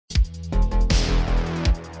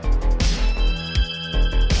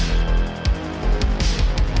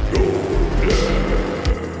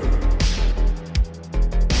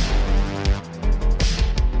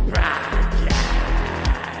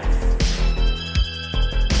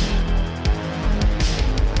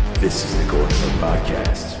This is the Gore Club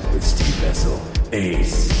Podcast with Steve Vessel,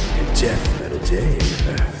 Ace, and Death Metal Dave.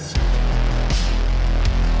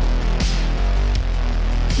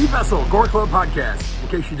 Steve Vessel, Gore Club Podcast, in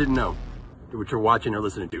case you didn't know what you're watching or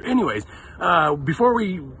listening to. Anyways, before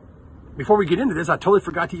we get into this, I totally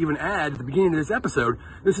forgot to even add at the beginning of this episode,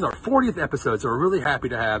 this is our 40th episode, so we're really happy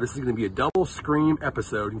to have. This is going to be a double Scream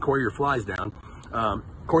episode, and Corey, your fly's down.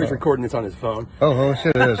 Corey's recording this on his phone. Oh,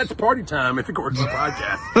 shit, it is. It's party time at the Gore Club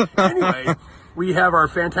Podcast. Anyway, we have our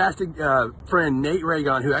fantastic friend Nate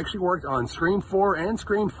Reagan, who actually worked on Scream 4 and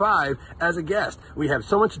Scream 5 as a guest. We have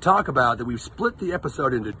so much to talk about that we've split the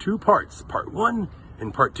episode into two parts. Part 1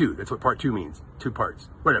 and Part 2. That's what Part 2 means. 2 parts.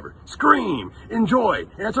 Whatever. Scream! Enjoy!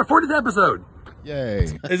 And it's our 40th episode. Yay.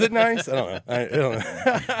 Is it nice? I don't know.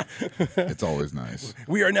 It's always nice.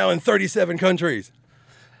 We are now in 37 countries.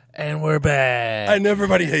 And we're back. And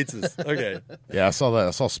everybody hates us. Okay. Yeah, I saw that.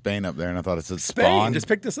 I saw Spain up there, and I thought it said Spain Spawn. just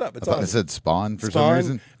picked this up. It's I thought awesome. it said Spawn for Spawn. some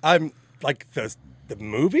reason. I'm like the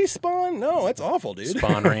movie Spawn? No, that's awful, dude.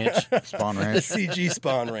 Spawn Ranch. Spawn The Ranch. CG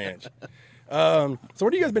Spawn Ranch. So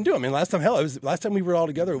what have you guys been doing? I mean, last time we were all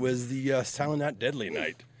together was the Silent Night Deadly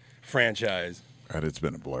Night franchise. God, it's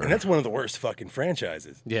been a blur. And that's one of the worst fucking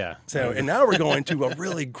franchises. Yeah. So, and now we're going to a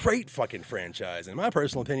really great fucking franchise. In my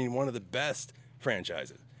personal opinion, one of the best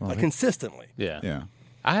franchises. Consistently. Yeah. Yeah.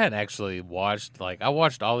 I had actually watched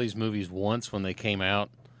all these movies once when they came out,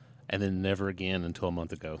 and then never again until a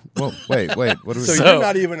month ago. Well, wait. What do we So, you're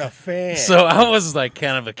not even a fan. So I was like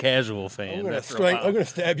kind of a casual fan. I'm after a while. gonna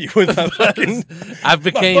stab you with my fucking I my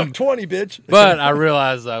became, $1.20, bitch. but I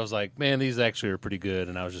realized I was like, man, these actually are pretty good,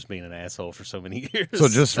 and I was just being an asshole for so many years. So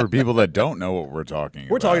just for people that don't know what we're talking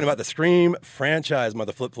about. We're talking about the Scream franchise,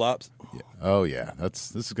 mother flip flops. Yeah. Oh, yeah.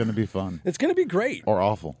 This is going to be fun. It's gonna be great. Or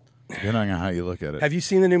awful, depending on how you look at it. Have you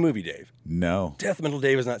seen the new movie, Dave? No. Death Metal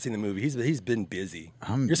Dave has not seen the movie. He's been busy.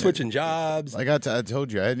 I'm- You're switching jobs. Like I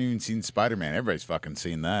told you, I hadn't even seen Spider-Man. Everybody's fucking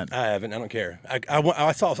seen that. I haven't. I don't care.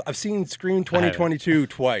 I've seen Scream 2022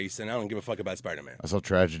 twice, and I don't give a fuck about Spider-Man. I saw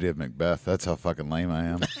Tragedy of Macbeth. That's how fucking lame I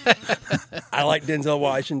am. I like Denzel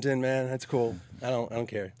Washington, man. That's cool. I don't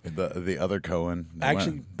care. The other Cohen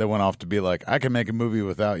Actually- that went off to be like, I can make a movie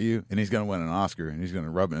without you, and he's going to win an Oscar, and he's going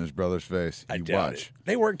to rub it in his brother's face. I You doubt watch. it.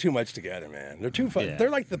 They work too much together, man. They're too fun. Yeah. They're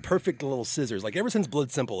like the perfect little scissors. Like ever since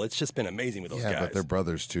Blood Simple, it's just been amazing with those Yeah, guys. but they're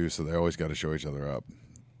brothers too, so they always got to show each other up.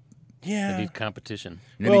 yeah. They need competition.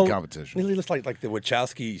 You Well, need competition. Really, just like the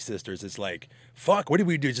Wachowski sisters. It's like, fuck. What did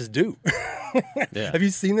we just do? Yeah. Have you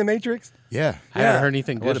seen The Matrix? Yeah. I haven't heard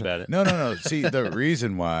anything good about it. No. See, the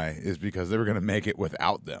reason why is because they were going to make it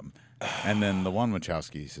without them. And then the one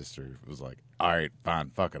Wachowski sister was like, all right, fine,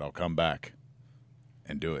 fuck it, I'll come back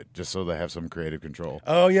and do it, just so they have some creative control,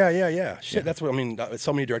 Oh yeah. Shit, that's what I mean.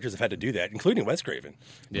 So many directors have had to do that, including Wes Craven.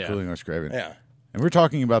 Yeah. including Wes Craven. Yeah. And we're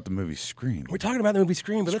talking about the movie Scream. We're talking about the movie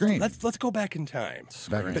Scream, but Scream. let's go back in time.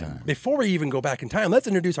 Back in time. Before we even go back in time, let's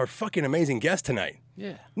introduce our fucking amazing guest tonight.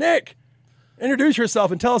 Yeah. Nick, introduce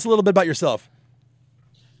yourself and tell us a little bit about yourself.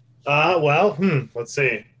 Let's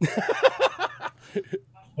see.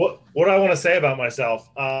 What do I want to say about myself?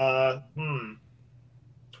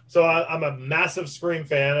 So I'm a massive Scream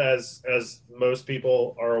fan, as most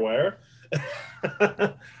people are aware.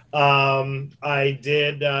 I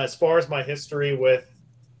did, as far as my history with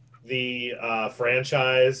the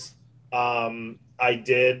franchise, I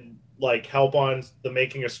did like help on the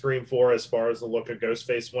making of Scream 4 as far as the look of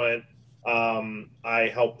Ghostface went. I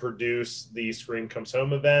helped produce the Scream Comes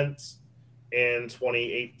Home event in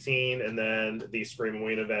 2018, and then the Scream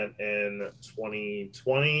Halloween event in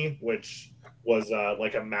 2020, which was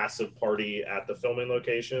like a massive party at the filming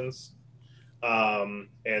locations. And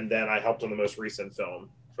then I helped on the most recent film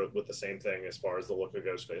with the same thing as far as the look of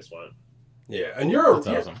Ghostface went. Yeah, and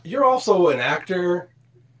you're also an actor.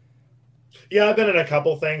 Yeah, I've been in a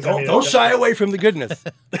couple things. Don't shy away from the goodness.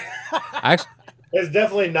 It's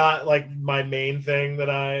definitely not like my main thing that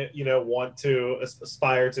I, want to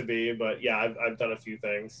aspire to be, but yeah, I've done a few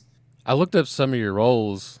things. I looked up some of your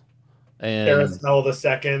roles, and Carousel the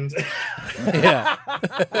Second. yeah,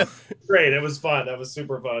 Great. It was fun. That was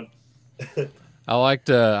super fun. I liked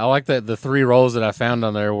that the 3 roles that I found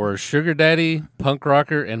on there were sugar daddy, punk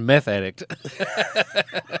rocker, and meth addict.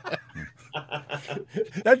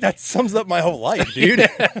 That sums up my whole life, dude.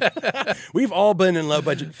 We've all been in low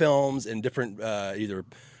budget films and different either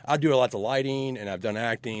I do a lot of lighting and I've done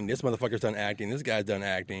acting. This motherfucker's done acting. This guy's done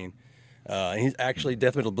acting. And he's actually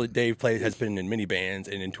Death Metal Dave has been in many bands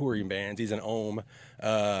and in touring bands. He's an ohm.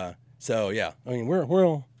 So yeah, I mean we're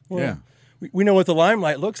we know what the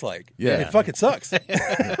Limelight looks like. Yeah. And it fucking sucks. And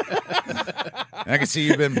I can see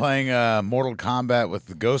you've been playing Mortal Kombat with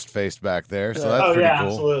the ghost face back there, so that's pretty cool.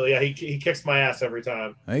 Absolutely. Yeah, he kicks my ass every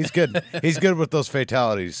time. He's good. He's good with those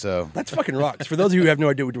fatalities. So That's fucking rocks. For those of you who have no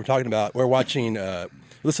idea what we're talking about, we're watching.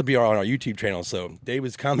 This will be on our YouTube channel. So Dave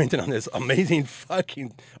was commenting on this amazing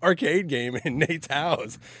fucking arcade game in Nate's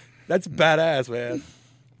house. That's badass, man.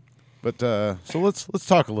 But so let's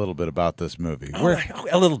talk a little bit about this movie.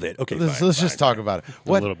 A little bit. Okay, Let's fine, just talk about it.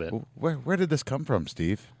 A little bit. Where did this come from,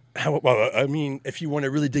 Steve? Well, I mean, if you want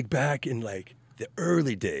to really dig back in like the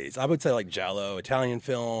early days, I would say like Giallo, Italian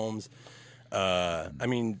films. I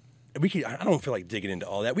mean, I don't feel like digging into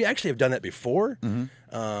all that. We actually have done that before.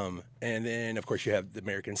 And then, of course, you have the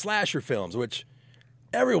American slasher films, which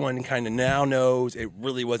everyone kind of now knows it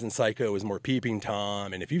really wasn't Psycho. It was more Peeping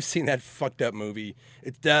Tom. And if you've seen that fucked up movie,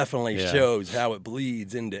 it definitely shows how it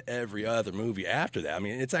bleeds into every other movie after that. I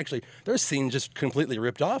mean, it's actually, there's scenes just completely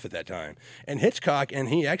ripped off at that time. And Hitchcock and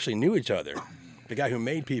he actually knew each other, the guy who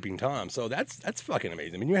made Peeping Tom. So that's fucking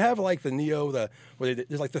amazing. I mean, you have like the Neo,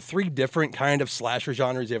 there's like the three different kind of slasher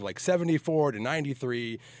genres. You have like 74 to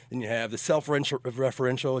 93. Then you have the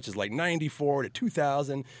self-referential, which is like 94 to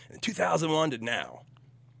 2000, and 2001 to now.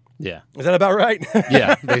 Yeah. Is that about right?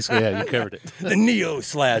 Yeah, basically, yeah, you covered it. The neo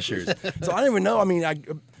slashers. So I don't even know. I mean,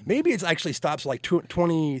 maybe it actually stops like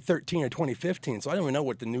 2013 or 2015. So I don't even know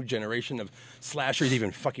what the new generation of slashers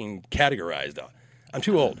even fucking categorized on. I'm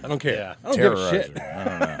too old. I don't care. Yeah. I don't give a shit. Terrorizer. I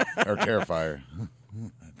don't know. Or Terrifier.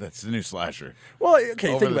 That's the new slasher. Well, okay,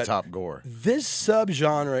 Over think the about top gore. This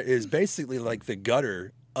subgenre is basically like the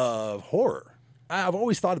gutter of horror. I've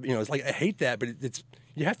always thought of, it's like I hate that, but it's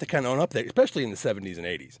you have to kind of own up that, especially in the 70s and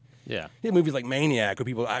 80s. Yeah. You have movies like Maniac where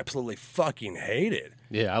people absolutely fucking hate it.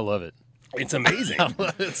 Yeah, I love it. It's amazing.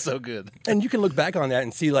 It's so good. And you can look back on that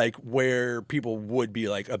and see like where people would be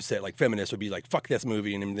like upset, like feminists would be like, "Fuck this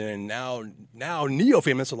movie," and then now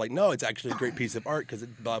neo-feminists are like, "No, it's actually a great piece of art because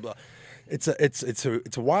it blah blah."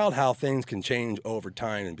 It's wild how things can change over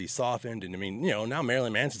time and be softened. And I mean, now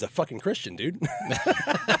Marilyn Manson's a fucking Christian, dude.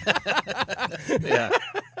 Yeah.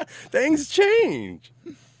 Things change.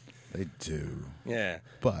 They do. Yeah.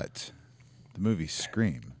 But the movie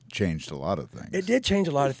Scream changed a lot of things. It did change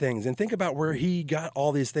a lot of things. And think about where he got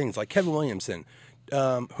all these things, like Kevin Williamson.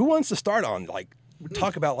 Who wants to start on, like,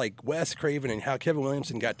 talk about, like, Wes Craven and how Kevin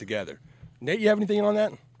Williamson got together? Nate, you have anything on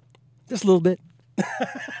that? Just a little bit.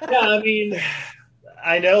 Yeah, I mean,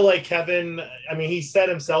 I know, like, Kevin, I mean, he said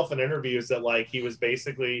himself in interviews that, like, he was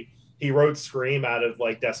basically, he wrote Scream out of,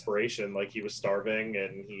 like, desperation. Like, he was starving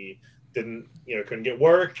and he couldn't get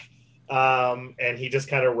work. And he just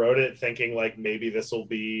kind of wrote it thinking like maybe this will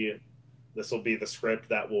be the script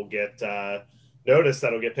that will get noticed,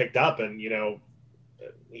 that'll get picked up. And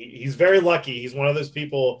he's very lucky. He's one of those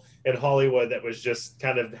people in Hollywood that was just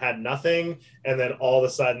kind of had nothing, and then all of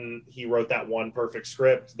a sudden he wrote that one perfect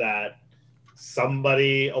script that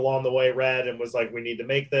somebody along the way read and was like, we need to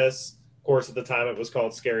make this. Of course, at the time it was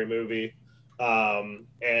called Scary Movie,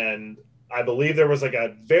 and I believe there was like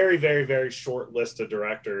a very, very, very short list of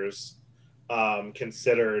directors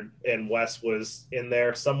considered, and Wes was in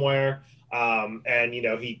there somewhere. And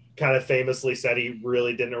he kind of famously said he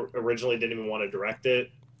really didn't even want to direct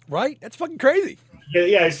it. Right? That's fucking crazy.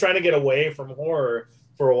 Yeah, he's trying to get away from horror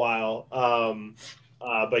for a while.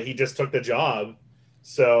 But he just took the job.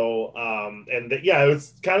 So,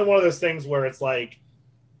 it's kind of one of those things where it's like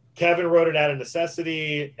Kevin wrote it out of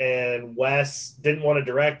necessity and Wes didn't want to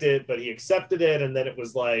direct it, but he accepted it. And then it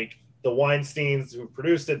was like the Weinsteins who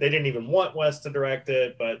produced it, they didn't even want Wes to direct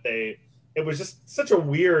it, but it was just such a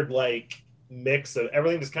weird, like, mix of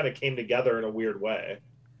everything just kind of came together in a weird way.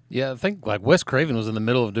 Yeah, I think like Wes Craven was in the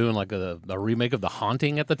middle of doing like a remake of The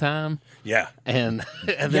Haunting at the time. Yeah. And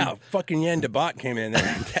then fucking Jan de Bont came in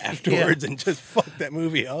afterwards and just fucked that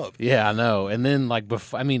movie up. Yeah, I know. And then like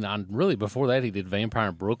before that he did Vampire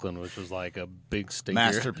in Brooklyn, which was like a big stinker.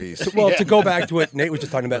 Masterpiece. Well, to go back to what Nate was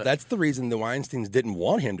just talking about, that's the reason the Weinsteins didn't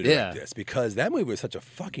want him to direct this, because that movie was such a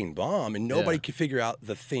fucking bomb and nobody could figure out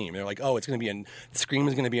the theme. They're like, oh, it's going to be Scream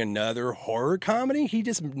is going to be another horror comedy. He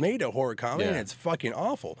just made a horror comedy and it's fucking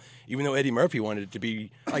awful. Even though Eddie Murphy wanted it to be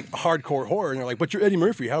like hardcore horror, and they're like, "But you're Eddie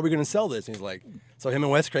Murphy. How are we going to sell this?" And he's like, "So him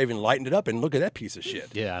and Wes Craven lightened it up, and look at that piece of shit."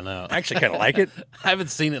 Yeah, I know. I actually kind of like it. I haven't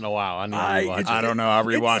seen it in a while. I need to rewatch it. I don't know. I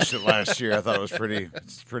rewatched it last year. I thought it was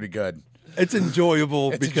pretty good. It's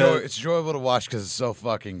enjoyable it's enjoyable to watch because it's so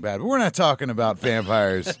fucking bad. But we're not talking about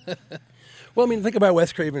vampires. Well, I mean, think about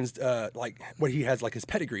Wes Craven's, like, what he has, like, his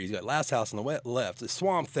pedigree. He's got Last House on the Left, the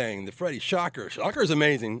Swamp Thing, the Freddy Shocker. Shocker's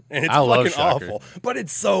amazing, and it's I love fucking Shocker. awful, but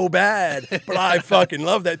it's so bad. But I fucking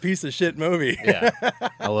love that piece of shit movie. Yeah,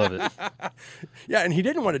 I love it. Yeah, and he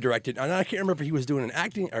didn't want to direct it. And I can't remember if he was doing an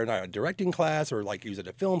acting or not a directing class or like he was at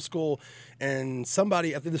a film school. And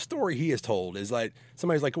somebody, after the story he has told, is like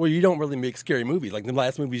somebody's like, "Well, you don't really make scary movies. Like the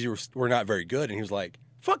last movies you were not very good." And he was like,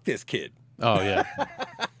 "Fuck this kid." Oh yeah.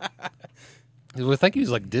 I think he was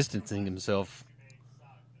like distancing himself.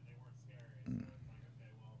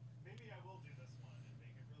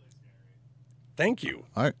 Thank you.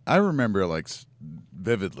 I remember like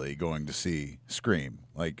vividly going to see Scream.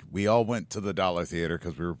 Like we all went to the Dollar Theater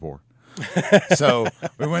because we were poor. So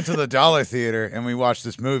we went to the Dollar Theater and we watched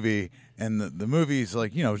this movie. And the movie's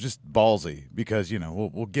like, you know, just ballsy because, you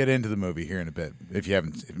know, we'll get into the movie here in a bit. If you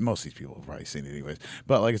haven't, most of these people have probably seen it anyways.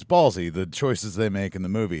 But like, it's ballsy, the choices they make in the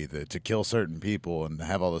movie, to kill certain people and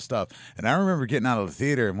have all this stuff. And I remember getting out of the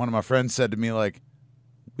theater and one of my friends said to me, like,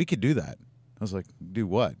 we could do that. I was like, do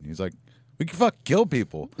what? He's like, we can fucking kill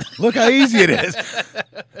people. Look how easy it is.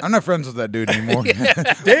 I'm not friends with that dude anymore.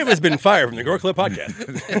 Dave has been fired from the Gore Clip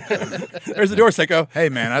podcast. There's the door, sicko. Hey,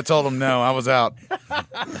 man, I told him no. I was out.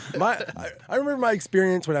 I remember my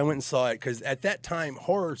experience when I went and saw it because at that time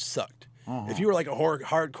horror sucked. If you were like a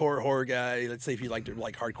hardcore horror guy, let's say if you liked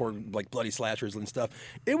like hardcore like bloody slashers and stuff,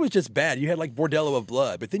 it was just bad. You had like Bordello of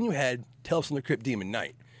Blood, but then you had Tales from the Crypt Demon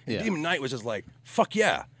Knight. And Yeah. Demon Knight was just like, fuck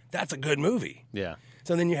yeah, that's a good movie. Yeah.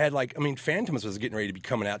 So then you had like, I mean, Phantoms was getting ready to be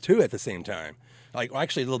coming out too at the same time. Like, well,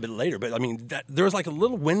 actually a little bit later, but I mean, there was like a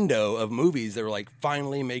little window of movies that were like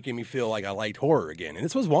finally making me feel like I liked horror again. And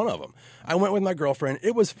this was one of them. I went with my girlfriend.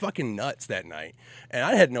 It was fucking nuts that night. And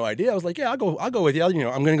I had no idea. I was like, yeah, I'll go with you. You know,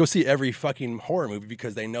 I'm going to go see every fucking horror movie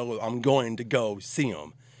because they know I'm going to go see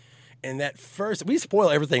them. And that first, we spoil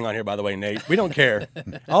everything on here, by the way, Nate. We don't care.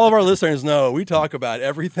 All of our listeners know we talk about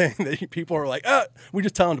everything that people are like, we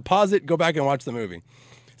just tell them to pause it, go back and watch the movie.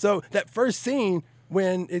 So that first scene,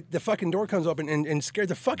 when the fucking door comes open and scares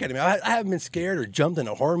the fuck out of me. I haven't been scared or jumped in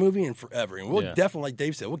a horror movie in forever. And we'll definitely, like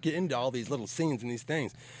Dave said, we'll get into all these little scenes and these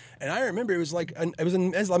things. And I remember it was like, it was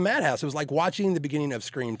a madhouse. It was like watching the beginning of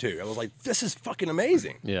Scream 2. I was like, this is fucking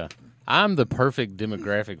amazing. Yeah. I'm the perfect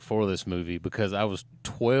demographic for this movie because I was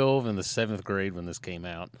 12 in the 7th grade when this came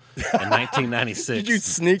out in 1996. Did you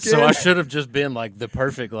sneak So in? I should have just been like the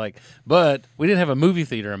perfect, but we didn't have a movie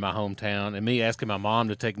theater in my hometown, and me asking my mom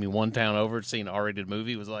to take me one town over to see an R-rated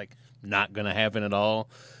movie was like not going to happen at all.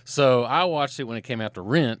 So I watched it when it came out to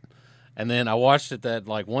rent, and then I watched it that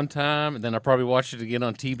like one time, and then I probably watched it again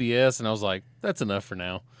on TBS, and I was like, that's enough for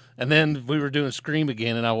now. And then we were doing Scream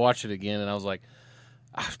again, and I watched it again, and I was like,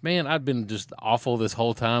 man, I've been just awful this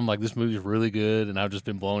whole time. Like, this movie's really good, and I've just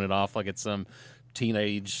been blowing it off like it's some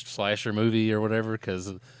teenage slasher movie or whatever.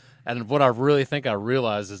 And what I really think I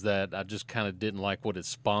realized is that I just kind of didn't like what it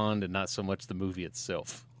spawned and not so much the movie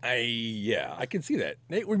itself. Yeah, I can see that.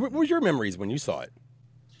 Nate, what was your memories when you saw it?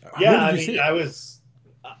 Yeah, Where did you see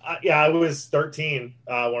it? I was 13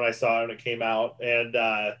 when I saw it when it came out, and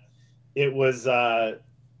it was.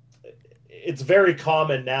 It's very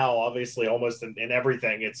common now, obviously, almost in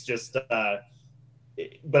everything. It's just,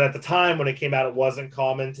 but at the time when it came out, it wasn't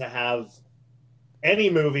common to have any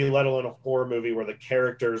movie, let alone a horror movie, where the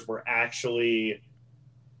characters were actually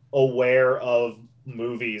aware of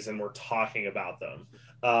movies and were talking about them.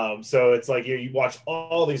 So it's like you watch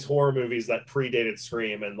all these horror movies that predated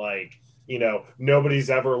Scream, and like, you know, nobody's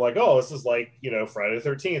ever like, oh, this is like, you know, Friday the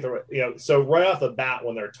 13th, or, you know, so right off the bat,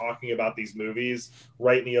 when they're talking about these movies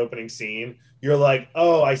right in the opening scene, you're like,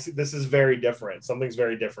 oh, I see, this is very different. Something's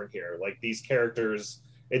very different here. Like, these characters,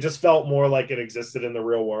 it just felt more like it existed in the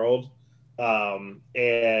real world.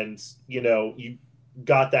 And, you know, you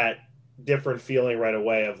got that different feeling right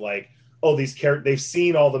away of like, oh, these characters, they've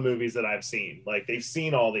seen all the movies that I've seen. Like, they've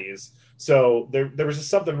seen all these. So there was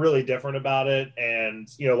just something really different about it. And,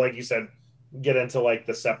 you know, like you said, get into like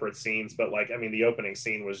the separate scenes, but like, I mean, the opening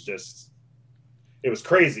scene was just, it was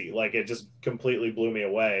crazy. Like, it just completely blew me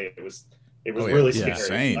away. It was really scary.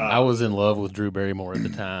 Insane. I was in love with Drew Barrymore at the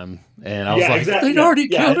time, and I was Yeah, like, exactly. they'd already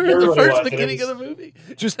Yeah, killed her in the everybody first was, and it beginning was- of the movie.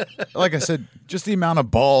 Just like I said, just the amount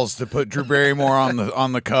of balls to put Drew Barrymore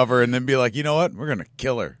on the cover and then be like, you know what, we're gonna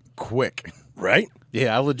kill her quick. Right?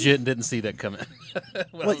 Yeah, I legit didn't see that coming.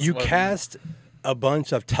 Well, you cast a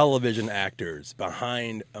bunch of television actors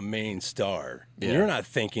behind a main star. And Yeah. you're not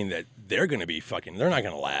thinking that they're going to be they're not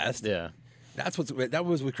going to last. Yeah. That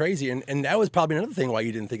was crazy, and that was probably another thing why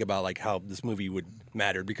you didn't think about like how this movie would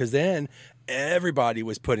matter, because then everybody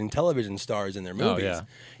was putting television stars in their movies, yeah.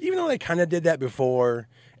 even though they kind of did that before,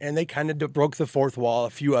 and they kind of broke the fourth wall. A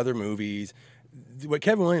few other movies. What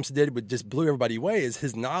Kevin Williamson did, but just blew everybody away, is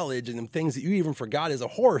his knowledge and the things that you even forgot as a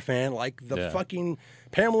horror fan, like the fucking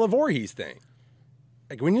Pamela Voorhees thing.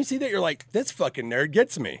 Like when you see that, you're like, this fucking nerd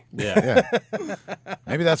gets me. Yeah.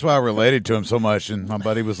 Maybe that's why I related to him so much. And my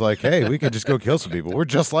buddy was like, "Hey, we could just go kill some people. We're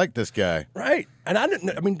just like this guy." Right. And I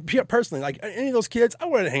mean, personally, like any of those kids, I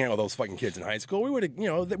wanted to hang out with those fucking kids in high school. We would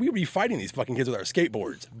have, we would be fighting these fucking kids with our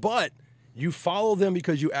skateboards. But you follow them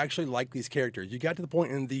because you actually like these characters. You got to the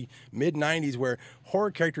point in the mid 90s where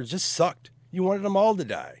horror characters just sucked. You wanted them all to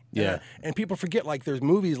die. Yeah. And people forget, like, there's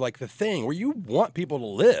movies like The Thing where you want people to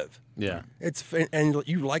live. Yeah. And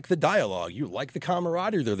you like the dialogue. You like the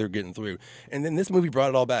camaraderie that they're getting through. And then this movie brought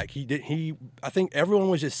it all back. I think everyone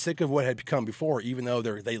was just sick of what had come before, even though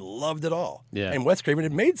they loved it all. Yeah. And Wes Craven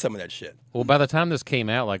had made some of that shit. Well, by the time this came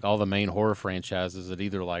out, like all the main horror franchises had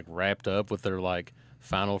either like wrapped up with their like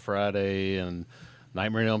Final Friday, and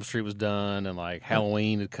Nightmare on Elm Street was done, and like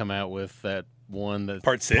Halloween had come out with that one that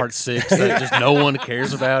Part 6 that just no one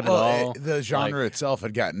cares about at all. The genre itself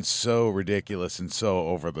had gotten so ridiculous and so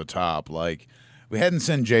over the top. Like, we hadn't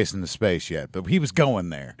sent Jason to space yet, but he was going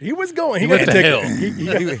there. He was going. He went got to a hell.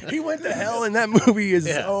 ticket. He went to hell, and that movie is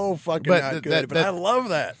so fucking not good. But I love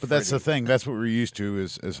that. But that's the thing. That's what we're used to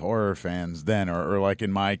as horror fans then, or like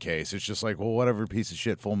in my case, it's just like, well, whatever piece of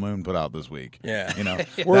shit Full Moon put out this week. Yeah.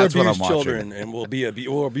 that's We're what I'm abused watching. children, and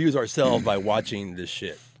we'll abuse ourselves by watching this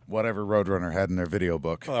shit. Whatever Roadrunner had in their video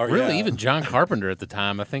book. Or, Really, yeah. even John Carpenter at the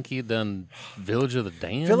time, I think he had done Village of the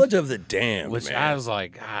Damned. Village of the Damned, which man. I was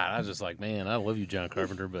like, God, I was just like, man, I love you, John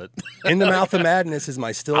Carpenter, but In the Mouth of Madness is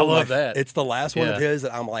I love that. It's the last one of Yeah. his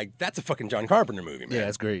that I'm like, that's a fucking John Carpenter movie, man. yeah,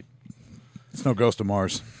 it's great. It's no Ghost of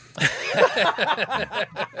Mars.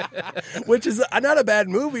 Which is not a bad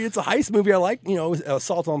movie. It's a heist movie. I like,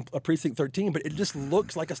 Assault on Precinct 13, but it just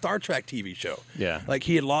looks like a Star Trek TV show. Yeah. Like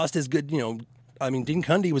he had lost his good, Dean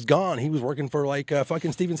Cundy was gone. He was working for like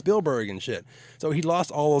fucking Steven Spielberg and shit. So he lost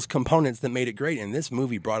all those components that made it great. And this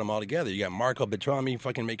movie brought them all together. You got Marco Beltrami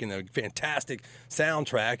fucking making a fantastic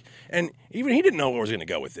soundtrack. And even he didn't know where it was going to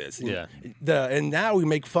go with this. Yeah. And now we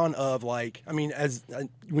make fun of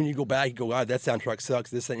when you go back, you go, God, that soundtrack sucks.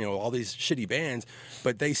 This, all these shitty bands.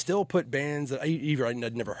 But they still put bands that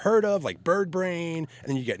I'd never heard of, like Bird Brain. And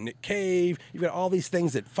then you got Nick Cave. You've got all these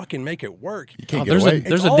things that fucking make it work. You can't get There's away.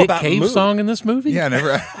 there's It's a all Nick about Cave mood. song in this movie? Yeah,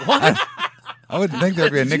 never. What? I wouldn't think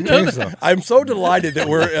there'd be a Nick Cave song. I'm so delighted that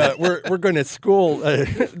we're going to school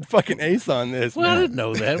fucking Ace on this. Well, I man. didn't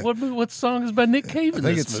know that. What song is by Nick Cave in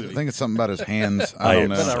I this movie? think it's something about his hands. I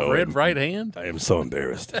don't Is that know. a red right hand? I am so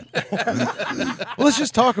embarrassed. Well, let's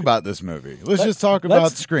just talk about this movie. Let's just talk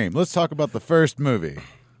about Scream. Let's talk about the first movie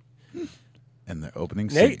and the opening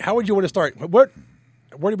scene. Nate, how would you want to start? Where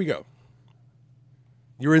did we go?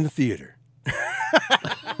 You're in the theater.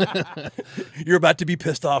 You're about to be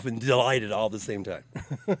pissed off and delighted all at the same time.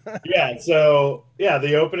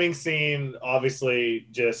 The opening scene obviously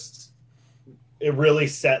it really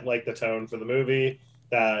set like the tone for the movie,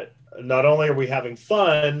 that not only are we having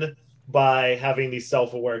fun by having these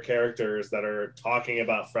self-aware characters that are talking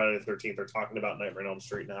about Friday the 13th or talking about Nightmare on Elm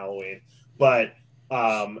Street and Halloween, but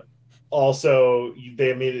also they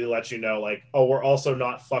immediately let you know, like, oh, we're also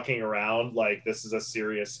not fucking around. Like, this is a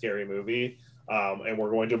serious, scary movie. And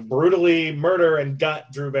we're going to brutally murder and gut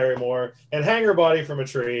Drew Barrymore and hang her body from a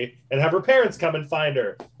tree and have her parents come and find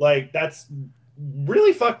her. Like, that's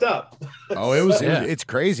really fucked up. Oh, it's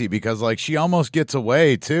crazy because like she almost gets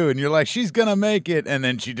away too, and you're like, she's gonna make it, and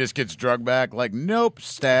then she just gets drugged back. Like, nope,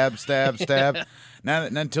 stab, stab, stab.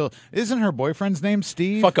 Not until isn't her boyfriend's name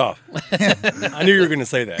Steve? Fuck off. I knew you were going to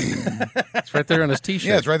say that. It's right there on his T-shirt.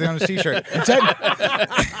 Yeah, it's right there on his T-shirt.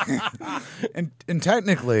 And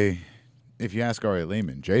technically, if you ask Ari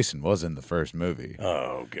Lehman, Jason was in the first movie.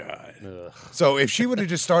 Oh, God. So if she would have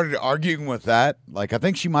just started arguing with that, like, I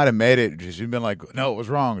think she might have made it. She'd been like, no, it was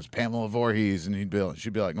wrong. It was Pamela Voorhees. And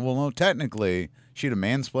she'd be like, well, no, technically, she'd have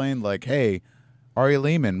mansplained, like, hey, Ari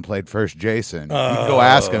Lehman played first Jason. You can go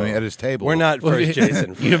ask him at his table. We're not first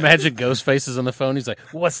Jason. You imagine Ghostface is on the phone. He's like,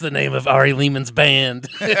 "What's the name of Ari Lehman's band?"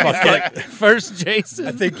 Like, first Jason.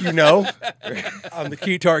 I think you know. I'm the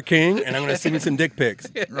Keytar King, and I'm going to send you some dick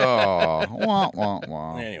pics. Oh, wah, wah,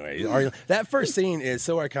 wah. Anyway, that first scene is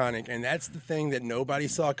so iconic, and that's the thing that nobody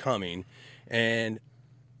saw coming. And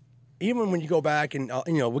even when you go back and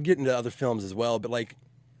we'll get into other films as well, but like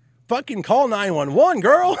fucking call 911,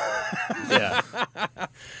 girl. Yeah.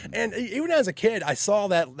 And even as a kid, I saw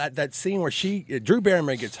that scene where Drew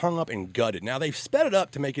Barrymore gets hung up and gutted. Now they've sped it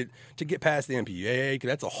up to get past the MPAA, because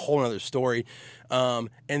that's a whole other story. And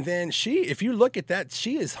then if you look at that,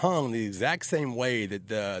 she is hung the exact same way that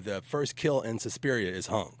the first kill in Suspiria is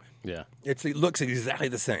hung. Yeah. It looks exactly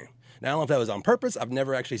the same. Now, I don't know if that was on purpose. I've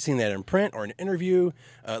never actually seen that in print or in an interview.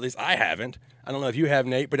 At least I haven't. I don't know if you have,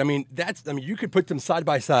 Nate. But I mean, you could put them side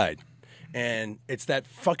by side. And it's that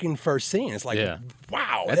fucking first scene. It's like,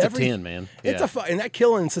 wow. That's a 10, man. It's and that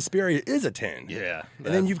kill in Suspiria is a 10. Yeah. And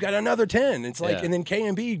then you've got another 10. It's like, and then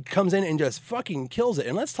K&B comes in and just fucking kills it.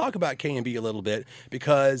 And let's talk about K&B a little bit,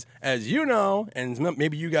 because as you know, and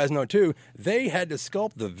maybe you guys know too, they had to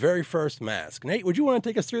sculpt the very first mask. Nate, would you want to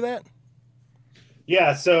take us through that?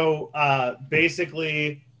 Yeah. So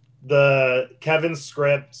basically, Kevin's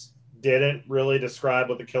script didn't really describe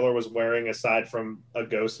what the killer was wearing aside from a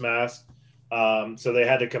ghost mask. So they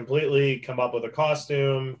had to completely come up with a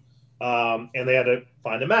costume, and they had to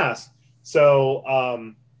find a mask.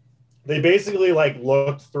 So they basically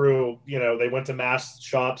looked through, they went to mask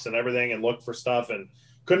shops and everything and looked for stuff and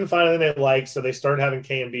couldn't find anything they liked. So they started having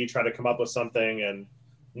K&B try to come up with something, and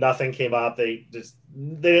nothing came up. They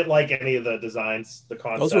didn't like any of the designs, the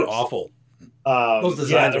concepts. Those were awful. Those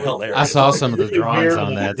designs are hilarious. I saw some of the drawings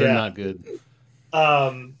on that. They're not good.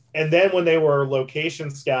 And then when they were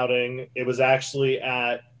location scouting, it was actually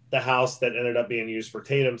at the house that ended up being used for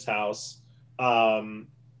Tatum's house.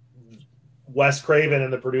 Wes Craven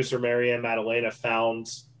and the producer Marianne Maddalena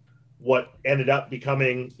found what ended up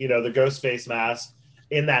becoming, the Ghostface mask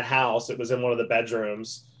in that house. It was in one of the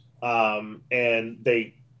bedrooms. And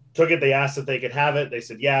they took it. They asked if they could have it. They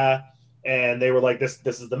said, yeah. And they were like, this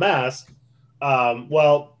is the mask.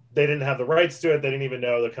 Well, they didn't have the rights to it. They didn't even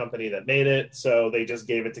know the company that made it. So they just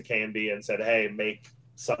gave it to K&B and said, hey, make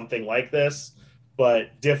something like this,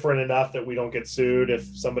 but different enough that we don't get sued if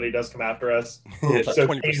somebody does come after us. So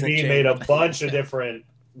K&B made a bunch of different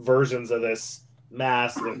versions of this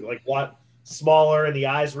mask, like a lot smaller, and the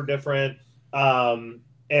eyes were different. And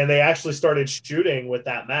they actually started shooting with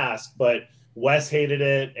that mask, but Wes hated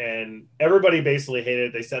it and everybody basically hated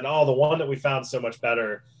it. They said, oh, the one that we found is so much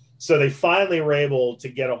better. So they finally were able to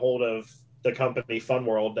get a hold of the company Fun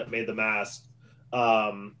World that made the mask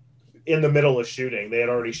in the middle of shooting. They had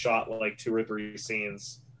already shot 2 or 3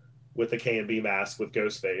 scenes with the K&B mask with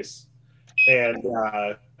Ghostface. And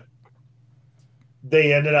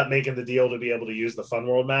they ended up making the deal to be able to use the Fun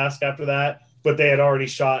World mask after that. But they had already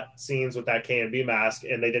shot scenes with that K&B mask,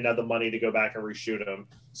 and they didn't have the money to go back and reshoot them.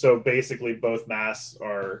 So basically both masks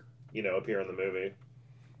are, appear in the movie.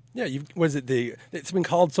 Yeah, it's been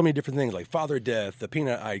called so many different things, like Father Death, the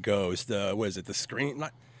Peanut Eye Ghost, the Scream,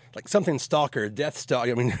 like something Stalker, Death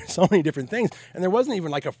Stalker. I mean, so many different things. And there wasn't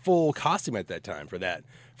even a full costume at that time for that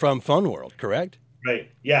from Fun World, correct?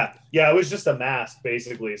 Right. Yeah. Yeah, it was just a mask,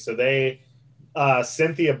 basically. So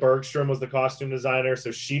Cynthia Bergstrom was the costume designer.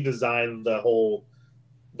 So she designed the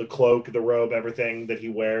cloak, the robe, everything that he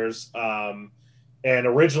wears. And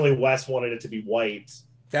originally Wes wanted it to be white.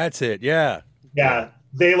 That's it. Yeah. Yeah.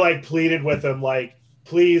 They pleaded with him,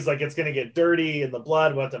 please, it's going to get dirty in the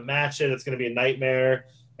blood. We'll have to match it. It's going to be a nightmare.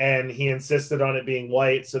 And he insisted on it being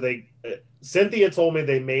white. So Cynthia told me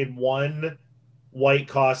they made one white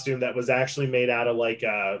costume that was actually made out of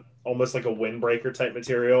almost like a windbreaker type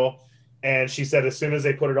material. And she said as soon as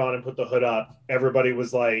they put it on and put the hood up, everybody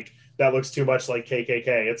was like, that looks too much like KKK.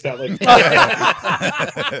 It's got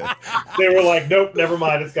they were like, nope, never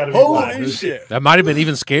mind. It's got to be black. Holy shit. That might have been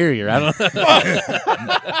even scarier. I don't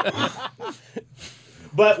know.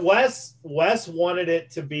 But Wes wanted it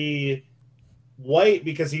to be white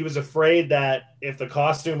because he was afraid that if the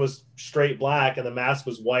costume was straight black and the mask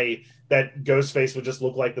was white, that Ghostface would just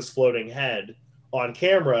look like this floating head on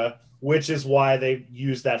camera, which is why they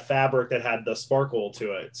used that fabric that had the sparkle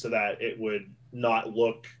to it so that it would not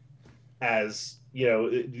look as,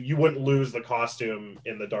 you wouldn't lose the costume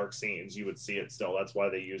in the dark scenes. You would see it still. That's why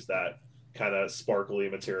they used that kind of sparkly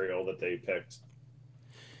material that they picked.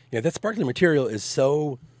 Yeah, that sparkly material is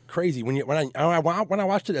so crazy. When I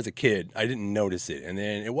watched it as a kid, I didn't notice it. And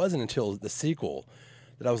then it wasn't until the sequel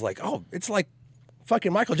that I was like, oh, it's like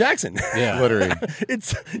fucking Michael Jackson. Yeah. Glittery.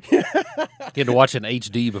 You had to watch it in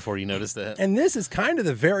HD before you noticed that. And this is kind of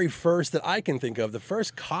the very first that I can think of, the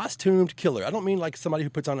first costumed killer. I don't mean like somebody who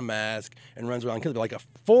puts on a mask and runs around killing, but like a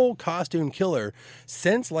full costume killer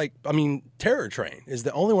since Terror Train is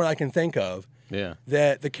the only one I can think of. Yeah.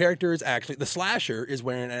 That the character is actually, the slasher is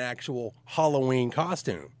wearing an actual Halloween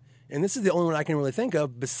costume And this is the only one I can really think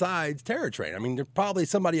of besides Terror Train. I mean, there's probably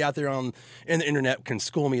somebody out there in the internet can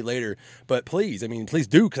school me later, but please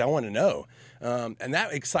do, because I want to know. And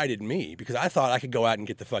that excited me because I thought I could go out and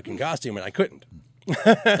get the fucking costume, and I couldn't.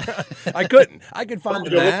 I couldn't. I could find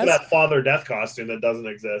the Look mask. for that Father Death costume that doesn't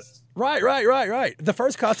exist. Right. The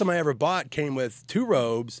first costume I ever bought came with 2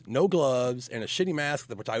 robes, no gloves, and a shitty mask,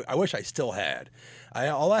 which I wish I still had.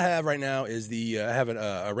 All I have right now is I have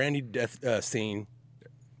a Randy Death scene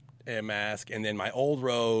mask, and then my old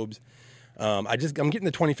robes. I'm getting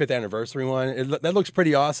the 25th anniversary one. That looks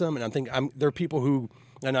pretty awesome, and there are people who,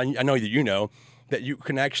 and I know that you know, that you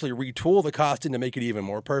can actually retool the costume to make it even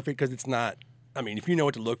more perfect, because it's not. I mean, if you know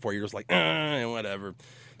what to look for, you're just like, whatever.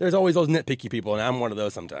 There's always those nitpicky people, and I'm one of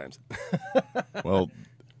those sometimes. Well,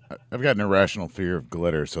 I've got an irrational fear of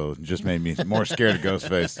glitter, so it just made me more scared of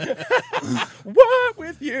Ghostface. What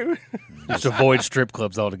with you? Just avoid strip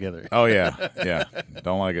clubs altogether. Oh, yeah.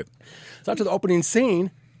 Don't like it. So after the opening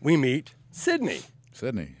scene, we meet Sydney.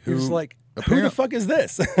 Sydney. Who's like, who the fuck is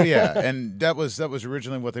this? Yeah, and that was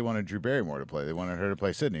originally what they wanted Drew Barrymore to play. They wanted her to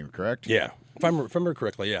play Sydney, correct? Yeah. If I remember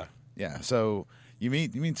correctly, yeah. Yeah, so you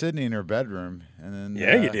meet Sydney in her bedroom, and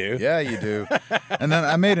then you do. Yeah, you do. And then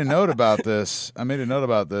I made a note about this. And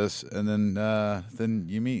then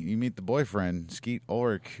you meet the boyfriend, Skeet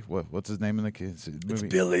Ulrich. What's his name in the kids movie? It's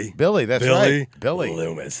Billy. Billy, that's right. Billy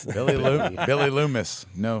Loomis. Billy Loomis.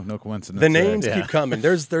 No coincidence. The names there. keep coming.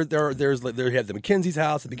 There's you have the McKenzie's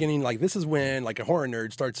house at the beginning. Like, this is when like a horror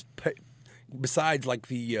nerd starts. Besides like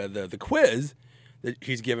the quiz that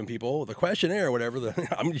he's giving people, the questionnaire or whatever,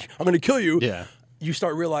 I'm going to kill you. Yeah. You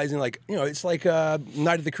start realizing, like, it's like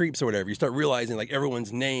Night of the Creeps or whatever. You start realizing, like,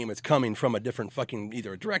 everyone's name is coming from a different fucking,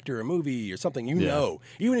 either a director, a movie, or something know.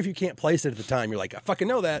 Even if you can't place it at the time, you're like, I fucking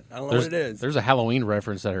know that. I don't know what it is. There's a Halloween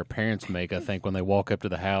reference that her parents make, I think, when they walk up to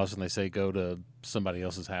the house and they say, go to somebody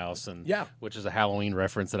else's house. And which is a Halloween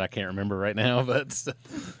reference that I can't remember right now, but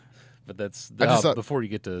that's before you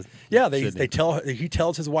get to he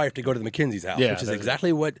tells his wife to go to the McKenzie's house, which is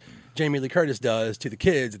exactly what Jamie Lee Curtis does to the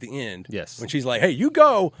kids at the end. Yes, when she's like, "Hey, you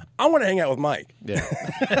go. I want to hang out with Mike." Yeah.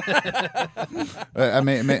 I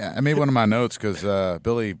made one of my notes because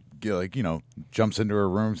Billy, jumps into her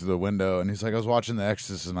room through the window, and he's like, "I was watching The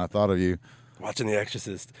Exorcist, and I thought of you." Watching The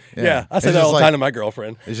Exorcist. Yeah, I say that all the time to my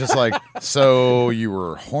girlfriend. It's just like, so you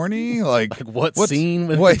were horny? Like what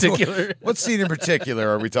scene in particular? What scene in particular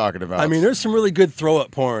are we talking about? I mean, there's some really good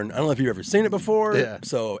throw-up porn. I don't know if you've ever seen it before. Yeah.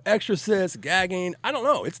 So Exorcist, gagging. I don't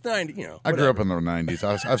know. It's 90. I grew up in the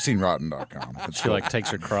 90s. I've seen Rotten.com. She like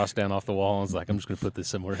takes her cross down off the wall and is like, I'm just going to put this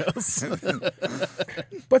somewhere else.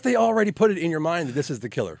 But they already put it in your mind that this is the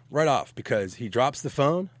killer right off, because he drops the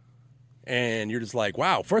phone. And you're just like,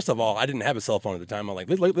 wow, first of all, I didn't have a cell phone at the time. I'm like,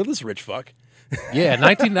 look at this rich fuck. Yeah,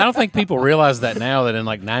 I don't think people realize that now, that in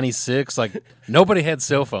like 96, like nobody had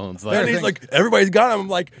cell phones. And he's like, everybody's got them. I'm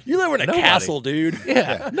like, you live in a castle, dude.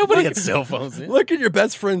 Yeah, nobody had cell phones. Look at your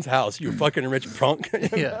best friend's house, you fucking rich punk.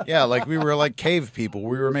 Yeah, like we were like cave people.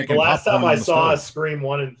 We were making The last popcorn time I on the saw stove. Scream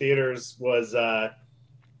 1 in theaters was, I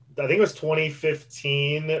think it was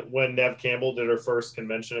 2015 when Nev Campbell did her first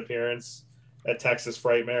convention appearance at Texas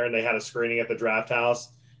Frightmare, and they had a screening at the Draft House.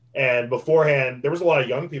 And beforehand, there was a lot of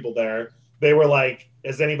young people there. They were like,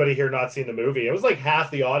 has anybody here not seen the movie? It was like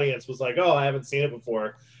half the audience was like, oh, I haven't seen it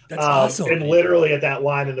before. That's awesome. And literally at that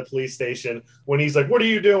line in the police station, when he's like, what are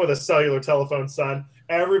you doing with a cellular telephone, son?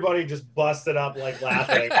 Everybody just busted up like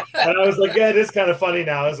laughing. And I was like, yeah, it is kind of funny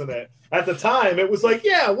now, isn't it? At the time, it was like,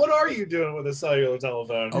 yeah, what are you doing with a cellular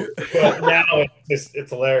telephone? But now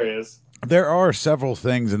it's hilarious. There are several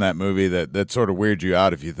things in that movie that sort of weird you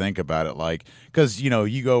out if you think about it, like because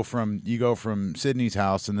you go from Sydney's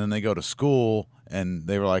house and then they go to school and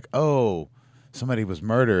they were like, oh, somebody was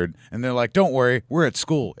murdered, and they're like, don't worry, we're at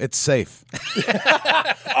school, it's safe.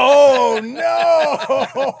 Oh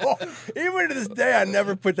no! Even to this day, I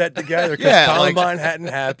never put that together because Columbine hadn't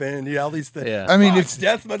happened. All these things. Yeah. I mean, it's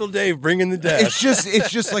Death Metal Dave bringing the death.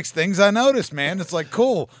 It's just like things I noticed, man. It's like,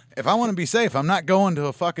 cool. If I want to be safe, I'm not going to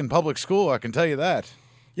a fucking public school. I can tell you that.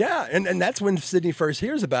 Yeah, and that's when Sydney first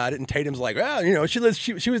hears about it, and Tatum's like, well, she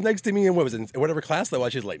was next to me in whatever class that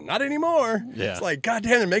was. She's like, not anymore. Yeah. It's like,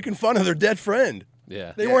 goddamn, they're making fun of their dead friend.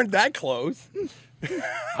 Yeah. They weren't that close.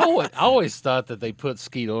 I always thought that they put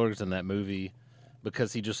Skeet Ulrich in that movie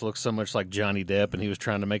because he just looks so much like Johnny Depp, and he was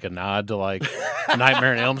trying to make a nod to like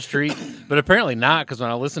Nightmare on Elm Street, but apparently not, because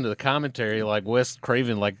when I listened to the commentary, like Wes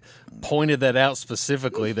Craven like pointed that out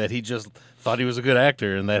specifically, that he just thought he was a good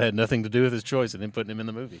actor, and that had nothing to do with his choice and him putting him in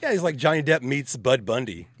the movie. Yeah, he's like Johnny Depp meets Bud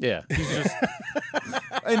Bundy. Yeah, he's just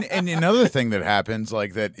And another thing that happens,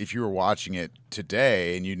 like that, if you were watching it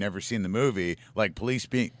today and you'd never seen the movie, like police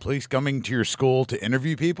coming to your school to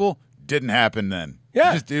interview people, didn't happen then.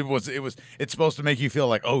 Yeah. It's supposed to make you feel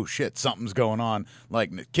like, oh shit, something's going on.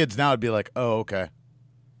 Like kids now would be like, oh okay,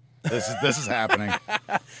 this is happening.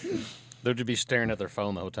 They'd just be staring at their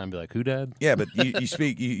phone the whole time, be like, "Who died?" Yeah, but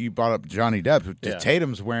you brought up Johnny Depp. Yeah.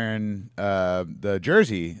 Tatum's wearing the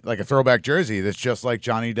jersey, like a throwback jersey that's just like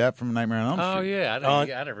Johnny Depp from Nightmare on Elm Street. Oh yeah,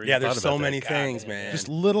 I never. Yeah, Even there's thought so about many that. things, God, man. Just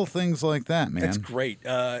little things like that, man. It's great.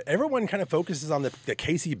 Everyone kind of focuses on the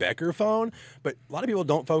Casey Becker phone, but a lot of people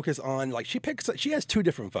don't focus on she has two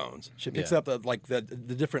different phones. She picks Yeah. up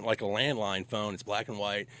the different like a landline phone. It's black and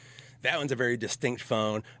white. That one's a very distinct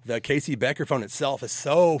phone. The Casey Becker phone itself is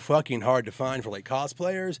so fucking hard to find for like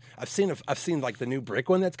cosplayers. I've seen like the new brick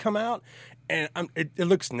one that's come out, and it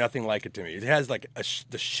looks nothing like it to me. It has like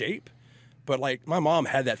the shape. But like my mom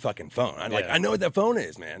had that fucking phone. I know what that phone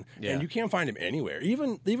is, man. Yeah. And you can't find him anywhere.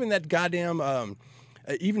 Even that goddamn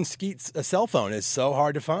even Skeet's cell phone is so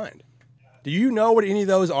hard to find. Do you know what any of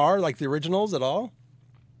those are, like the originals at all?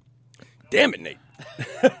 Damn it, Nate.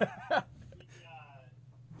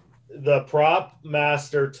 The prop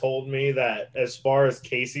master told me that as far as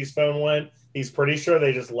Casey's phone went, he's pretty sure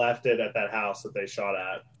they just left it at that house that they shot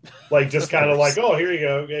at. Like, just kind of like, oh, here you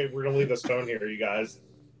go. Okay, we're going to leave this phone here, you guys.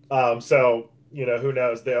 So, who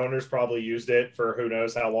knows? The owners probably used it for who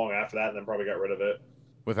knows how long after that and then probably got rid of it.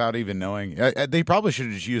 Without even knowing. They probably should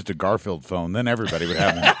have just used a Garfield phone. Then everybody would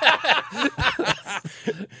have one.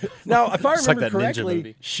 Now, if I It's like remember that Ninja correctly,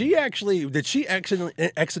 movie. did she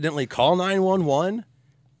accidentally call 911?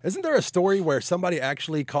 Isn't there a story where somebody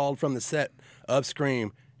actually called from the set of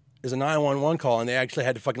Scream as a 911 call, and they actually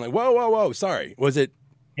had to fucking like, whoa, sorry. Was it?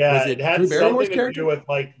 Yeah, was it had Drew Barrymore's something to character? do with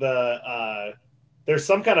like there's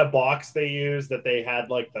some kind of box they use that they had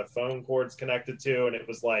like the phone cords connected to, and it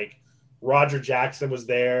was like Roger Jackson was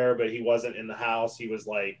there, but he wasn't in the house. He was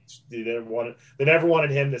like they never wanted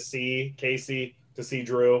him to see Casey, to see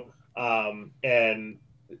Drew, and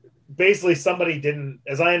basically somebody didn't,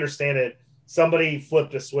 as I understand it, somebody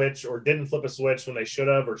flipped a switch or didn't flip a switch when they should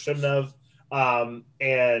have or shouldn't have,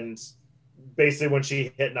 and basically when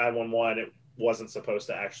she hit 911, it wasn't supposed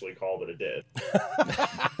to actually call, but it did.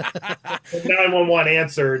 When 911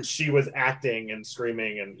 answered, she was acting and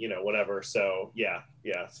screaming and whatever. So yeah.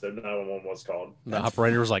 So 911 was called. The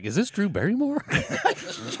operator was like, "Is this Drew Barrymore?"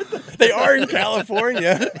 They are in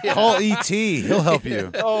California. Call E.T. He'll help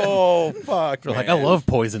you. Oh, fuck. They're like, man. "I love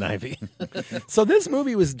Poison Ivy." So this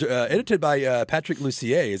movie was edited by Patrick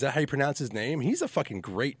Lussier. Is that how you pronounce his name? He's a fucking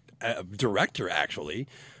great director, actually.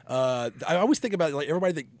 I always think about like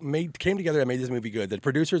everybody that came together and made this movie good. The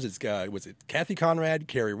producers, was it Kathy Conrad,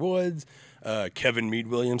 Carrie Woods, Kevin Mead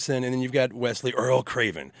Williamson, and then you've got Wesley Earl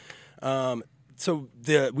Craven. So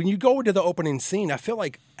when you go into the opening scene, I feel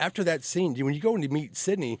like after that scene, when you go in to meet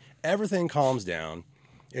Sydney, everything calms down.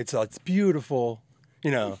 It's beautiful.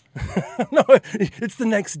 No, it's the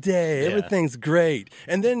next day. Yeah. Everything's great.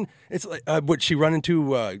 And then it's like, what she run into,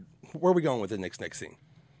 where are we going with the next scene?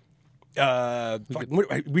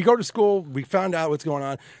 We go to school. We found out what's going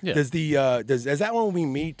on. Yeah. Is that when we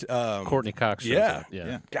meet Courtney Cox. shows Yeah. up.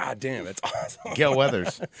 Yeah. God damn, it's awesome. Gail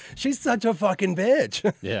Weathers. She's such a fucking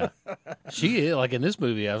bitch. Yeah. She is, like in this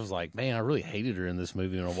movie, I was like, man, I really hated her in this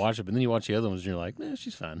movie when I watched it. But then you watch the other ones and you're like, man,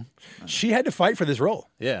 she's fine. She had to fight for this role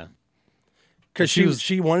Yeah. because She was-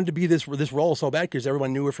 she wanted to be this role so bad because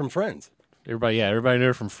everyone knew her from Friends. Everybody knew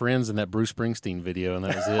her from Friends and that Bruce Springsteen video, and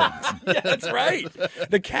that was it. Yeah, that's right.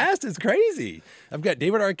 The cast is crazy. I've got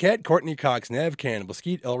David Arquette, Courtney Cox, Nev Campbell,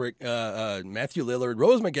 Skeet Ulrich, Matthew Lillard,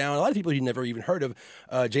 Rose McGowan, a lot of people you never even heard of.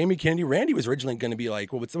 Jamie Kennedy. Randy was originally going to be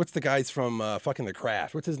like, well, what's the guys from fucking The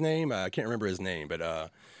Craft? What's his name? I can't remember his name, but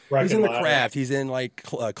he's in The Craft. He's in like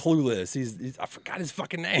Clueless. He's I forgot his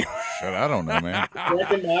fucking name. Shit, I don't know, man.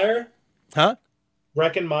 Breckenmeyer? Huh?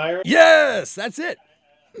 Breckenmeyer? Yes, that's it.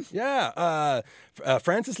 Yeah,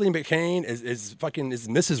 Frances Lee McCain is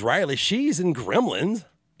Mrs. Riley. She's in Gremlins.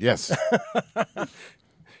 Yes.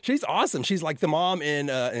 She's awesome. She's like the mom in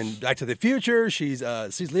Back to the Future. She's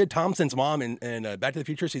Leah Thompson's mom in Back to the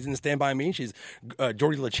Future. She's in Stand By Me. She's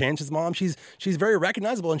Geordie LaChance's mom. She's very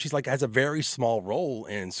recognizable, and she's like has a very small role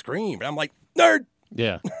in Scream. And I'm like, nerd.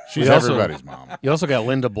 Yeah. She's You also- everybody's mom. You also got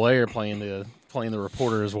Linda Blair playing the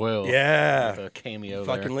reporter as well. Yeah. With a cameo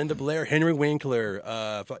Fucking there. Linda Blair, Henry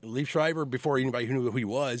Winkler, Leif Schreiber. Before anybody who knew who he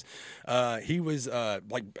was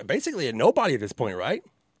like basically a nobody at this point, right?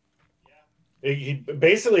 He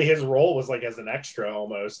basically his role was like as an extra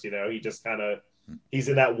almost. He just kind of he's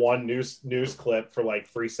in that one news clip for like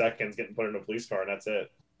 3 seconds, getting put in a police car, and that's it.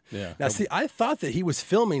 Yeah. Now, see, I thought that he was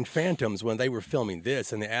filming Phantoms when they were filming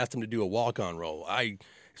this, and they asked him to do a walk-on role.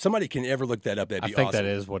 Somebody can ever look that up. That'd be I think awesome.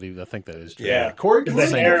 that is what he. I think that is true. Yeah. Corey, can you The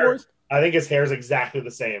see that hair- for us? I think his hair is exactly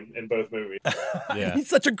the same in both movies. Yeah. He's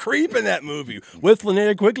such a creep in that movie with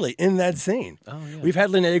Linnea Quigley in that scene. Oh, yeah. We've had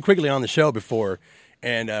Linnea Quigley on the show before,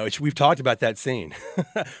 and we've talked about that scene.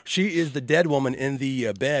 She is the dead woman in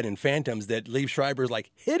the bed in Phantoms that Liev Schreiber is like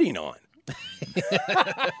hitting on.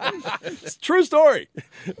 It's a true story.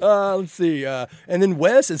 Let's see. And then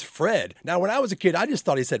Wes is Fred. Now, when I was a kid, I just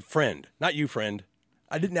thought he said friend, not you, friend.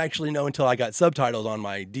 I didn't actually know until I got subtitles on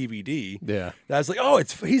my DVD. Yeah. I was like, oh,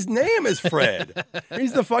 his name is Fred.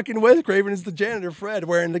 He's the fucking Wes Craven is the janitor Fred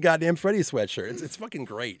wearing the goddamn Freddy sweatshirt. It's fucking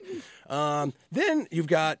great. Then you've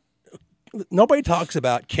got, nobody talks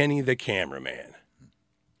about Kenny the cameraman.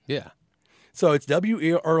 Yeah. So it's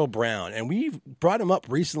W. Earl Brown, and we brought him up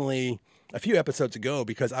recently, a few episodes ago,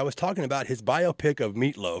 because I was talking about his biopic of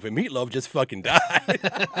Meatloaf, and Meatloaf just fucking died.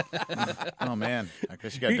 Oh man, I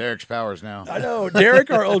guess you got Derek's powers now. I know. Derek,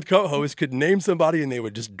 our old co-host, could name somebody and they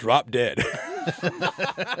would just drop dead.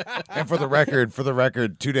 And for the record,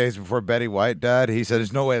 2 days before Betty White died, he said,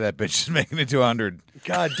 "There's no way that bitch is making it to 100."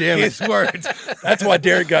 God damn it. His words. That's why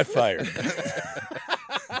Derek got fired.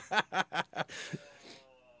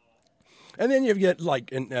 And then you get like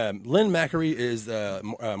Lynn Macquarie is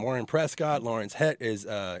Maureen Prescott. Lawrence Heck is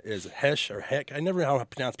Hesh or Heck. I never know how to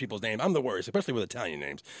pronounce people's names. I'm the worst, especially with Italian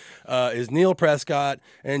names. Is Neil Prescott,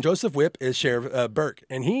 and Joseph Whipp is Sheriff Burke,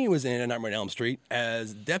 and he was in A Nightmare on Elm Street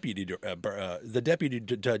as the deputy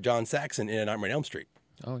to John Saxon in A Nightmare on Elm Street.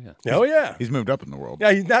 Oh yeah. Oh yeah, He's moved up in the world.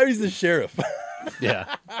 yeah. Now he's the sheriff.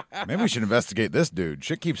 Yeah. Maybe we should investigate this dude.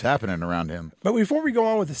 Shit keeps happening around him. But before we go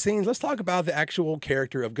on with the scenes, let's talk about the actual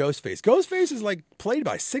character of Ghostface. Ghostface is like played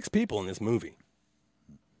by 6 people in this movie.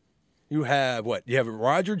 You have You have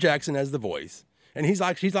Roger Jackson as the voice, and he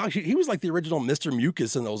was like the original Mr.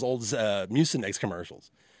 Mucus in those old Mucinex commercials.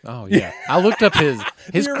 Oh yeah. I looked up his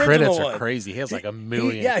The original credits are one. crazy. He has like a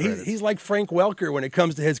million. credits. He's like Frank Welker when it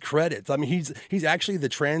comes to his credits. I mean, he's actually the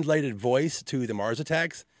translated voice to the Mars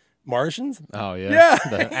Attacks. Martians? Oh yeah.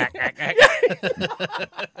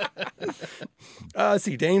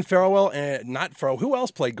 See, Dane Farwell and not Farwell. Who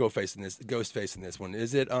else played Ghostface in this one?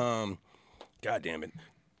 Is it God damn it.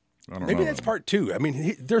 I don't Maybe know. that's part 2. I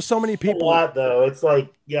mean, there's so many A people. lot though. It's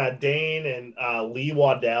like Dane and Lee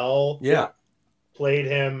Waddell. Yeah. Played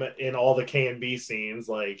him in all the K&B scenes.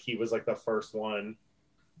 Like he was like the first one.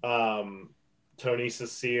 Tony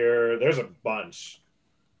Cecere. There's a bunch.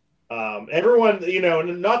 Everyone,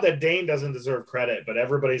 not that Dane doesn't deserve credit, but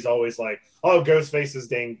everybody's always like, "Oh, Ghostface is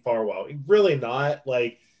Dane Farwell." Really not.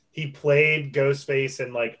 Like he played Ghostface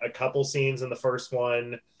in like a couple scenes in the first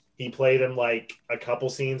one. He played him like a couple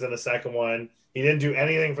scenes in the second one. He didn't do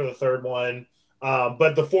anything for the third one.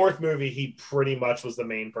 But the fourth movie, he pretty much was the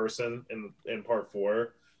main person in part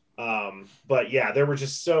 4. But yeah, there were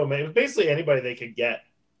just so many. Basically, anybody they could get,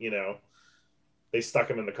 they stuck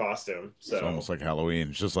him in the costume. So It's almost like Halloween.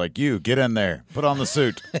 It's just like, you get in there, put on the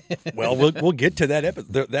suit. Well, we'll get to that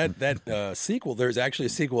that sequel. There's actually a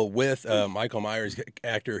sequel with Michael Myers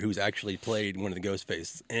actor who's actually played one of the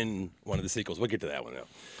Ghostface in one of the sequels. We'll get to that one though.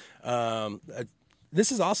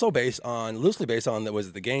 This is also loosely based on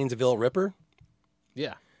the Gainesville Ripper.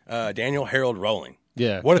 Yeah. Daniel Harold Rowling.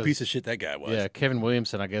 Yeah. What a 'cause- piece of shit that guy was. Yeah, Kevin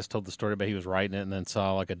Williamson, I guess, told the story about he was writing it and then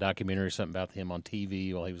saw like a documentary or something about him on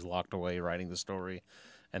TV while he was locked away writing the story,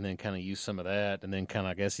 and then kind of used some of that, and then kind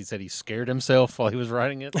of, I guess he said he scared himself while he was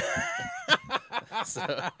writing it.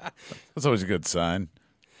 That's always a good sign.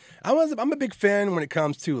 I'm a big fan when it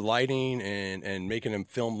comes to lighting and making a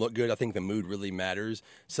film look good. I think the mood really matters.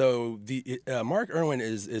 So the Mark Irwin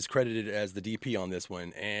is credited as the DP on this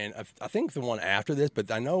one, and I think the one after this.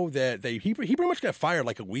 But I know that he pretty much got fired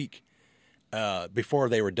like a week before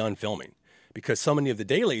they were done filming because so many of the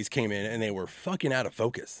dailies came in and they were fucking out of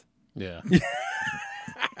focus. Yeah.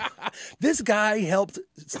 This guy helped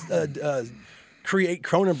create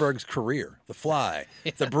Cronenberg's career, The Fly,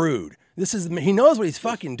 The Brood. He knows what he's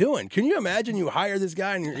fucking doing. Can you imagine you hire this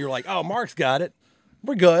guy and you're like, oh, Mark's got it.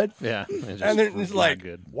 We're good. Yeah. And then it's like,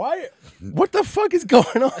 good. why? What the fuck is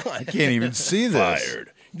going on? I can't even see this.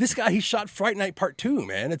 Fired. This guy, he shot Fright Night Part 2,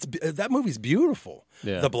 man. That movie's beautiful.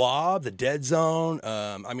 Yeah. The Blob, The Dead Zone.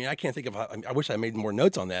 I mean, I can't think of. I wish I made more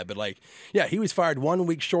notes on that, but yeah, he was fired 1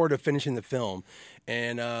 week short of finishing the film,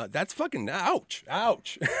 and that's fucking ouch. Well,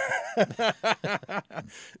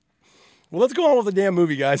 let's go on with the damn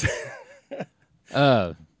movie, guys.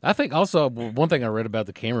 I think also one thing I read about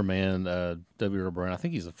the cameraman, W. Earl Brown, I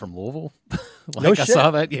think he's from Louisville. No I shit. saw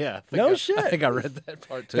that. Yeah. Shit. I think I read that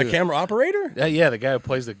part too. The camera operator? Yeah, the guy who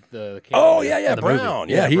plays the camera. Oh, yeah, in the movie. Brown.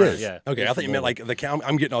 Yeah, he Brown, is. Yeah. Okay, I thought you meant like the camera.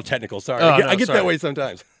 I'm getting all technical. Sorry. Oh, I get sorry. that way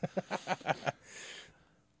sometimes.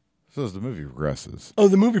 So as the movie progresses, Oh,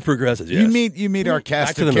 the movie progresses. Yes. you meet our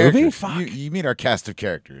cast to of the movie? characters. Fuck. You meet our cast of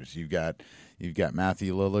characters. You've got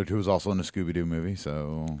Matthew Lillard, who was also in the Scooby Doo movie.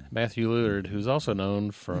 So Matthew Lillard, who's also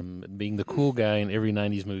known from being the cool guy in every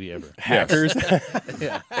 90s movie ever. Hackers.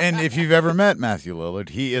 and if you've ever met Matthew Lillard,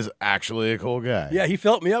 he is actually a cool guy. Yeah, he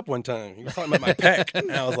felt me up one time. He was talking about my pec, and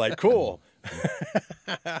I was like, "Cool."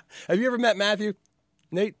 Have you ever met Matthew,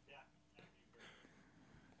 Nate?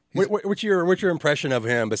 What's your impression of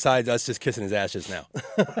him besides us just kissing his ass just now?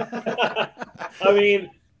 I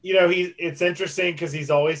mean, it's interesting because he's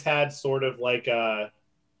always had sort of like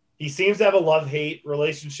he seems to have a love-hate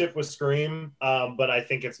relationship with Scream, but I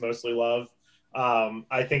think it's mostly love.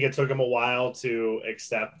 I think it took him a while to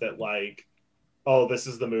accept that, like, oh, this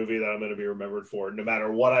is the movie that I'm going to be remembered for no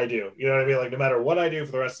matter what I do. You know what I mean? Like, no matter what I do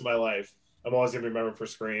for the rest of my life, I'm always going to be remembered for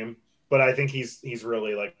Scream. But I think he's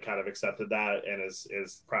really like kind of accepted that and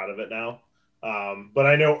is proud of it now. But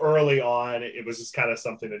I know early on it was just kind of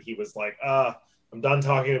something that he was like, I'm done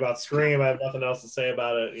talking about Scream. I have nothing else to say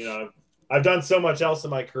about it. I've done so much else in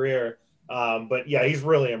my career. But yeah, he's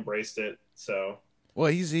really embraced it. So. Well,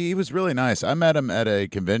 he was really nice. I met him at a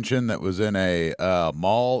convention that was in a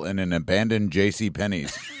mall in an abandoned J.C.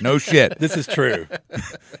 Penney's. No shit. This is true.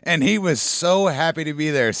 And he was so happy to be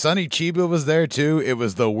there. Sonny Chiba was there too. It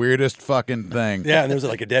was the weirdest fucking thing. Yeah, and there was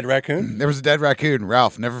like a dead raccoon. There was a dead raccoon.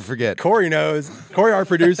 Ralph, never forget. Corey knows. Corey, our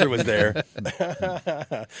producer, was there.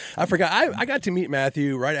 I forgot. I got to meet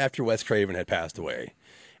Matthew right after Wes Craven had passed away.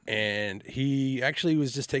 And he actually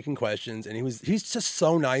was just taking questions, and he's just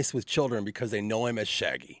so nice with children because they know him as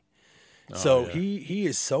Shaggy. He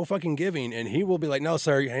is so fucking giving, and he will be like, "No,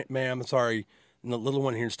 sorry, ma'am, I'm sorry." And the little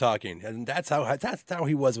one here's talking, and that's how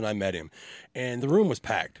he was when I met him. And the room was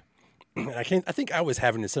packed. And I think I was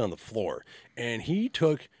having to sit on the floor, and he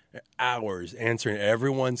took hours answering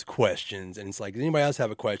everyone's questions. And it's like, does anybody else have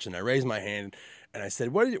a question? I raised my hand. And I said,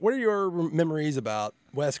 what are your memories about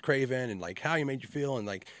Wes Craven and like how he made you feel? And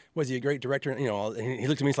like, was he a great director? And he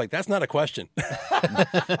looked at me, he's like, that's not a question. And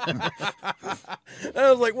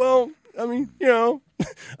I was like, well, I mean,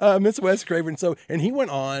 miss Wes Craven. And he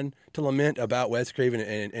went on to lament about Wes Craven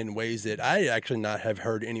in ways that I actually not have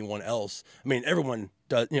heard anyone else. I mean, everyone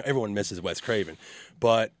does, everyone misses Wes Craven,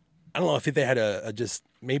 but I don't know if they had a just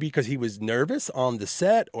maybe because he was nervous on the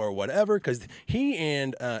set or whatever. Because he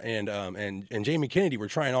and Jamie Kennedy were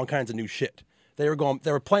trying all kinds of new shit. They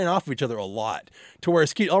were playing off of each other a lot. To where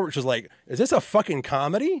Skeet Ulrich was like, "Is this a fucking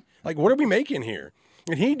comedy? Like, what are we making here?"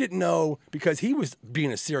 And he didn't know because he was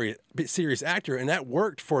being a serious actor, and that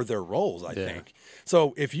worked for their roles, I think.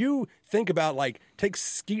 So if you think about like take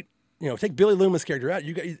Skeet. Take Billy Loomis' character out.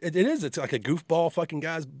 It's like a goofball fucking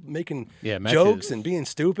guys making jokes and being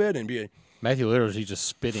stupid and being. Matthew Lillard, he's just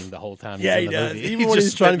spitting the whole time. Yeah, he's in he the does. movie. Even when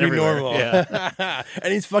he's trying to be everywhere. normal. Yeah.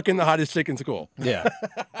 And he's fucking the hottest chick in school. Yeah.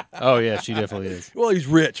 Oh yeah, she definitely is. Well, he's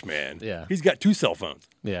rich, man. Yeah. He's got 2 cell phones.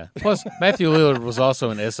 Yeah. Plus, Matthew Lillard was also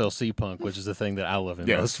an SLC punk, which is the thing that I love him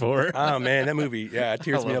most for. Oh man, that movie, it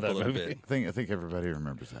tears me love up a that little movie. bit. I think everybody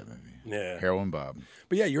remembers that movie. Yeah. Heroin Bob.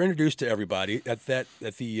 But yeah, you're introduced to everybody at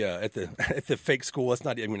the fake school. It's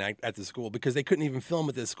not even at the school because they couldn't even film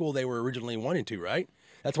at the school they were originally wanting to, right?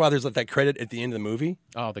 That's why there's like that credit at the end of the movie.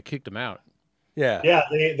 Oh, they kicked him out. Yeah. Yeah,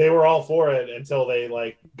 they were all for it until they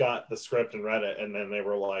like got the script and read it, and then they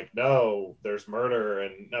were like, "No, there's murder,"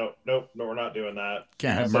 and nope, we're not doing that.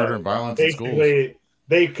 Can't have So murder and violence in schools. basically,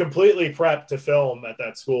 they completely prepped to film at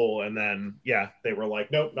that school, and then they were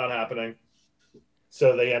like, "Nope, not happening."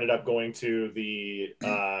 So they ended up going to the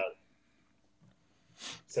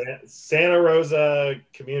Santa Rosa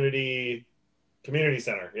Community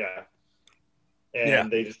Center,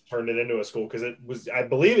 and they just turned it into a school because I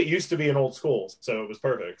believe it used to be an old school, so it was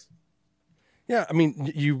perfect. Yeah, I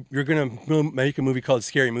mean, you're gonna make a movie called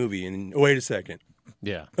Scary Movie, and wait a second.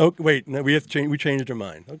 Yeah. Oh wait, no, we have to change. We changed our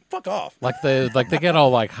mind. Like, fuck off. Like they got all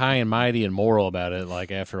like high and mighty and moral about it.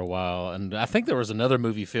 Like after a while, and I think there was another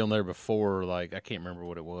movie filmed there before. Like I can't remember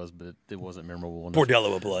what it was, but it wasn't memorable enough.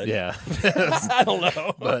 Bordello of Blood. Yeah. I don't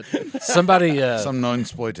know. But somebody Some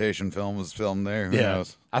non-exploitation film was filmed there. Who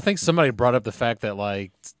knows? I think somebody brought up the fact that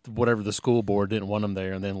like whatever the school board didn't want them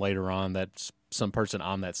there, and then later on that some person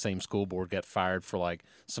on that same school board got fired for like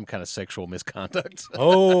some kind of sexual misconduct.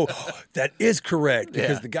 Oh, that is correct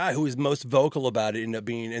because Yeah. the guy who was most vocal about it ended up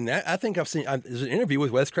being, and that I think there's an interview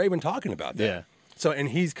with Wes Craven talking about that. Yeah. So, and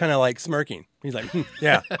he's kind of like smirking. He's like,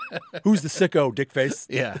 yeah, who's the sicko, dick face?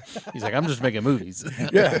 Yeah. He's like, I'm just making movies.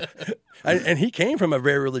 Yeah. And he came from a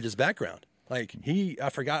very religious background. Like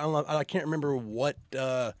I forgot, I can't remember what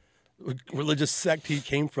religious sect he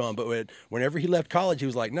came from, but whenever he left college, he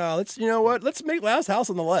was like, no, let's make Last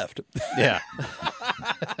House on the Left. Yeah.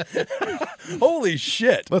 Holy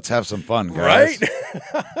shit. Let's have some fun, guys. Right?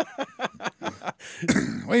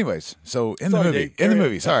 Well, anyways, so in Sorry, the movie, Dave, carry on.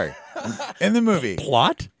 in the movie,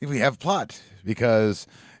 Plot? we have plot because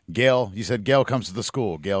Gail, you said Gail comes to the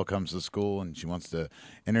school. Gail comes to the school and she wants to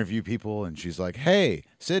interview people, and she's like, hey,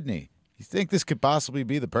 Sydney, you think this could possibly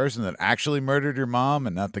be the person that actually murdered your mom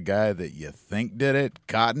and not the guy that you think did it,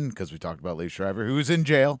 Cotton? Because we talked about Lee Shriver, who's in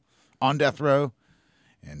jail on death row.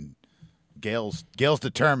 And Gail's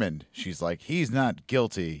determined. She's like, he's not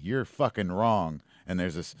guilty. You're fucking wrong. And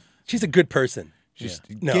there's this. She's a good person.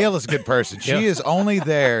 No. Gail is a good person. She is only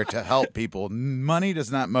there to help people. Money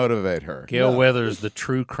does not motivate her. Gail Weathers, the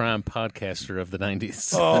true crime podcaster of the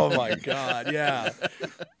 90s. Oh, my God, yeah.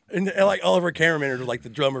 And like Oliver Cameraman or like the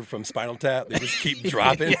drummer from Spinal Tap, they just keep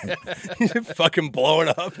dropping, fucking blowing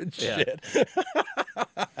up and shit.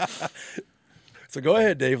 So go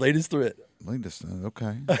ahead, Dave. Lead us through it.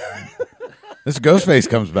 Okay. This Ghostface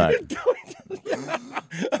comes back.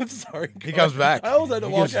 I'm sorry. He comes back. I almost had to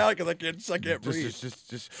walk out because I can't breathe.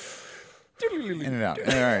 Just in and out.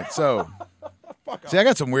 All right, so see, I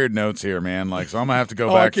got some weird notes here, man. Like, so I'm gonna have to go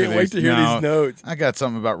back. I can't wait to hear these notes. I got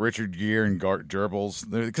something about Richard Gere and gerbils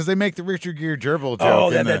because they make the Richard Gere gerbil joke. Oh,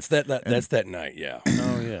 that's that night. Yeah.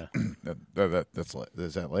 Oh, yeah.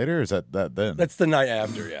 Is that later? Or is that then? That's the night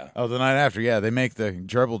after. Yeah. Oh, the night after. Yeah, they make the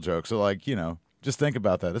gerbil joke. So, like, just think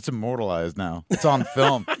about that. It's immortalized now. It's on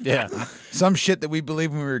film. Yeah. Some shit that we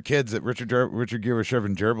believed when we were kids that Richard Gere was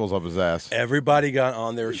shoving gerbils up his ass. Everybody got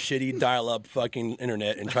on their shitty dial-up fucking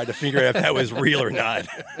internet and tried to figure out if that was real or not.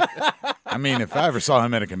 I mean, if I ever saw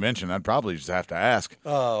him at a convention, I'd probably just have to ask.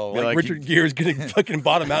 Oh, like Richard Gere's going to fucking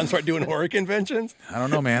bottom out and start doing horror conventions? I don't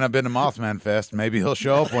know, man. I've been to Mothman Fest. Maybe he'll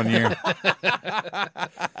show up one year.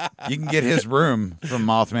 You can get his room from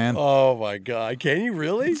Mothman. Oh, my God. Can you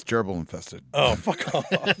really? It's gerbil infested. Oh, fuck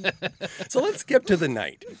off. So let's skip to the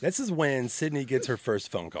night. This is when Sydney gets her first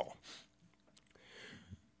phone call.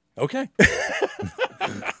 Okay.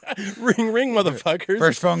 Ring, ring, motherfuckers.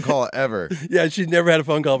 First phone call ever. Yeah, she's never had a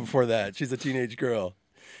phone call before that. She's a teenage girl.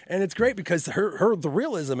 And it's great because the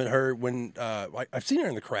realism in her when I've seen her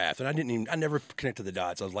in The Craft, and I never connected the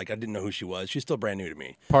dots. I was like, I didn't know who she was. She's still brand new to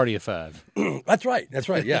me. Party of Five. That's right.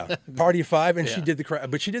 Yeah, Party of Five, and she did The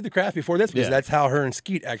Craft, but she did The Craft before this because that's how her and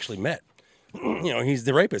Skeet actually met. He's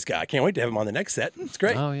the rapist guy. I can't wait to have him on the next set. It's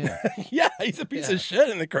great. Oh yeah, yeah. He's a piece of shit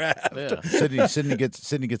in The Craft. Yeah. Sydney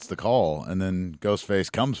gets the call, and then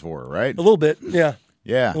Ghostface comes for her, right? A little bit, yeah.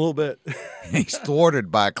 Yeah, a little bit. He's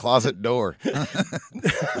thwarted by a closet door.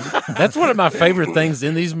 That's one of my favorite things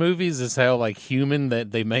in these movies is how like human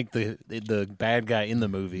that they make the bad guy in the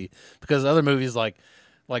movie, because other movies like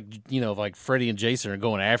Freddy and Jason are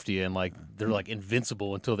going after you and like they're like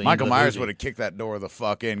invincible until the Michael end of the Myers movie. would have kicked that door the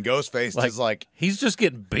fuck in. Ghostface is like he's just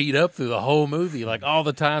getting beat up through the whole movie, like all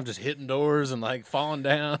the time, just hitting doors and like falling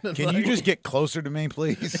down. Can you just get closer to me,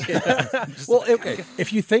 please? Well, okay.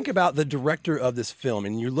 If you think about the director of this film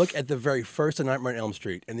and you look at the very first of Nightmare on Elm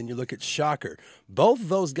Street and then you look at Shocker, both of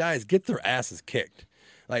those guys get their asses kicked.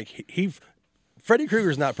 Like Freddy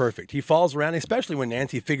Krueger's not perfect. He falls around, especially when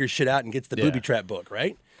Nancy figures shit out and gets the booby trap book,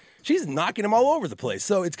 right? She's knocking him all over the place.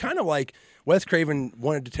 So it's kind of like Wes Craven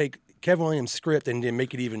wanted to take Kevin Williams' script and then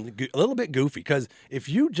make it even a little bit goofy. Because if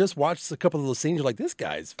you just watch a couple of those scenes, you're like, this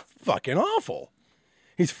guy's fucking awful.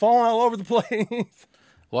 He's falling all over the place.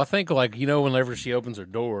 Well, I think like, whenever she opens her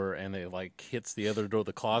door and it like hits the other door,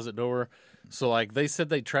 the closet door. So like they said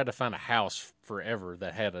they tried to find a house forever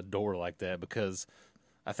that had a door like that because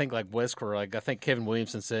I think like I think Kevin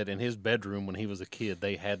Williamson said in his bedroom when he was a kid,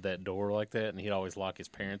 they had that door like that and he'd always lock his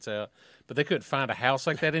parents out. But they couldn't find a house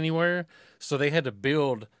like that anywhere. So they had to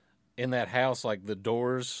build in that house like the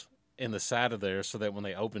doors in the side of there so that when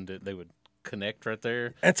they opened it, they would connect right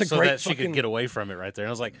there. That's so that she could get away from it right there. And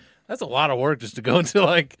I was like, that's a lot of work just to go into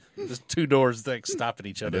like just two doors like stopping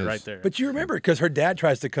each other right there. But you remember because her dad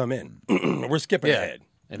tries to come in. We're skipping ahead.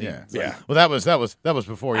 And yeah. Well, that was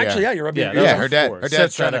before. Yeah. Actually, yeah, you're right. Yeah, her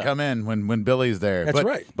dad's trying to come in when Billy's there. That's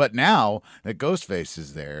right. But now that Ghostface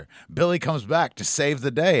is there, Billy comes back to save the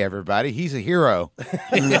day. Everybody, he's a hero.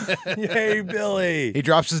 Yay, Billy! He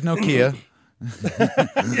drops his Nokia.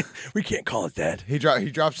 We can't call it that. He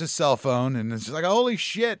drops his cell phone, and it's just like, holy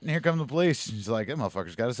shit! And here come the police. He's like, that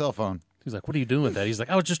motherfucker's got a cell phone. He's like, "What are you doing with that?" He's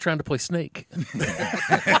like, "I was just trying to play Snake."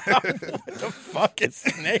 The fuck is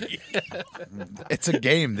Snake? It's a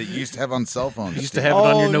game that you used to have on cell phones. You used to have it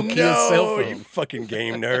on your Nokia no, cell you phone. fucking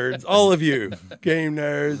game nerds. All of you. Game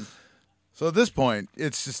nerds. So at this point,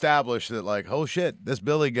 it's established that, like, oh shit, this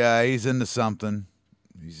Billy guy, he's into something.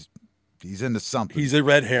 He's into something. He's a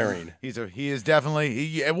red herring. He is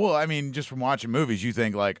definitely. Well, I mean, just from watching movies, you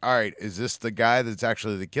think like, all right, is this the guy that's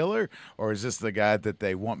actually the killer, or is this the guy that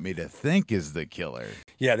they want me to think is the killer?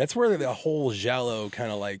 Yeah, that's where the whole giallo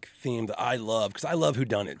kind of like theme that I love, because I love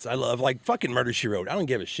whodunits. I love like fucking Murder, She Wrote. I don't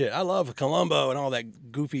give a shit. I love Columbo and all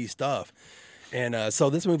that goofy stuff. And so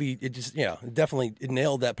this movie, it just, definitely it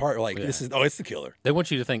nailed that part. Like, it's the killer. They want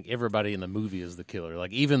you to think everybody in the movie is the killer.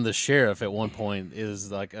 Like, even the sheriff at one point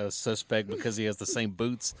is like a suspect because he has the same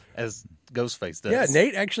boots as Ghostface does. Yeah,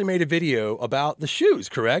 Nate actually made a video about the shoes,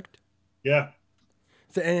 correct? Yeah.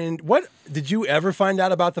 And what did you ever find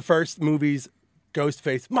out about the first movie's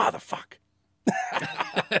Ghostface? Motherfucker.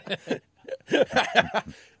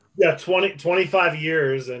 Yeah, 25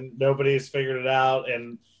 years and nobody's figured it out.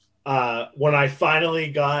 And when I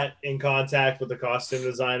finally got in contact with the costume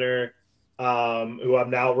designer, who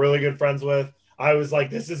I'm now really good friends with, I was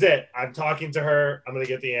like, this is it. I'm talking to her. I'm going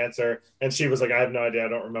to get the answer. And she was like, I have no idea. I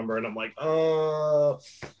don't remember. And I'm like, oh.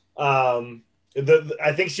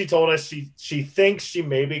 I think she told us she thinks she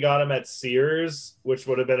maybe got him at Sears, which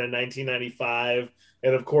would have been in 1995.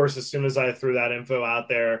 And of course, as soon as I threw that info out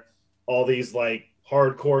there, all these like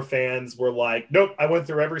hardcore fans were like, nope, I went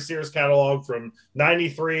through every Sears catalog from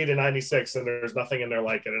 93 to 96 and there's nothing in there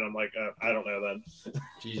like it. And I'm like, I don't know then.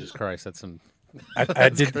 Jesus Christ, that's some. I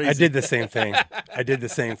did the same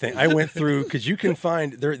thing. I went through, because you can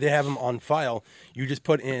find, they have them on file. You just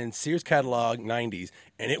put in Sears catalog 90s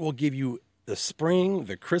and it will give you the spring,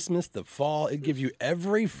 the Christmas, the fall. It gives you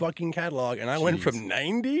every fucking catalog. And I went from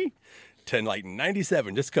 90 to like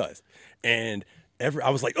 97 just because. And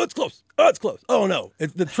I was like, oh, it's close. Oh, it's close. Oh, no.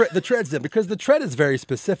 It's the tread's in, because the tread is very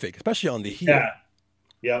specific, especially on the heel. Yeah.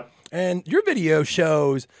 Yep. And your video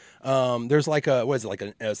shows there's like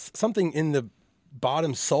something in the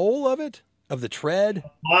bottom sole of the tread.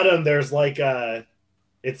 Bottom, there's like I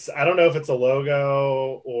don't know if it's a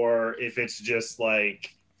logo or if it's just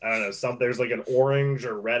like, I don't know, there's like an orange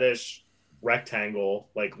or reddish rectangle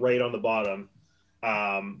like right on the bottom.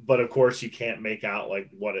 But of course you can't make out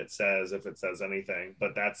like what it says, if it says anything,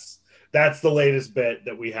 but that's the latest bit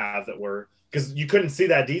that we have because you couldn't see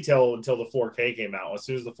that detail until the 4K came out. As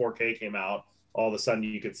soon as the 4K came out, all of a sudden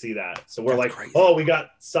you could see that. So we're like, crazy. Oh, we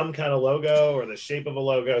got some kind of logo or the shape of a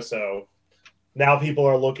logo. So now people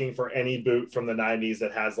are looking for any boot from the 90s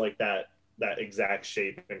that has like that exact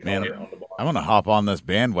shape and color on the bottom. I'm going to hop on this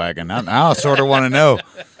bandwagon. Now I sort of want to know.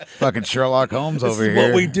 Fucking Sherlock Holmes over here. This is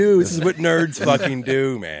what we do. This is what nerds fucking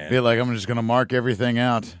do, man. Feel like I'm just going to mark everything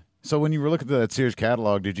out. So when you were looking at that Sears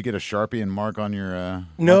catalog, did you get a Sharpie and mark on your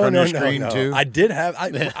screen too? I did have.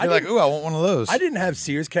 You're like, ooh, I want one of those. I didn't have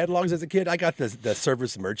Sears catalogs as a kid. I got the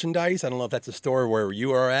Service Merchandise. I don't know if that's a store where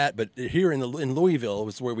you are at, but here in Louisville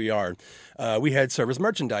is where we are. We had Service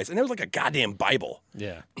Merchandise, and it was like a goddamn Bible.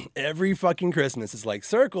 Yeah. Every fucking Christmas, it's like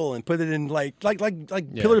circle and put it in like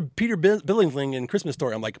Peter Billingsley in Christmas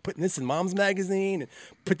Story. I'm like putting this in Mom's magazine and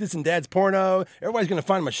put this in Dad's porno. Everybody's gonna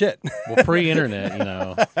find my shit. Well,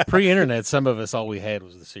 pre-internet, some of us all we had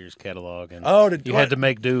was the Sears catalog, and you had to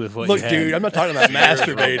make do with what you had. Look, dude, I'm not talking about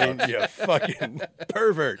masturbating. You fucking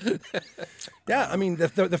pervert. Yeah, I mean the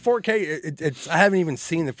 4K. I haven't even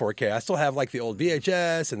seen the 4K. I still have like the old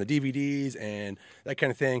VHS and the DVDs and that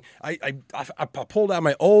kind of thing. I pulled out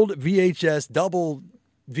my old VHS, double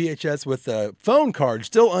VHS with the phone card,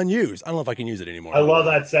 still unused. I don't know if I can use it anymore. I love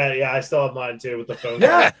that set. Yeah, I still have mine too with the phone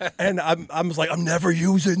card. Yeah, and I was like, I'm never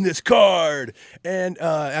using this card. And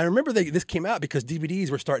I remember this came out because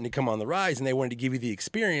DVDs were starting to come on the rise, and they wanted to give you the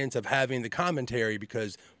experience of having the commentary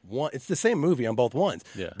because it's the same movie on both ones.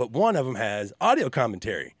 Yeah. But one of them has audio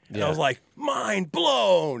commentary. And I was like, mind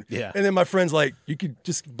blown. Yeah. And then my friend's like, you could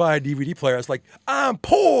just buy a DVD player. I was like, I'm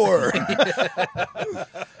poor.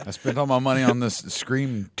 I spent all my money on this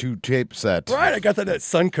Scream 2 tape set. Right. I got that at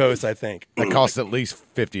Suncoast, I think. It cost at least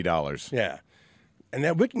 $50. Yeah. And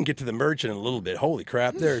then we can get to the merch in a little bit. Holy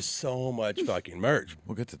crap. There's so much fucking merch.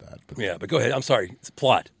 We'll get to that. Yeah, but go ahead. I'm sorry. It's a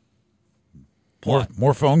plot.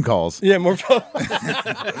 More phone calls. Yeah, more phone.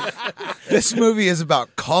 This movie is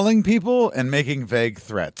about calling people and making vague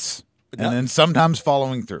threats, and then sometimes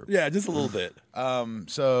following through. Yeah, just a little bit.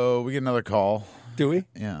 So we get another call. Do we?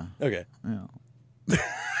 Yeah. Okay. Yeah.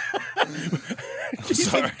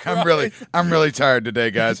 Sorry, I'm really tired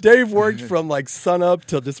today, guys. Dave worked from like sun up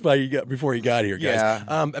till just before he got here, guys.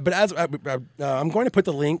 Yeah. But as I'm going to put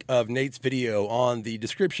the link of Nate's video on the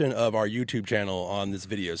description of our YouTube channel on this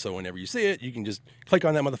video, so whenever you see it, you can just click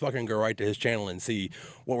on that motherfucker and go right to his channel and see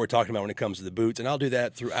what we're talking about when it comes to the boots. And I'll do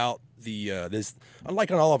that throughout this,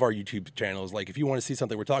 unlike on all of our YouTube channels. Like if you want to see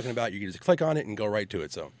something we're talking about, you can just click on it and go right to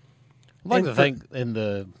it. So. I'd like to think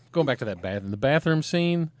going back to that in the bathroom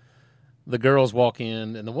scene, the girls walk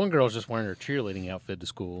in and the one girl's just wearing her cheerleading outfit to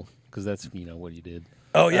school because that's what you did.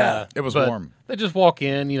 Oh yeah, It was but warm. They just walk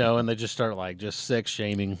in, and they just start like just sex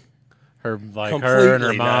shaming her, like her Completely and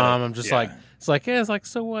her mom. not- I'm just yeah. like it's like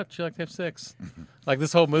so what? You like to have sex? Like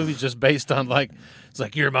this whole movie's just based on like it's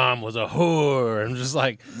like your mom was a whore and just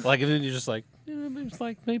like and then you're just like. It's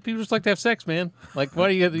like maybe people just like to have sex, man. Like, why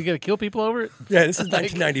do you got to kill people over it? Yeah, this is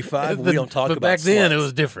 1995. We don't talk but about back then sluts. it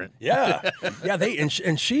was different. Yeah, yeah.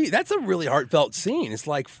 She. That's a really heartfelt scene. It's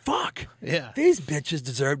like, fuck. Yeah. These bitches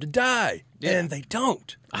deserve to die, and they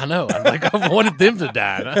don't. I know. I wanted them to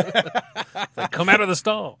die. Like, come out of the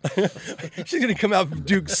stall. She's gonna come out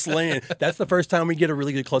Duke slaying. That's the first time we get a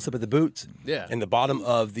really good close up of the boots. Yeah. And the bottom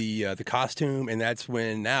of the costume, and that's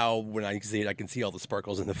when I see it, I can see all the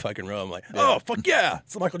sparkles in the fucking row. I'm like, oh fuck yeah,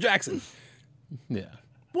 it's Michael Jackson. Yeah.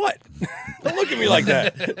 What? Don't look at me like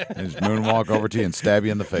that. And just moonwalk over to you and stab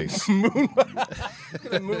you in the face.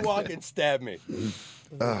 Moonwalk and stab me.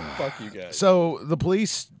 Fuck you guys. So the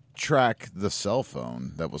police track the cell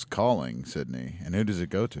phone that was calling Sydney, and who does it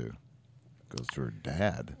go to? It goes to her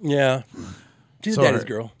dad. Yeah. She's So a daddy's her-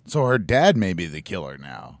 girl. So her dad may be the killer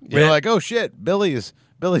now. Yeah. You're like, oh shit, Billy's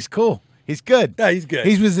cool. He's good. Yeah, he's good.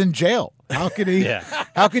 He was in jail. How could he? Yeah.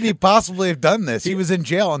 How could he possibly have done this? He was in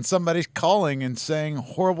jail, and somebody's calling and saying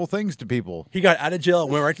horrible things to people. He got out of jail,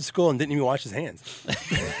 went right to school, and didn't even wash his hands.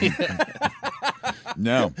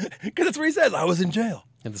 No. Because that's what he says. I was in jail.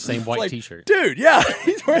 And the same white Like, T-shirt. Dude, yeah,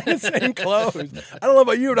 he's wearing the same clothes. I don't know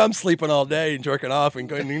about you, but I'm sleeping all day and jerking off, and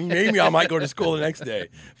going, maybe I might go to school the next day.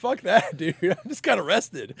 Fuck that, dude. I just got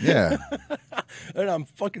arrested, Yeah. and I'm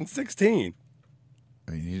fucking 16.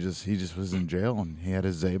 I mean, he just was in jail, and he had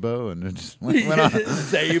his Zabo, and it just went on.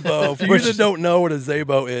 Zabo. For you Which that is- don't know what a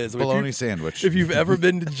Zabo is, Bologna sandwich. If you've ever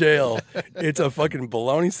been to jail, it's a fucking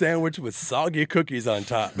bologna sandwich with soggy cookies on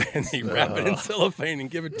top, and they wrap it in cellophane and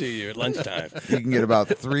give it to you at lunchtime. You can get about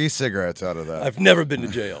 3 cigarettes out of that. I've never been to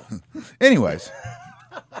jail. Anyways,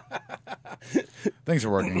 things are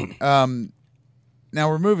working. Now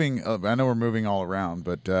we're moving. I know we're moving all around,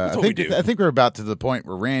 but I what we think do. I think we're about to the point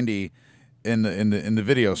where Randy in the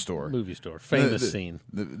video store, Movie store. Famous the- scene.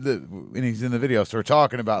 when he's in the video store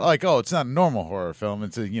talking about like, oh, it's not a normal horror film.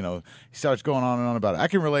 It's he starts going on and on about it. I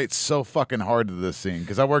can relate so fucking hard to this scene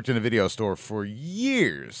because I worked in a video store for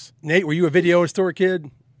years. Nate, were you a video store kid?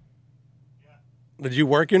 Did you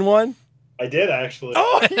work in one? I did actually.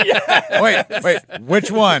 Oh yeah, Wait, which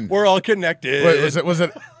one? we're all connected. Wait, was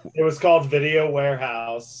it? It was called Video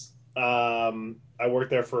Warehouse. I worked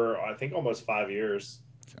there for I think almost 5 years.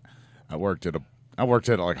 I worked at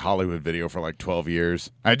like Hollywood Video for like 12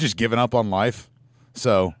 years. I had just given up on life.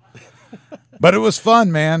 So, but it was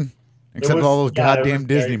fun, man. Except was- all those yeah, it goddamn was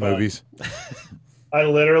very Disney fun. movies. I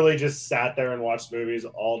literally just sat there and watched movies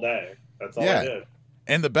all day. That's all Yeah. I did.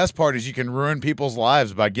 And the best part is you can ruin people's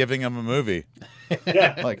lives by giving them a movie.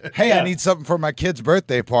 Yeah. Like, hey, I Yeah. need something for my kid's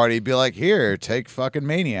birthday party. Be like, here, take fucking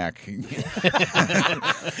Maniac.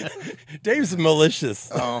 Dave's malicious.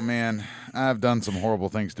 Oh, man. I've done some horrible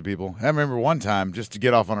things to people. I remember one time, just to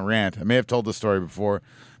get off on a rant, I may have told this story before,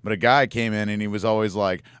 but a guy came in and he was always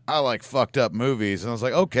like, I like fucked up movies. And I was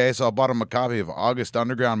like, okay. So I bought him a copy of August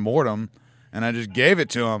Underground Mortem, and I just gave it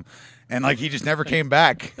to him. And, like, he just never came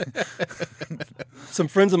back. Some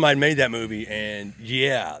friends of mine made that movie, and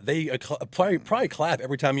yeah, they probably clap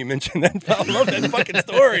every time you mention that. I love that fucking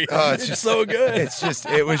story. Oh, it's just so good.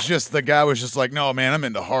 It was just, the guy was just like, no, man, I'm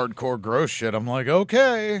into hardcore gross shit. I'm like,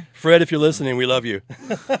 okay. Fred, if you're listening, we love you.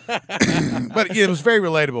 But it was very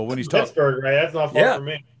relatable when he's talking. Pittsburgh, right? That's not far Yeah. from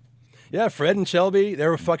me. Yeah, Fred and Shelby, they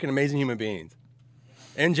were fucking amazing human beings.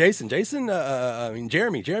 And Jason,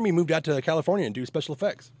 Jeremy moved out to California and do special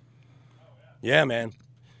effects. Yeah, man.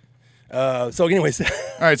 So, anyways, All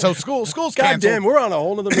right, so school's God canceled. damn, we're on a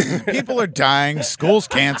whole nother. People are dying. School's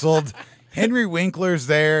canceled. Henry Winkler's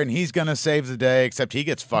there, and he's gonna save the day. Except he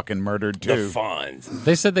gets fucking murdered the too. Fonz.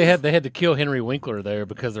 They said they had to kill Henry Winkler there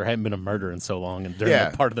because there hadn't been a murder in so long and during Yeah.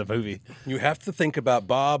 that part of the movie. You have to think about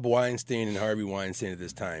Bob Weinstein and Harvey Weinstein at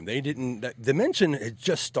this time. They didn't. Dimension had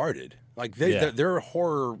just started. Like their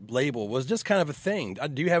horror label was just kind of a thing.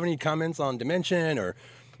 Do you have any comments on Dimension or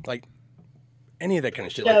like any of that kind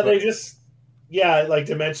of shit? Yeah, like, they just Yeah, like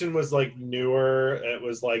Dimension was like newer. It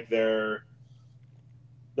was like their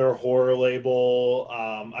horror label.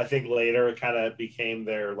 I think later it kind of became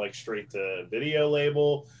their like straight to video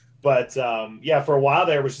label. But yeah, for a while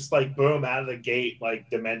there it was just like boom out of the gate, like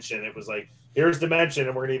Dimension. It was like, here's Dimension,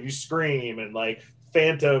 and we're gonna give you Scream and like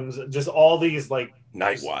Phantoms, and just all these like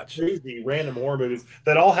Night Watch, crazy random horror movies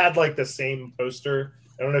that all had like the same poster.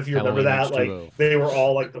 I don't know if you remember Halloween that. H2O. Like they were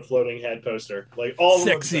all like the floating head poster, like all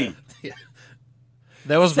sexy, of them.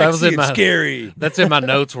 That was sexy in and my scary. That's in my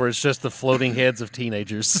notes where it's just the floating heads of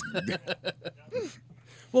teenagers.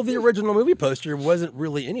 Well, the original movie poster wasn't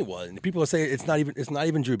really anyone. People say it's not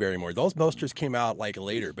even Drew Barrymore. Those posters came out like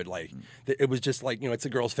later, but like it was just like, it's a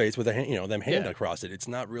girl's face with a hand, them hand across it. It's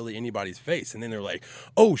not really anybody's face. And then they're like,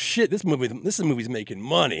 oh shit, this movie's making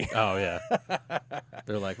money. Oh yeah,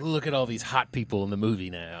 they're like, look at all these hot people in the movie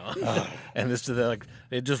now, and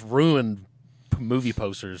it just ruined movie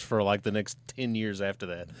posters for like the next 10 years after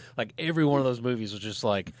that. Like every one of those movies was just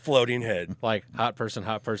like Floating head. like hot person,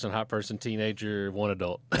 teenager, one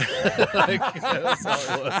adult. That's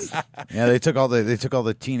all it was. Yeah, they took all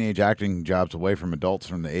the teenage acting jobs away from adults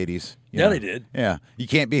from the 80s. Yeah, they did. Yeah, you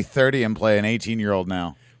can't be 30 and play an 18-year-old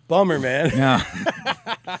now. Bummer, man. Yeah.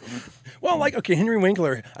 Well, like, okay, Henry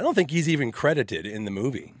Winkler, I don't think he's even credited in the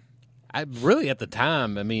movie. I really at the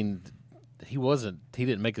time, I mean, he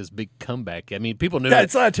didn't make this big comeback. I mean, people knew Yeah,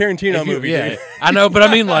 it's not a Tarantino if you- movie, Yeah, dude. I know, but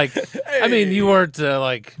I mean, like, you weren't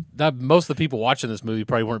most of the people watching this movie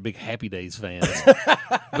probably weren't big Happy Days fans.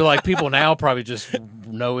 But like people now probably just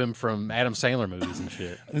know him from Adam Sandler movies and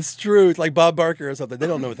shit. It's true. It's like Bob Barker or something. They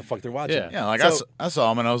don't know what the fuck they're watching. Yeah. Yeah, like So- I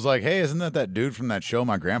saw him and I was like, hey, isn't that dude from that show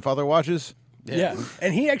my grandfather watches? Yeah.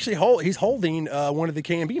 And he actually he's holding one of the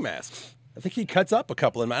K&B masks. I think he cuts up a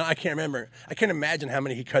couple of them. I can't remember. I can't imagine how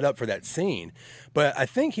many he cut up for that scene. But I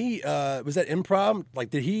think he was that improv.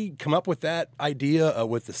 Like, did he come up with that idea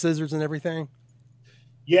with the scissors and everything?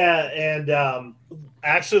 Yeah, and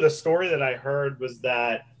actually, the story that I heard was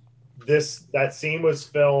that that scene was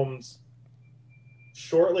filmed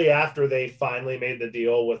shortly after they finally made the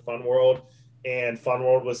deal with Fun World, and Fun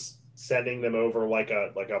World was sending them over like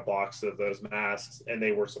a box of those masks, and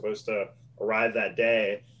they were supposed to arrive that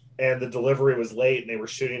day. And the delivery was late, and they were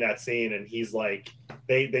shooting that scene, and he's like,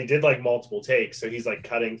 they did like multiple takes, so he's like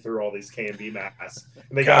cutting through all these K&B masks.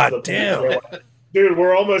 And they got to the point damn. where they're like, dude,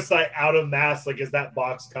 we're almost like out of masks. Like, is that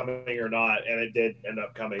box coming or not? And it did end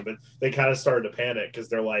up coming, but they kind of started to panic because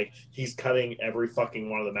they're like, he's cutting every fucking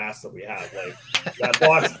one of the masks that we have. Like, that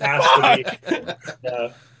box has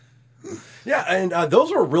to be. Yeah, and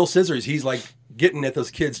those were real scissors. He's like getting at those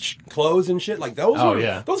kids' clothes and shit. Like those.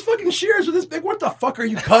 Those fucking shears are this big. What the fuck are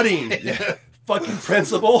you cutting? Fucking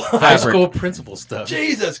principal. High school principal stuff.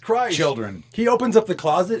 Jesus Christ. Children. He opens up the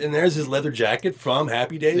closet and there's his leather jacket from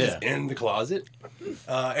Happy Days Yeah. in the closet.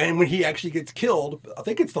 And when he actually gets killed, I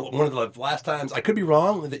think it's one of the last times, I could be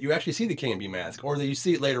wrong, that you actually see the K&B mask or that you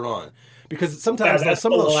see it later on. Because sometimes that's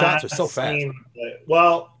some of the those shots are last so fast. scene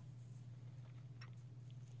that-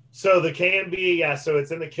 so the K&B, so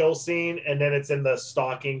it's in the kill scene, and then it's in the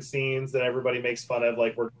stalking scenes that everybody makes fun of,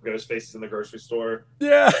 like where Ghostface is in the grocery store.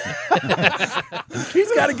 Yeah.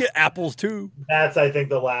 He's got to get apples too. That's, I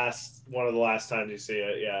think, one of the last times you see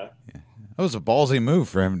it. Yeah. That was a ballsy move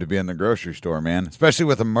for him to be in the grocery store, man. Especially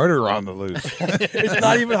with a murderer on the loose. It's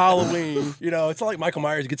not even Halloween. It's not like Michael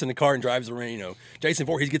Myers gets in the car and drives around. Jason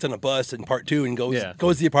Voorhees gets on a bus in part 2 and goes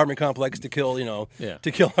to the apartment complex to kill,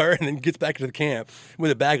 to kill her, and then gets back to the camp with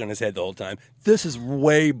a bag on his head the whole time. This is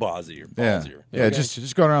way ballsier. Yeah,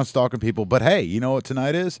 just going around stalking people. But hey, you know what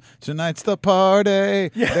tonight is? Tonight's the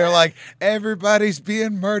party. Yeah. They're like, everybody's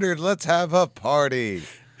being murdered. Let's have a party.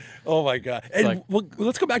 Oh my God! And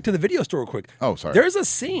let's go back to the video store real quick. Oh, sorry. There's a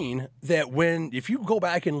scene that if you go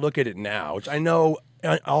back and look at it now, which I know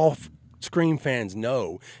all Scream fans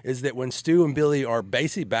know, is that when Stu and Billy are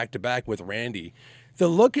basically back to back with Randy, the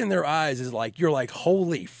look in their eyes is like, you're like,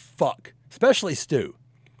 holy fuck, especially Stu.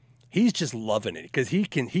 He's just loving it because he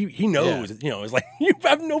knows, it's like, you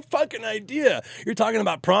have no fucking idea. You're talking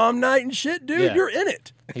about prom night and shit, dude. Yeah. You're in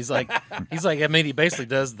it. He's like, I mean, he basically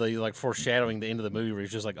does the like foreshadowing the end of the movie where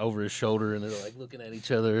he's just like over his shoulder and they're like looking at each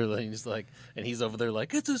other. And he's like, and he's over there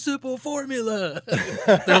like, it's a simple formula.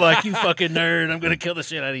 They're like, you fucking nerd, I'm gonna kill the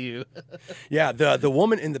shit out of you. Yeah, the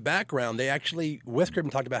woman in the background, Wes Craven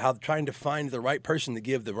talked about how trying to find the right person to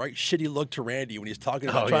give the right shitty look to Randy when he's talking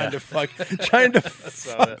about trying to fuck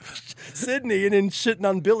Sydney and then shitting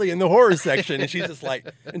on Billy in the horror section, and she's just like,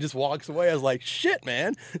 and just walks away. I was like, shit,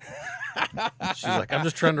 man. She's like, I'm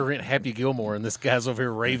just trying to rent Happy Gilmore, and this guy's over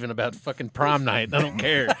here raving about fucking prom night. And I don't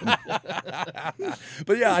care.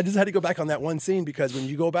 But yeah, I just had to go back on that one scene because when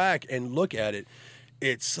you go back and look at it,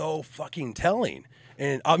 it's so fucking telling.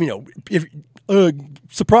 And if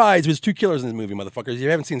surprise, there's 2 killers in this movie, motherfuckers. If you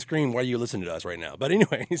haven't seen Scream, why are you listening to us right now? But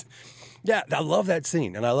anyways, yeah, I love that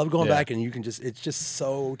scene, and I love going back and you can it's just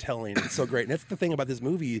so telling. It's so great, and that's the thing about this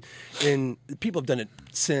movie. And people have done it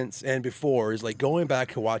since and before is like going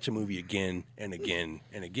back to watch a movie again and again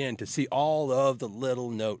and again to see all of the little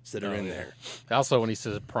notes that are in there. Also, when he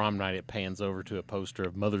says prom night, it pans over to a poster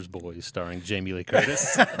of Mother's Boys starring Jamie Lee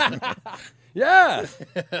Curtis. Yeah.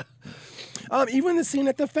 Even the scene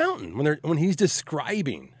at the fountain when he's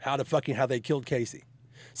describing how they killed Casey.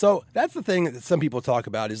 So that's the thing that some people talk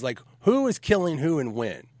about is like who is killing who and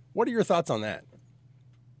when. What are your thoughts on that?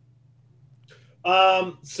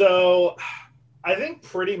 So I think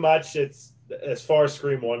pretty much it's as far as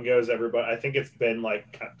Scream 1 goes, I think it's been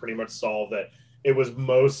like pretty much solved that it was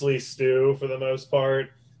mostly Stu for the most part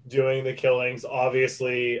doing the killings.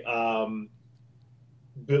 Obviously,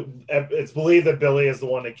 it's believed that Billy is the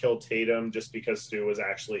one that killed Tatum just because Stu was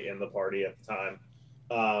actually in the party at the time,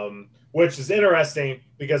 which is interesting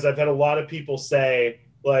because I've had a lot of people say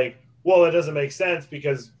like, well, it doesn't make sense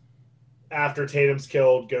because after Tatum's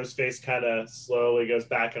killed, Ghostface kind of slowly goes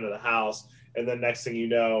back into the house. And then next thing you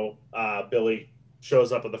know, Billy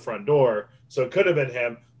shows up at the front door. So it could have been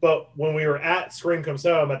him. But when we were at Scream Comes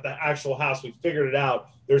Home at the actual house, we figured it out.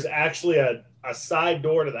 There's actually a side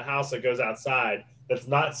door to the house that goes outside that's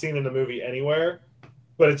not seen in the movie anywhere,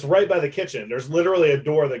 but it's right by the kitchen. There's literally a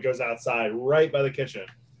door that goes outside right by the kitchen.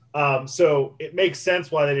 So it makes sense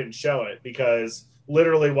why they didn't show it because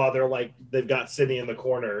literally while they've got Sydney in the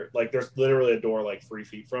corner, like there's literally a door like 3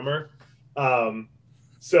 feet from her. And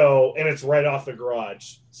it's right off the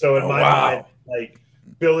garage. So in my mind, like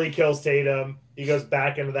Billy kills Tatum. He goes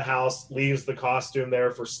back into the house, leaves the costume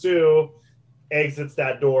there for Stu, exits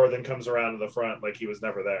that door, then comes around to the front like he was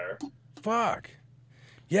never there. Fuck.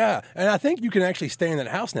 Yeah, and I think you can actually stay in that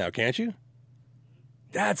house now, can't you?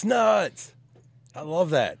 That's nuts. I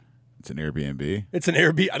love that. It's an Airbnb. It's an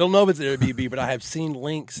Airbnb. I don't know if it's an Airbnb, but I have seen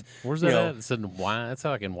links. Where's that at? It's in wine. It's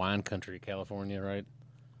like in wine country, California, right?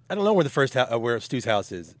 I don't know where the first where Stu's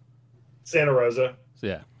house is. Santa Rosa.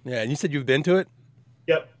 Yeah. Yeah, and you said you've been to it?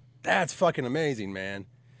 Yep. That's fucking amazing, man.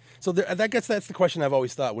 So that's the question I've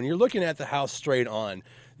always thought. When you're looking at the house straight on,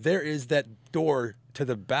 there is that door to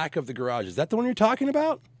the back of the garage. Is that the one you're talking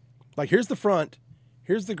about? Like, here's the front,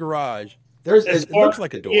 here's the garage. It looks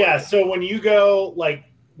like a door. Yeah, so when you go, like,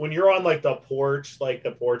 when you're on, like, the porch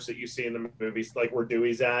that you see in the movies, like where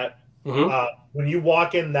Dewey's at, when you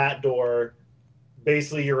walk in that door,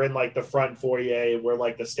 basically you're in, like, the front foyer where,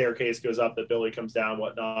 like, the staircase goes up that Billy comes down,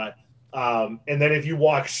 whatnot. And then if you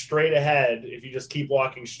walk straight ahead, if you just keep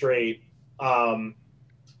walking straight,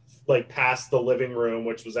 like past the living room,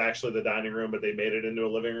 which was actually the dining room, but they made it into a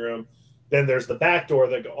living room. Then there's the back door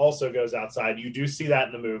that also goes outside. You do see that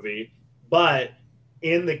in the movie, but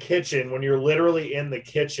in the kitchen, when you're literally in the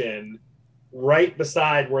kitchen, right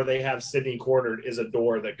beside where they have Sydney cornered is a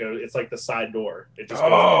door that goes, it's like the side door. It just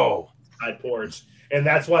goes side porch. And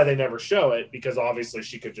that's why they never show it because obviously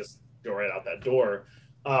she could just go right out that door.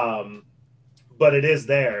 But it is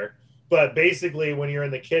there. But basically, when you're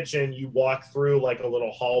in the kitchen, you walk through like a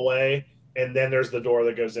little hallway, and then there's the door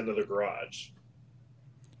that goes into the garage.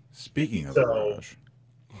 Speaking of the garage,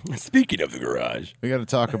 we got to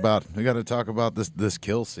talk about this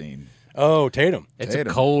kill scene. Oh, Tatum. It's a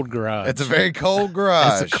cold garage. It's a very cold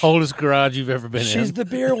garage. It's the coldest garage you've ever been in. She's the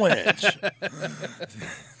beer wench.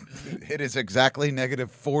 It is exactly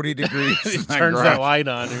negative 40 degrees. He turns that light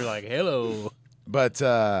on, and you're like, hello. But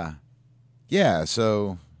yeah,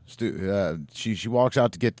 so Stu, she walks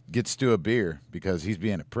out to get Stu a beer because he's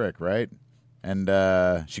being a prick, right? And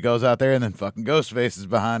she goes out there, and then fucking Ghostface is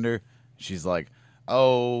behind her. She's like,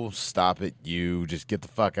 "Oh, stop it! You just get the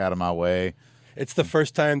fuck out of my way." It's the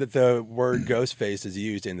first time that the word Ghostface is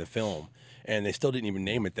used in the film, and they still didn't even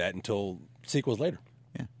name it that until sequels later.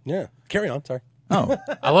 Yeah. Carry on. Sorry. Oh,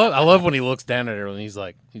 I love when he looks down at her and he's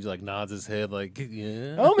like nods his head like,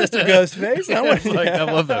 yeah. Oh, Mr. Ghostface. I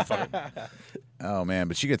love that part. Oh man,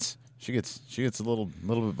 but she gets a little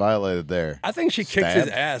bit violated there. I think she kicks his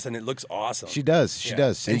ass, and it looks awesome. She does. She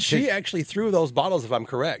does. And she actually threw those bottles, if I'm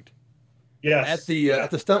correct. Yes. At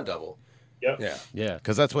the stunt double. Yep. Yeah. Yeah.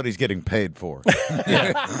 Because that's what he's getting paid for.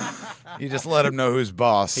 You just let him know who's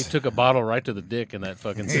boss. He took a bottle right to the dick in that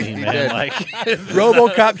fucking scene, man. Like,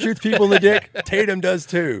 RoboCop shoots people in the dick. Tatum does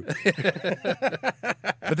too.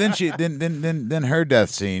 But then then her death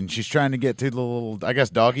scene. She's trying to get to the little, I guess,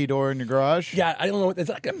 doggy door in your garage. Yeah, I don't know. It's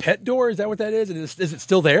like a pet door. Is that what that is? Is it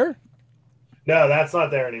still there? No, that's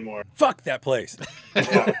not there anymore. Fuck that place.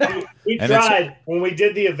 We tried when we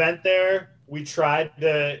did the event there. We tried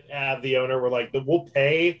to have the owner. We're like, we'll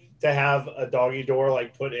pay to have a doggy door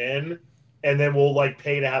like put in, and then we'll like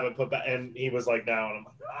pay to have it put back. And he was like, no. And I'm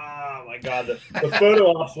like, oh my god, the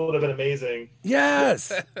photo ops would have been amazing.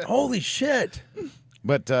 Yes. Holy shit.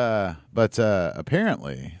 But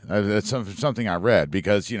apparently, that's something I read,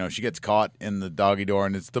 because she gets caught in the doggy door,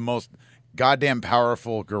 and it's the most goddamn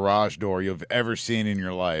powerful garage door you've ever seen in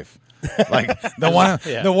your life. Like the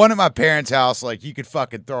one at my parents' house, like you could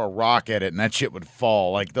fucking throw a rock at it and that shit would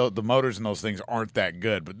fall. Like the motors in those things aren't that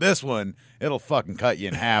good, but this one, it'll fucking cut you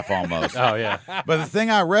in half almost. oh yeah, But the thing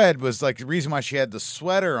I read was like the reason why she had the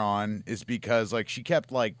sweater on is because like she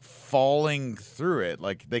kept like falling through it.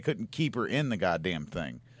 Like they couldn't keep her in the goddamn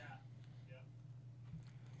thing.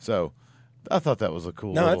 So I thought that was a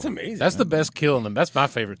cool. No, that's amazing. that's the best kill in the. That's my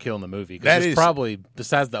favorite kill in the movie. That Because is- it's probably,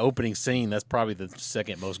 besides the opening scene, that's probably the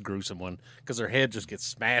second most gruesome one. Because her head just gets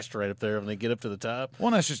smashed right up there when they get up to the top. Well,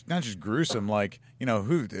 that's just not just gruesome. Like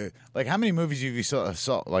like how many movies have you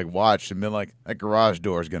saw like watched and been like, that garage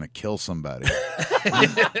door is gonna kill somebody?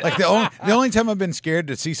 Like the only time I've been scared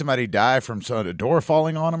to see somebody die from a door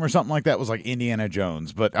falling on them or something like that was like Indiana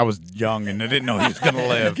Jones. But I was young and I didn't know he was gonna I'm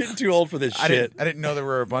live. getting too old for this I shit. didn't know there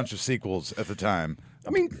were a bunch of sequels at the time.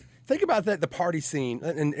 I mean, think about that, the party scene,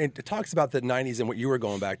 and it talks about the 90s and what you were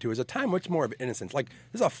going back to is a time much more of innocence. Like,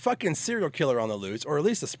 there's a fucking serial killer on the loose, or at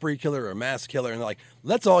least a spree killer or a mass killer, and they're like,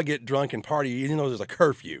 let's all get drunk and party, even though there's a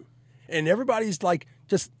curfew. And everybody's like,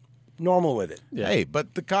 just normal with it. Yeah. Hey,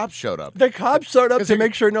 but the cops showed up. The cops showed up to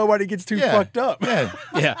make sure nobody gets too fucked up. Yeah,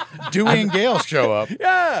 Yeah. Dewey and Gale show up.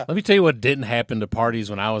 Yeah. Let me tell you what didn't happen to parties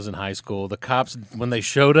when I was in high school. The cops, when they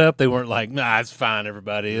showed up, they weren't like, nah, it's fine,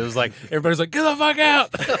 everybody. It was like, everybody's like, get the fuck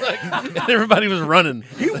out. Like, and everybody was running.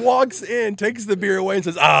 He walks in, takes the beer away, and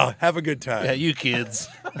says, have a good time. Yeah, you kids.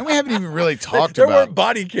 And we haven't even really talked There about. weren't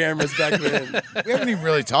body cameras back then. We haven't even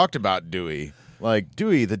really talked about Dewey. Like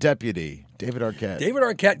Dewey, the deputy, David Arquette. David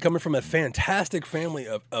Arquette coming from a fantastic family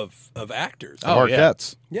of actors. Oh, yeah.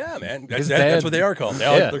 Arquettes. Yeah, man. His That's dad- what they are called.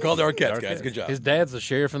 Yeah. They're called Arquettes, guys. Good job. His dad's the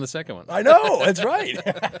sheriff in the second one. I know. That's right.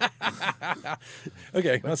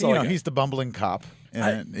 Okay, that's all I got. He's the bumbling cop,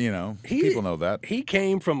 and people know that. He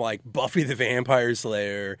came from like Buffy the Vampire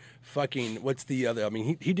Slayer, fucking what's the other? I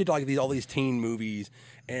mean, he did like all these teen movies,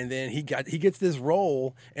 and then he gets this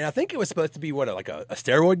role, and I think it was supposed to be like a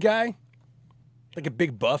steroid guy, like a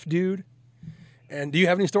big buff dude. And do you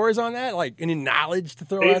have any stories on that? Like any knowledge to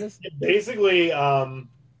throw at us? Basically,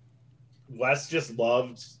 Wes just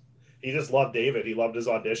loved David. He loved his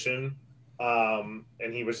audition,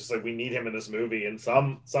 and he was just like, we need him in this movie in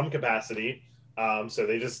some capacity. So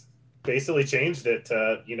they just basically changed it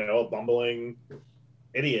to a bumbling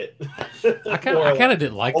idiot. I kind of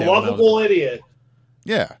didn't like a that. when I was- lovable idiot.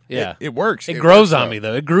 Yeah, Yeah. it works. It grows works on out. me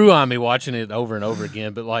though. It grew on me watching it over and over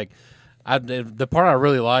again. But like, the part I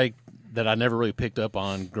really liked that I never really picked up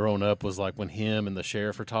on growing up was like when him and the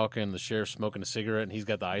sheriff are talking. The sheriff's smoking a cigarette and he's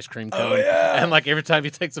got the ice cream cone. yeah. And like every time he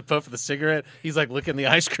takes a puff of the cigarette, he's like licking the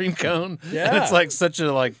ice cream cone. Yeah. And it's like such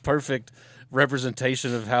a like perfect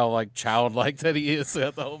representation of how like childlike that he is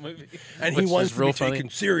throughout the whole movie. And which he wants is to real be funny. taken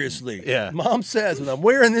seriously. Yeah. Mom says, when I'm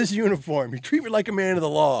wearing this uniform, you treat me like a man of the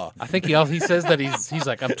law. I think he says that he's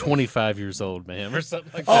like, I'm 25 years old, man, or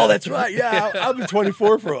something like that. Oh, that's right. Yeah, I've been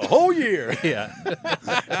 24 for a whole year. Yeah.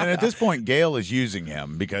 And at this point, Gail is using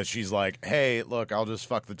him because she's like, "Hey, look, I'll just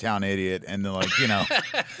fuck the town idiot, and then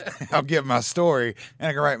I'll give my story, and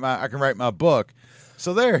I can write my book."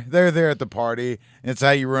 So they're there at the party. And it's how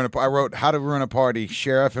you run I wrote how to run a party,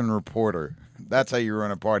 sheriff and reporter. That's how you run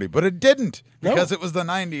a party. But it didn't because it was the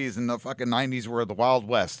 90s, and the fucking 90s were the Wild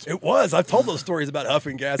West. It was. I've told those stories about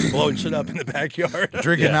huffing gas and blowing shit up in the backyard.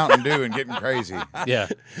 Drinking Mountain Dew and getting crazy. Yeah.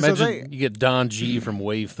 So Imagine you get Don G from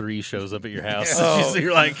Wave 3 shows up at your house. Oh.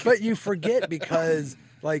 You're like, But you forget because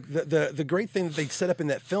like the great thing that they set up in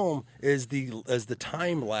that film is the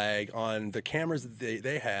time lag on the cameras that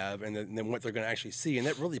they have and then what they're going to actually see, and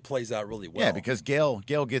that really plays out really well. Yeah, because Gail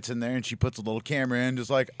gets in there and she puts a little camera in,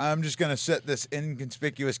 just like, I'm just going to set this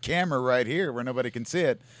inconspicuous camera right here where nobody can see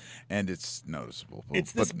it, and it's noticeable.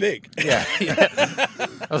 it's this big. Yeah,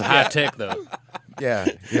 that was high tech, though. yeah.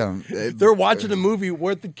 They're watching a movie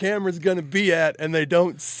where the camera's going to be at, and they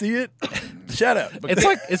don't see it. Shut up.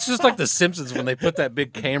 It's just like The Simpsons when they put that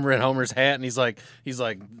big camera in Homer's hat, and he's like,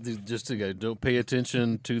 just to go, don't pay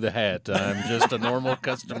attention to the hat. I'm just a normal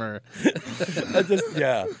customer.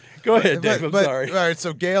 Yeah. Go ahead, Dave. I'm sorry. All right,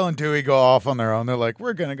 so Gail and Dewey go off on their own. They're like,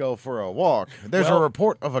 we're going to go for a walk. There's a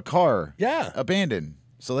report of a car abandoned.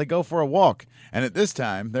 So they go for a walk. And at this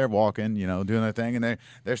time, they're walking, doing their thing, and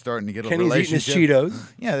they're starting to get a relationship. Kenny's eating his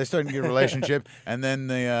Cheetos. Yeah, they're starting to get a relationship. And then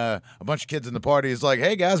a bunch of kids in the party is like,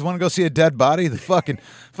 hey, guys, want to go see a dead body? The fucking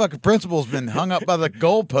principal's been hung up by the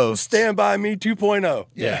goalpost. Stand by me 2.0.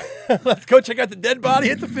 Yeah. Let's go check out the dead body,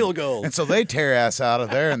 hit the field goal. And so they tear ass out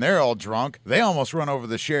of there, and they're all drunk. They almost run over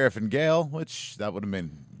the sheriff and Gail, which that would have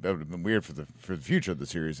been weird for the future of the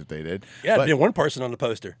series if they did. Yeah, but one person on the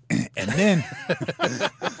poster. And then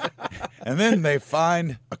and then they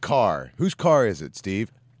find a car. Whose car is it,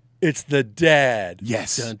 Steve? It's the dad.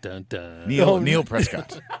 Yes. Dun, dun, dun. Neil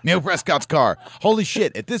Prescott. Neil Prescott's car. Holy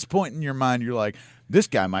shit. At this point in your mind, you're like, this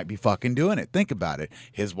guy might be fucking doing it. Think about it.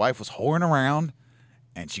 His wife was whoring around,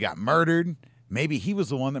 and she got murdered. Maybe he was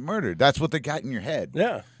the one that murdered. That's what they got in your head.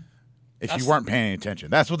 Yeah. If you weren't paying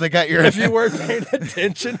attention. That's what they got your If you weren't paying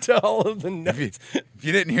attention to all of the notes. If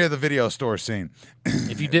you didn't hear the video store scene.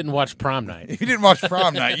 If you didn't watch Prom Night. If you didn't watch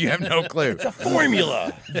Prom Night, you have no clue. It's a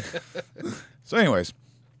formula. So anyways,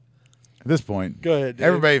 at this point, go ahead, Dave.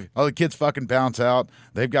 Everybody, all the kids fucking bounce out.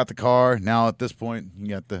 They've got the car. Now at this point,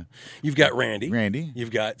 You've got Randy. Randy.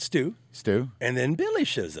 You've got Stu. And then Billy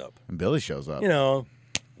shows up. And Billy shows up.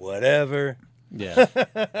 Whatever. Yeah.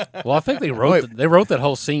 Well, I think they wrote that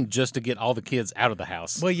whole scene just to get all the kids out of the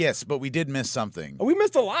house. Well, yes, but we did miss something. Oh, we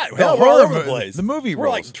missed a lot. The We're all over the place. The movie We're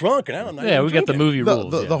rules. like drunk, and I don't know. Yeah, we got the movie rules.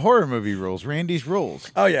 The horror movie rules. Randy's rules.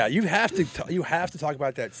 Oh yeah, you have to talk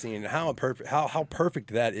about that scene and how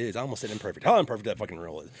perfect that is. I almost said imperfect. How imperfect that fucking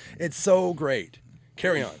rule is. It's so great.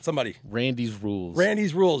 Carry on, somebody. Randy's rules.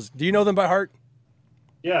 Randy's rules. Do you know them by heart?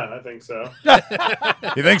 Yeah, I think so.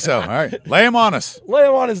 You think so? All right, lay them on us. Lay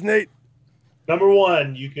them on us, Nate. Number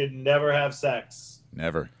 1, you could never have sex.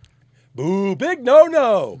 Never. Boo! Big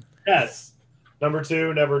no. Yes. Number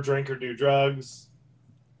 2, never drink or do drugs.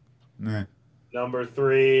 Nah. Number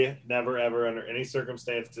 3, never ever under any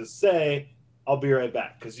circumstances say, "I'll be right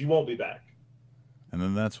back," because you won't be back. And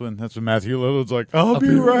then that's when Matthew Lillard's like, I'll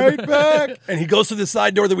be right back. And he goes through the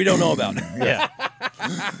side door that we don't know about. Yeah.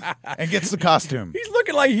 And gets the costume. He's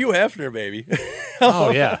looking like Hugh Hefner, baby.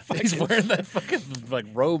 Oh, yeah. He's wearing that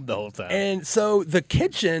fucking robe the whole time. And so the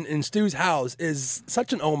kitchen in Stu's house is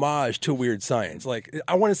such an homage to Weird Science. Like,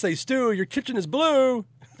 I want to say, Stu, your kitchen is blue.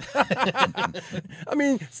 I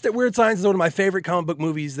mean, Weird Science is one of my favorite comic book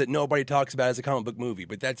movies that nobody talks about as a comic book movie,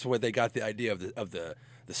 but that's where they got the idea of the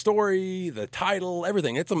story, the title,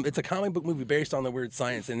 everything. It's a comic book movie based on the Weird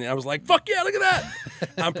Science, and I was like, fuck yeah, look at that.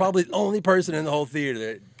 I'm probably the only person in the whole theater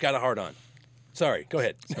that got a hard on. Sorry, go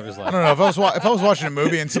ahead. I don't know. If I was watching a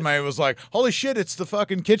movie and somebody was like, holy shit, it's the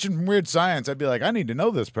fucking kitchen from Weird Science, I'd be like, I need to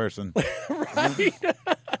know this person. Right?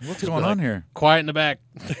 What's going on here? Quiet in the back.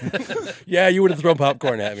 Yeah, you would have thrown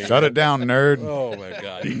popcorn at me. Shut it down, nerd. Oh, my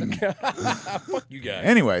God. Fuck you guys.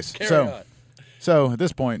 Anyways, Carry on. so at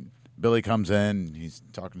this point, Billy comes in. He's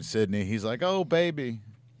talking to Sydney. He's like, "Oh, baby,"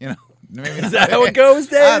 Maybe Is that how it goes,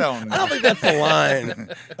 Dave? I don't know. I don't think that's the line.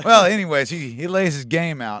 Well, anyways, he lays his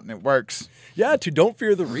game out and it works. Yeah, to Don't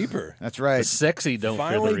Fear the Reaper. That's right. The sexy Don't Fear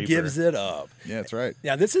the Finally Reaper. gives it up. Yeah, that's right.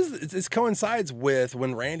 Yeah, this coincides with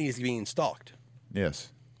when Randy is being stalked. Yes,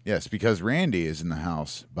 because Randy is in the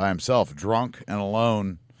house by himself, drunk and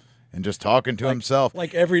alone, and just talking to himself.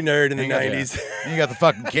 Like every nerd in the And 90s. And you got the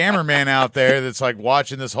fucking cameraman out there that's like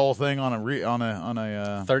watching this whole thing on a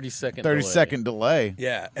 30-second delay.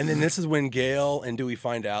 Yeah, and then this is when Gail and Dewey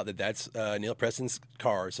find out that that's Neil Preston's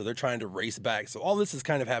car, so they're trying to race back. So all this is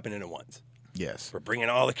kind of happening at once. Yes. We're bringing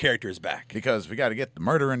all the characters back. Because we got to get the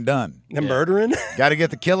murdering done. The murdering? Got to get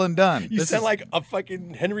the killing done. You sound like a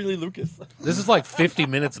fucking Henry Lee Lucas. This is like 50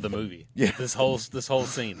 minutes of the movie. Yeah. This whole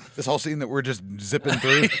scene. This whole scene that we're just zipping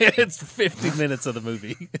through. It's 50 minutes of the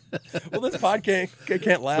movie. Well, this podcast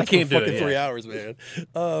can't last We can't for do fucking it, 3 yeah. hours, man.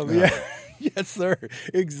 Yeah. Yes, sir.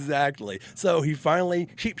 Exactly. So he finally,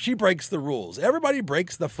 she breaks the rules. Everybody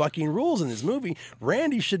breaks the fucking rules in this movie.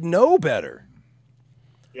 Randy should know better.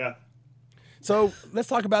 Yeah. So let's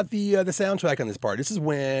talk about the soundtrack on this part. This is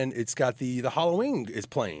when it's got the Halloween is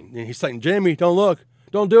playing. And he's saying, Jamie, don't look.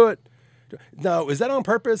 Don't do it. No, is that on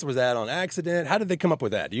purpose? Was that on accident? How did they come up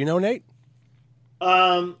with that? Do you know, Nate?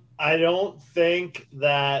 I don't think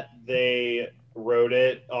that they wrote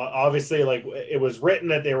it. Obviously, like it was written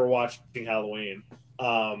that they were watching Halloween.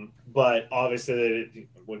 But obviously,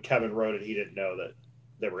 when Kevin wrote it, he didn't know that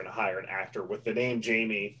they were going to hire an actor with the name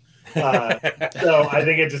Jamie. So I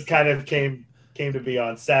think it just kind of came came to be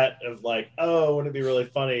on set of like, oh, wouldn't it be really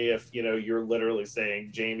funny if, you know, you're literally saying,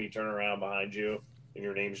 Jamie, turn around behind you, and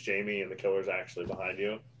your name's Jamie, and the killer's actually behind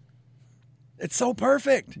you. It's so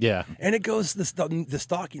perfect. Yeah. And it goes, the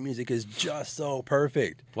stalking music is just so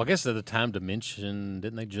perfect. Well, I guess at the time Dimension,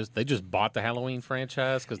 didn't they just bought the Halloween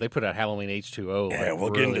franchise? Because they put out Halloween H2O. Yeah, like,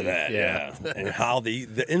 we'll get into really- that. Yeah. And how the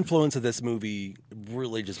influence of this movie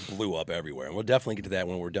really just blew up everywhere. And we'll definitely get to that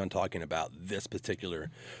when we're done talking about this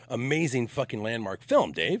particular amazing fucking landmark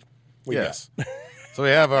film, Dave. What you Yes. So we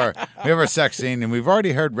have our sex scene, and we've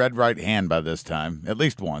already heard Red Right Hand by this time, at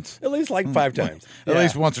least once, got? At least like 5 times. at Yeah.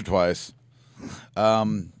 least once or twice.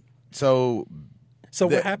 So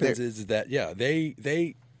What happens is that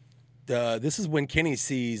this is when Kenny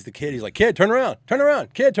sees the kid. He's like, "Kid, turn around,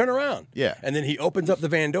 kid, turn around." Yeah. And then he opens up the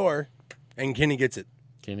van door, and Kenny gets it.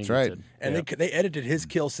 Kenny That's gets right. it. And Yep. they edited his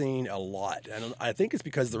kill scene a lot, and I think it's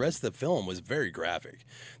because the rest of the film was very graphic.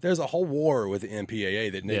 There's a whole war with the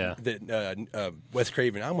MPAA that Wes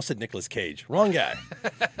Craven. I almost said Nicolas Cage. Wrong guy.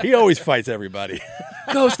 He always fights everybody.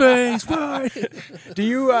 Ghostface, fight! Do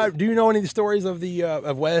you know any of the stories of the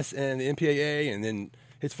of Wes and the MPAA, and then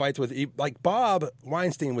his fights with like Bob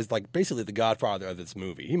Weinstein was like basically the godfather of this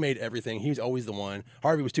movie. He made everything. He was always the one.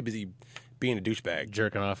 Harvey was too busy being a douchebag.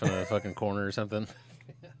 Jerking off in a fucking corner or something.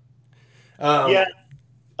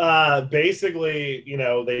 Basically, you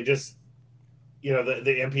know, they just, you know,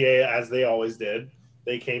 the MPA, as they always did,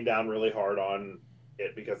 they came down really hard on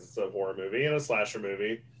it because it's a horror movie and a slasher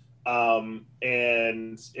movie.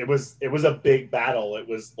 And it was a big battle. It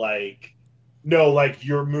was like, no, like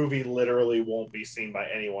your movie literally won't be seen by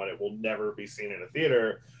anyone. It will never be seen in a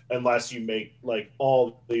theater unless you make like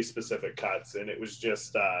all these specific cuts. And it was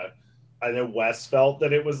just, I know Wes felt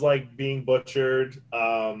that it was like being butchered.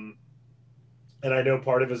 And I know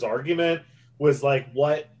part of his argument was like,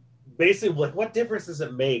 what difference does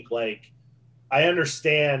it make? Like, I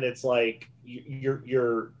understand it's like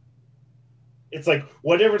it's like,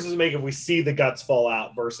 what difference does it make if we see the guts fall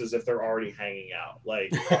out versus if they're already hanging out?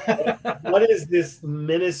 Like, what is this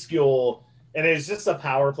minuscule? And it's just a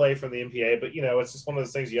power play from the MPA, but you know, it's just one of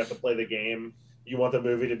those things. You have to play the game. You want the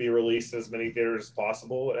movie to be released in as many theaters as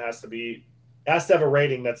possible. It has to have a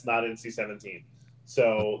rating that's not NC-17.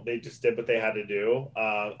 So they just did what they had to do.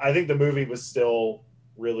 I think the movie was still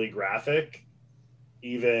really graphic,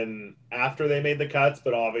 even after they made the cuts.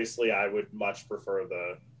 But obviously, I would much prefer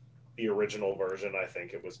the original version. I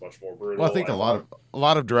think it was much more brutal. Well, I think a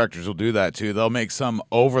lot of directors will do that too. They'll make some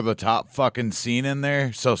over the top fucking scene in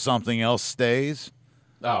there so something else stays.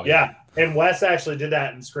 Oh yeah. And Wes actually did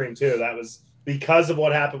that in Scream 2. That was because of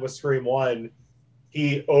what happened with Scream 1.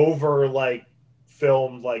 He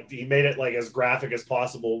filmed, like he made it like as graphic as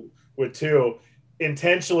possible with 2,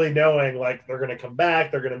 intentionally knowing like they're gonna come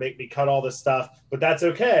back, they're gonna make me cut all this stuff, but that's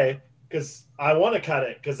okay because I want to cut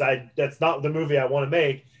it because that's not the movie I want to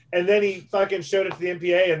make. And then he fucking showed it to the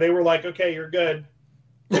MPA, and they were like, "Okay, you're good."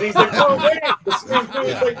 And he's like, "Oh wait, the Scream 2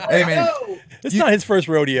 is like, Hey, man. no." It's not his first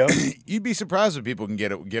rodeo. You'd be surprised what people can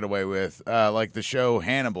get away with. Like the show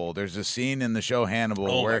Hannibal. There's a scene in the show Hannibal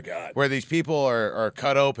Oh, my where God. where these people are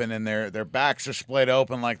cut open and their backs are split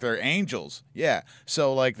open like they're angels. Yeah.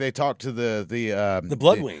 So like they talk to the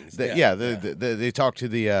Bloodwings. They talk to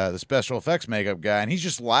the special effects makeup guy, and he's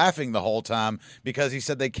just laughing the whole time because he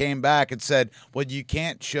said they came back and said, "Well, you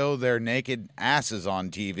can't show their naked asses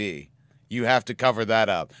on TV. You have to cover that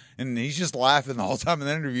up." And he's just laughing the whole time in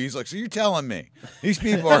the interview. He's like, "So you're telling me these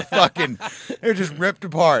people are fucking, they're just ripped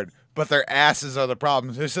apart, but their asses are the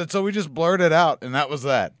problem." They said, "So we just blurred it out, and that was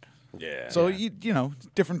that." Yeah. So, you know,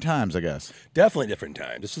 different times, I guess. Definitely different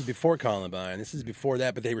time. This was before Columbine. This is before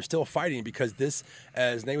that, but they were still fighting because this,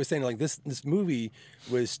 as Nate was saying, like this movie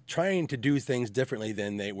was trying to do things differently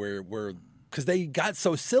than they were because they got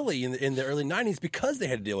so silly in the early 90s because they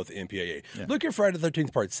had to deal with the MPAA. Look at Friday the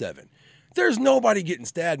 13th Part 7. There's nobody getting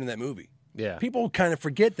stabbed in that movie. Yeah. People kind of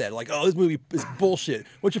forget that. Like, oh, this movie is bullshit.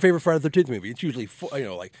 What's your favorite Friday the 13th movie? It's usually,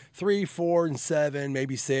 like 3, 4, and 7,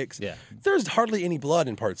 maybe 6. Yeah. There's hardly any blood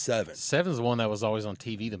in Part 7. 7's the one that was always on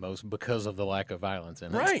TV the most because of the lack of violence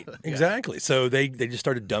in it. Right, exactly. So they just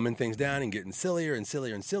started dumbing things down and getting sillier and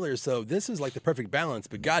sillier and sillier. So this is like the perfect balance.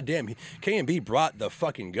 But goddamn, K&B brought the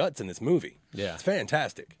fucking guts in this movie. Yeah. It's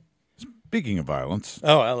fantastic. Speaking of violence,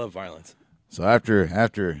 Oh, I love violence. so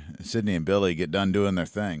after Sydney and Billy get done doing their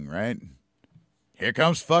thing, right? Here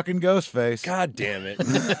comes fucking Ghostface. God damn it.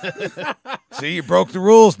 See, you broke the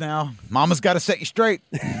rules now. Mama's got to set you straight.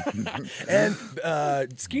 And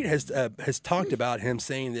Skeet has talked about him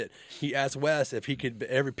saying that he asked Wes if he could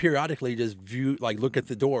periodically just look at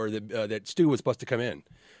the door that Stu was supposed to come in,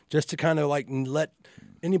 just to kind of like let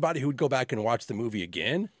anybody who would go back and watch the movie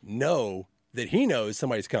again know that he knows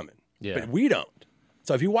somebody's coming. Yeah. But we don't.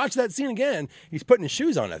 So if you watch that scene again, he's putting his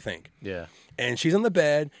shoes on, I think. Yeah. And she's on the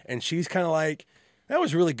bed, and she's kind of like, that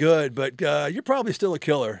was really good, but you're probably still a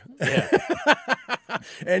killer. Yeah.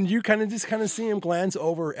 And you kind of see him glance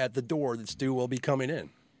over at the door that Stu will be coming in.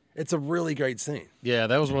 It's a really great scene. Yeah,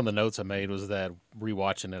 that was one of the notes I made was that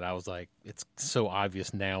rewatching it, I was like, it's so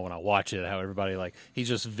obvious now when I watch it, how everybody he's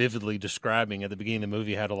just vividly describing at the beginning of the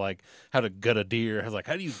movie how to gut a deer. I was like,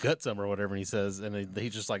 how do you gut some or whatever? And he says, and he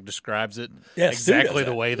just describes it exactly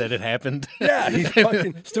the way that it happened. Yeah, he's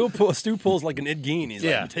fucking, Stu pulls like an Ed Gein. He's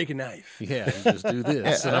like, take a knife. Yeah, you just do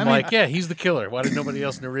this. And I I'm mean- like, yeah, he's the killer. Why did nobody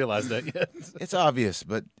else realize that yet? It's obvious,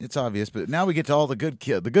 but now we get to all the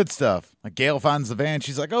good stuff. Like Gail finds the van.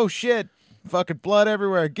 She's like, "Oh shit, fucking blood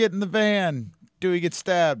everywhere. Get in the van." Dewey gets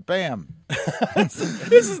stabbed. Bam.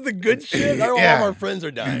 This is the good shit. All Yeah. of our friends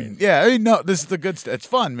are dying. Yeah, I mean, no, this is the good stuff. It's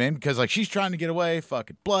fun, man, because she's trying to get away.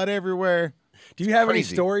 Fucking blood everywhere. Do you have any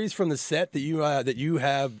crazy. stories from the set that you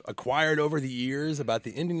have acquired over the years about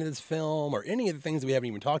the ending of this film, or any of the things that we haven't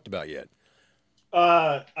even talked about yet?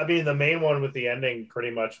 I mean, the main one with the ending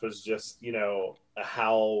pretty much was just,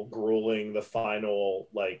 how grueling the final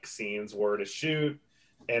scenes were to shoot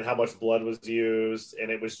and how much blood was used.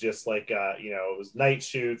 And it was just it was night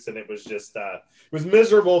shoots, and it was just, it was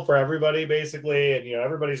miserable for everybody basically. And,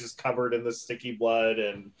 everybody's just covered in the sticky blood.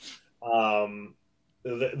 And,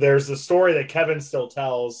 there's a story that Kevin still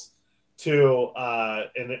tells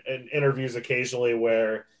in interviews occasionally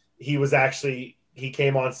where he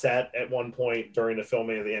came on set at one point during the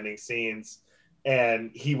filming of the ending scenes,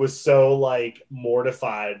 and he was so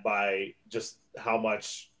mortified by just how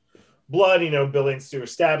much blood, Billy and Stu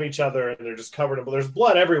stab each other, and they're just covered in blood. There's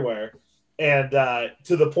blood everywhere. And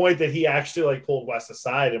to the point that he actually pulled Wes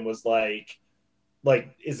aside and was like,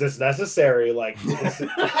 is this necessary?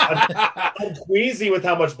 I'm queasy with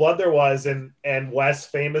how much blood there was. And Wes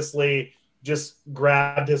famously just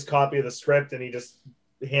grabbed his copy of the script and he just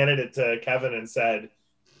handed it to Kevin and said,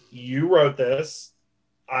 "You wrote this.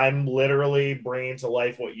 I'm literally bringing to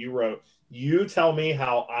life what you wrote. You tell me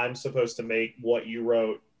how I'm supposed to make what you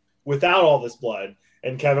wrote without all this blood."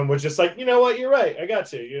 And Kevin was just like, "You know what? You're right. I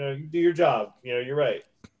got you. You do your job. You're right."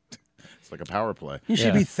 It's like a power play. You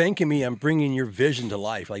should be thanking me. I'm bringing your vision to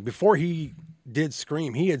life. Before he did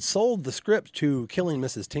Scream, he had sold the script to Killing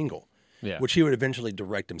Mrs. Tingle, which he would eventually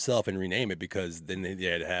direct himself and rename it, because then they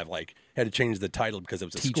had to have had to change the title because it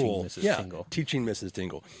was a Teaching school. Mrs. Tingle. Teaching Mrs.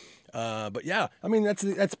 Tingle. But yeah, I mean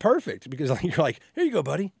that's perfect, because you're like, here you go,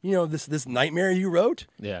 buddy. This nightmare you wrote.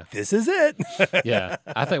 Yeah. This is it. Yeah.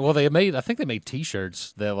 I think they made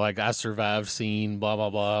T-shirts that I survived scene, blah blah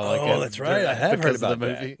blah. That's right. I have heard because about of the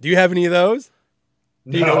movie. that. Do you have any of those?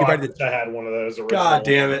 Do you know I anybody wish I had one of those original. God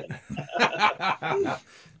damn it.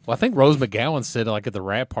 Well, I think Rose McGowan said at the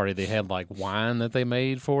wrap party they had wine that they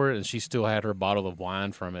made for it, and she still had her bottle of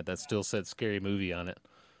wine from it that still said "Scary Movie" on it.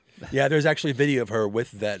 Yeah, there's actually a video of her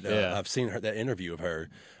with that. Yeah. I've seen that interview of her.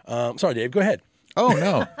 Sorry, Dave. Go ahead. Oh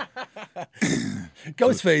no,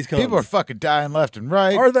 Ghostface comes. people are fucking dying left and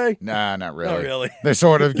right. Are they? Nah, not really. Not really. They're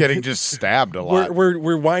sort of getting just stabbed a lot.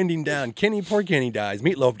 We're winding down. Poor Kenny dies.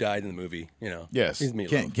 Meatloaf died in the movie. Yes, he's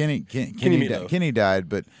Meatloaf. Kenny Meatloaf. Kenny died,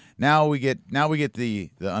 but now we get the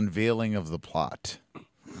unveiling of the plot.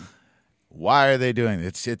 Why are they doing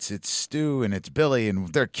it? It's Stu and it's Billy,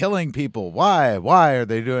 and they're killing people. Why are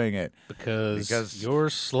they doing it? Because your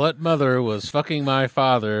slut mother was fucking my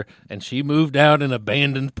father, and she moved out and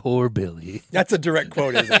abandoned poor Billy. That's a direct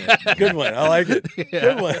quote, isn't it? Good one. I like it.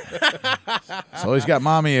 Good one. So he's got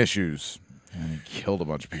mommy issues, and he killed a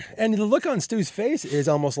bunch of people. And the look on Stu's face is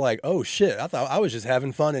almost like, oh shit, I thought I was just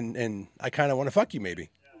having fun, and I kind of want to fuck you, maybe.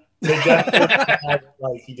 They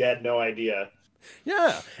definitely he had no idea.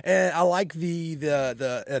 Yeah, and I like the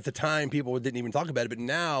at the time people didn't even talk about it, but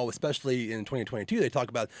now, especially in 2022, they talk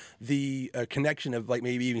about the connection of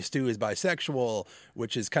maybe even Stu is bisexual,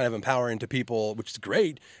 which is kind of empowering to people, which is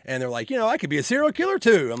great. And they're like, I could be a serial killer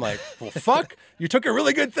too. I'm like, well, fuck, you took a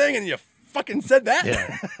really good thing and you fucking said that.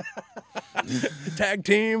 Yeah. Tag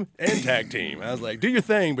team. I was like, do your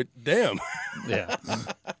thing, but damn. Yeah.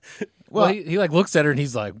 Well, he looks at her and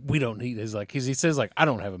he's like, "We don't need." He says I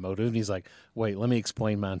don't have a motive, and he's like, "Wait, let me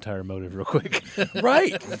explain my entire motive real quick."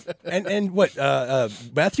 Right. And what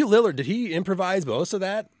Matthew Lillard, did he improvise most of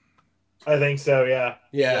that? I think so. Yeah.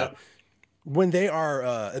 Yeah. When they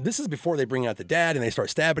are, this is before they bring out the dad and they start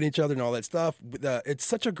stabbing each other and all that stuff. It's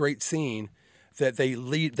such a great scene that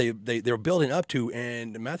they're building up to,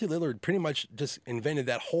 and Matthew Lillard pretty much just invented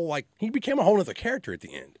that whole he became a whole other character at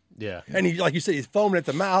the end. Yeah. And he, like you said, he's foaming at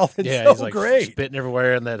the mouth. It's Yeah, so he's like great. spitting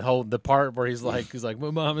everywhere, and the part where he's like,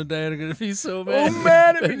 my mom and dad are gonna be so Oh mad.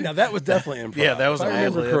 man! I mean, now that was definitely improv. Yeah, that was if I an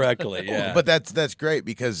remember ad-lib. correctly. Yeah, But that's great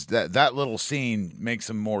because that little scene makes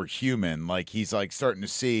him more human. Like he's like starting to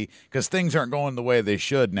see because things aren't going the way they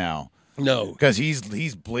should now. no, Because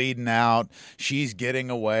he's bleeding out, she's getting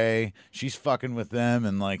away, she's fucking with them,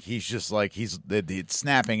 and like he's just like it's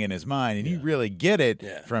snapping in his mind, and you really get it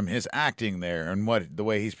Yeah. from his acting there and the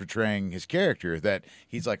way he's portraying his character that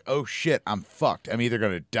he's like, oh shit, I'm fucked. I'm either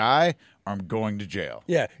gonna die or I'm going to jail.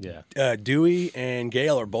 yeah, Yeah. Dewey and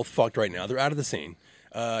Gail are both fucked right now. They're out of the scene.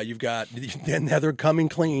 You've got then Heather coming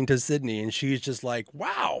clean to Sydney, and she's just like,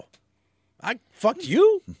 "Wow, I fucked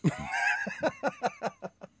you."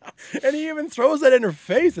 And he even throws that in her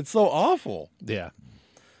face. It's so awful. Yeah.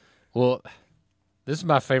 Well, this is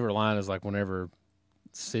my favorite line is like whenever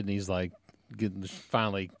Sydney's like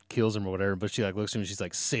finally kills him or whatever, but she like looks at him and she's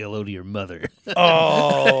like, say hello to your mother.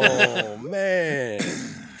 Oh man,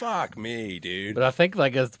 fuck me, dude. But I think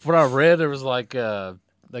like what I read, there was like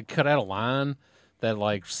they cut out a line that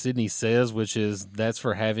like Sydney says, which is that's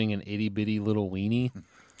for having an itty bitty little weenie.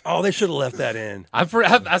 Oh, they should have left that in. I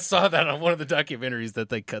saw that on one of the documentaries that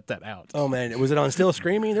they cut that out. Oh man, was it on Still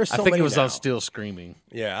Screaming? There's so I think many it was now. on Still Screaming.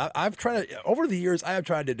 Yeah, I've tried to, over the years. I have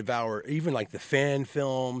tried to devour even like the fan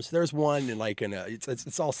films. There's one in like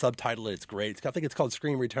it's all subtitled. It's great. I think it's called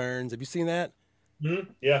Scream Returns. Have you seen that?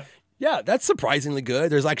 Yeah. Yeah, that's surprisingly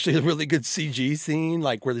good. There's actually a really good CG scene,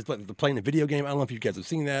 like where they're playing a video game. I don't know if you guys have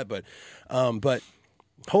seen that, but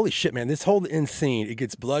holy shit, man! This whole end scene, it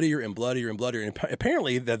gets bloodier and bloodier and bloodier. And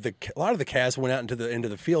apparently, a lot of the cast went out into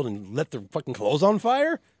the field and let their fucking clothes on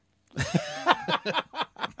fire.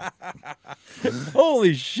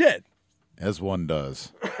 Holy shit! As one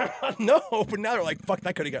does. No, but now they're like, fuck,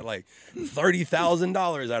 I could have got like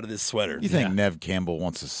 $30,000 out of this sweater. You think Nev Campbell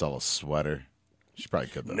wants to sell a sweater? She probably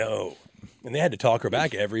could though. No, and they had to talk her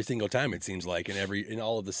back every single time. It seems like in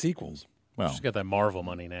all of the sequels. Well, She's got that Marvel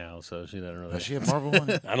money now, so she doesn't really. does she have Marvel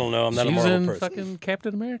money? I don't know. I'm not a She's Marvel in person. fucking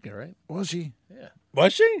Captain America, right? Was she?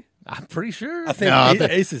 Was she? I'm pretty sure. I think No, I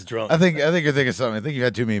Ace is drunk. I think you're thinking of something. I think you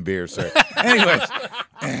had too many beers, sir.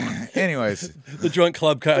 Anyways, The Drunk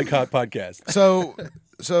Club podcast.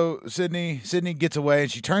 so Sydney gets away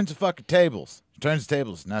and she turns the fucking tables.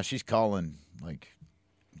 Now she's calling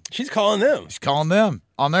She's calling them. she's calling them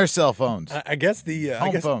on their cell phones. I guess the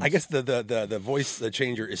Home phones. I guess the voice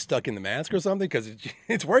changer is stuck in the mask or something because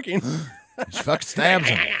it's working. She fucking stabs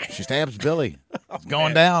him. She stabs Billy. It's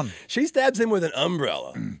going down. She stabs him with an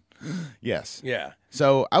umbrella. Yes. Yeah.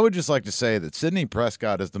 So I would just like to say that Sidney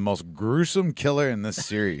Prescott is the most gruesome killer in this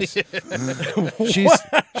series.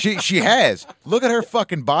 She has. Look at her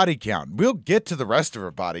fucking body count. We'll get to the rest of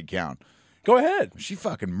her body count. Go ahead. She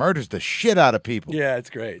fucking murders the shit out of people. Yeah, it's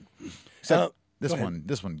great. Except go ahead.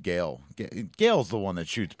 this one, Gail. Gail's the one that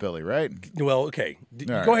shoots Billy, right? Well, okay.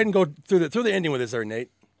 All right. Go ahead and go through the ending with us there, Nate.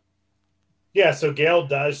 Yeah, so Gale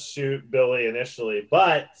does shoot Billy initially,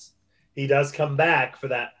 but he does come back for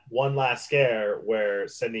that one last scare where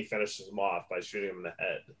Sydney finishes him off by shooting him in the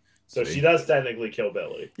head. So she does technically kill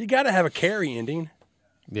Billy. You got to have a Carrie ending.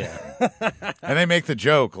 yeah. And they make the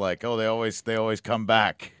joke like, oh, they always come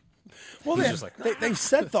back. Well, they've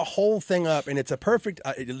set the whole thing up, and it's a perfect,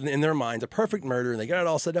 in their minds, a perfect murder, and they got it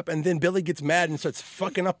all set up, and then Billy gets mad and starts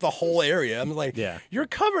fucking up the whole area. I'm like, Yeah. you're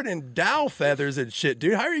covered in dow feathers and shit,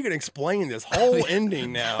 dude. How are you going to explain this whole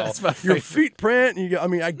ending now? That's my Your favorite. feet print,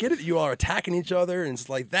 and I get it, you all are attacking each other, and it's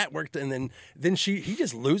like, that worked, and then he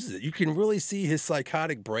just loses it. You can really see his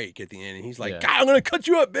psychotic break at the end, and he's like, Yeah. God, I'm going to cut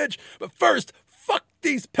you up, bitch, but first, fuck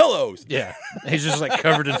these pillows. Yeah. He's just like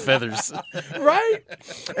covered in feathers. Right?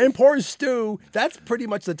 And poor Stu, that's pretty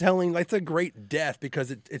much the telling. That's a great death because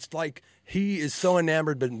it's like he is so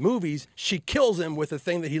enamored with movies, she kills him with the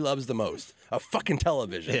thing that he loves the most, a fucking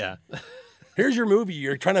television. Yeah. Here's your movie.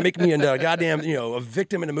 You're trying to make me into a goddamn, a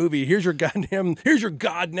victim in a movie. Here's your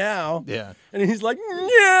God now. Yeah. And he's like,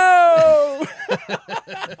 no.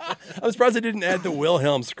 I'm surprised they didn't add the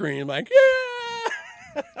Wilhelm scream, like, yeah.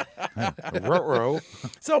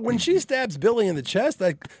 So when she stabs Billy in the chest,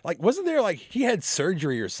 like wasn't there like he had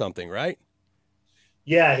surgery or something, right?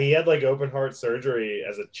 Yeah, he had like open heart surgery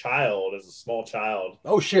as a small child.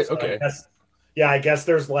 Oh shit. So Okay. I guess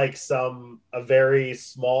there's like a very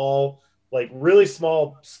small, like really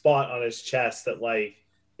small spot on his chest that like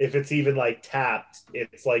if it's even like tapped,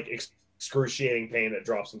 it's like excruciating pain that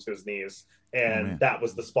drops him to his knees. And man. that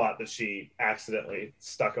was the spot that she accidentally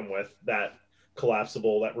stuck him with, that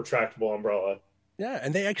collapsible, that retractable umbrella. Yeah,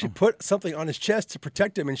 and they actually put something on his chest to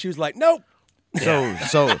protect him, and she was like, "Nope,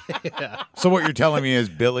 So what you're telling me is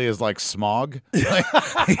Billy is like Smog? Like,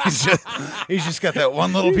 he's just got that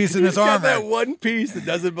one little piece in his arm. Got that one piece that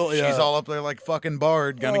doesn't believe. She's all up there like fucking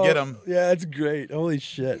Bard, gonna get him. Yeah, that's great. Holy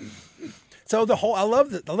shit. So I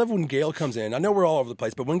love when Gail comes in. I know we're all over the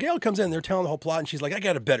place, but when Gail comes in, they're telling the whole plot, and she's like, "I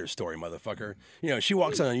got a better story, motherfucker." You know, she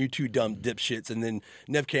walks on you two dumb dipshits, and then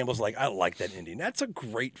Nev Campbell's like, "I like that ending." That's a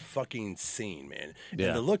great fucking scene, man. Yeah.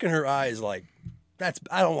 And the look in her eyes, like,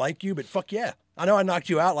 I don't like you, but fuck yeah, I know I knocked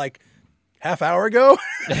you out like half hour ago.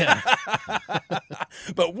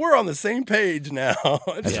 But we're on the same page now.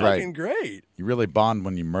 It's fucking great. You really bond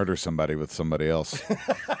when you murder somebody with somebody else.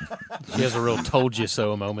 He has a real "told you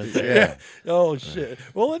so" moment there. Yeah. Oh shit.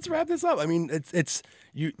 Well, let's wrap this up. I mean,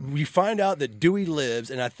 we find out that Dewey lives,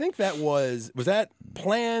 and I think that was that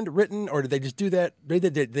planned, written, or did they just do that?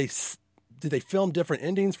 Did they film different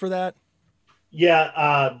endings for that?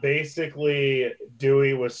 Yeah, basically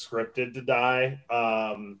Dewey was scripted to die.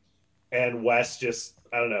 And Wes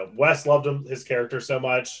I don't know. Wes loved his character so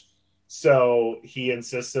much. So he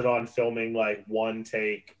insisted on filming like one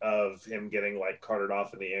take of him getting like carted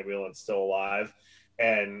off in the ambulance still alive.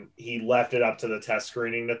 And he left it up to the test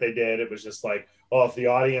screening that they did. It was just like, oh, if the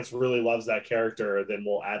audience really loves that character, then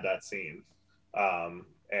we'll add that scene.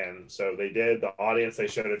 And so they did. The audience they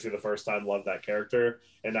showed it to the first time loved that character.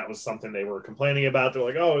 And that was something they were complaining about. They're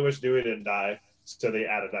like, oh, we wish Dewey didn't die. So they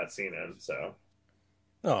added that scene in. So.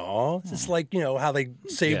 Oh, it's just like, how they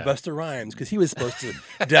saved Busta Rhymes because he was supposed to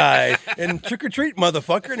die and Trick or Treat,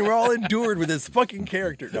 motherfucker, and we're all endured with this fucking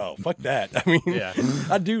character. No, fuck that. I mean,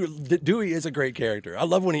 Dewey is a great character. I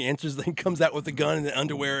love when he enters, he comes out with the gun and the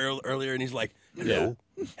underwear earlier, and he's like, hello,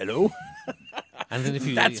 hello. And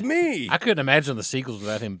then that's me. I couldn't imagine the sequels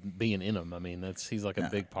without him being in them. I mean, he's like a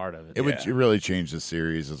big part of it. It would really change the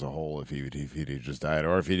series as a whole if he'd just died,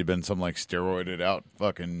 or if he'd been some like steroided out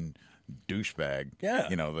fucking douchebag. Yeah.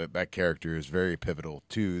 That character is very pivotal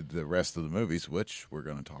to the rest of the movies, which we're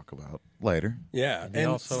going to talk about later. Yeah. And he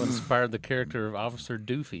also inspired the character of Officer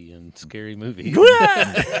Doofy in Scary Movie.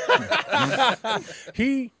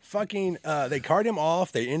 He fucking, they cart him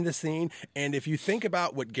off, they end the scene, and if you think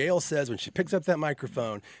about what Gail says when she picks up that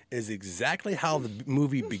microphone is exactly how the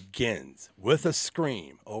movie begins, with a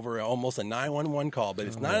scream over almost a 911 call, but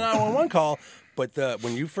it's not a 911 call, but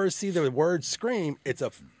when you first see the word scream, it's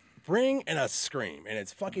a ring and a scream, and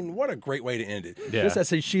it's fucking, what a great way to end it. Yeah. Just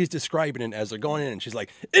as she's describing it as they're going in, and she's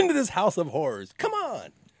like, into this house of horrors, come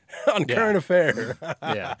on. On Current Affair.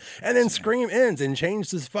 Yeah. And then Scream ends and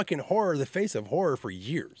changed this fucking horror, the face of horror, for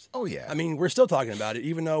years. Oh, yeah. I mean, we're still talking about it,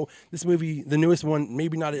 even though this movie, the newest one,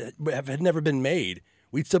 maybe not had never been made,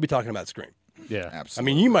 we'd still be talking about Scream. Yeah.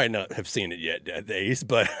 Absolutely. I mean, you might not have seen it yet, Ace,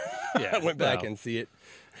 but I went back and see it.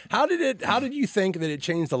 How did you think that it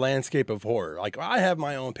changed the landscape of horror? Like, I have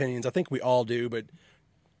my own opinions. I think we all do, but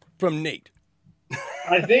from Nate.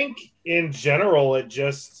 I think in general, it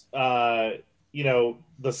just,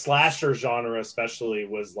 the slasher genre especially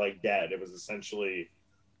was like dead. It was essentially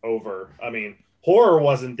over. I mean, horror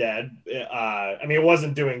wasn't dead. It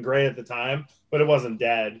wasn't doing great at the time, but it wasn't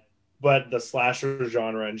dead. But the slasher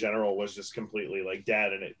genre in general was just completely like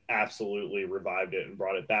dead, and it absolutely revived it and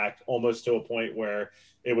brought it back almost to a point where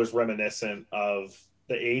it was reminiscent of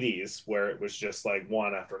the 80s, where it was just like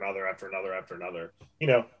one after another, after another, after another,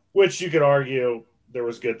 which you could argue there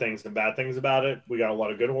was good things and bad things about it. We got a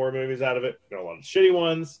lot of good horror movies out of it. We got a lot of shitty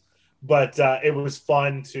ones, but it was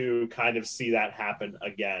fun to kind of see that happen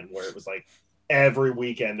again, where it was like every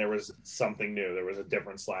weekend there was something new. There was a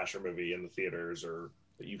different slasher movie in the theaters or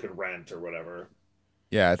that you could rent or whatever.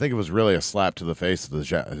 Yeah, I think it was really a slap to the face of the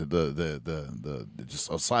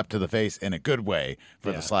just a slap to the face in a good way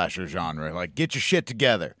for the slasher genre. Like, get your shit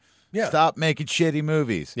together. Yeah. Stop making shitty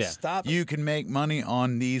movies. Yeah. Stop. You can make money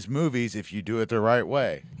on these movies if you do it the right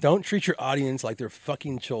way. Don't treat your audience like they're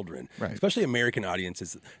fucking children, Right. Especially American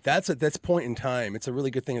audiences. That's at this point in time. It's a really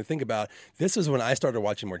good thing to think about. This is when I started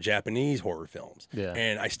watching more Japanese horror films,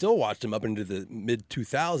 and I still watched them up into the mid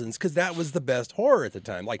 2000s because that was the best horror at the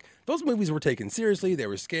time. Like, those movies were taken seriously. They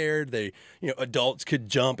were scared. Adults could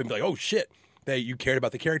jump and be like, "Oh shit!" You cared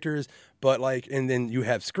about the characters, but and then you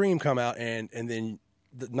have Scream come out, and then.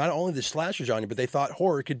 Not only the slasher genre, but they thought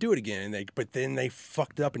horror could do it again. But then they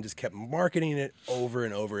fucked up and just kept marketing it over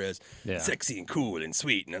and over as sexy and cool and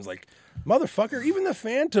sweet. And I was like, motherfucker, even the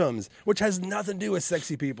Phantoms, which has nothing to do with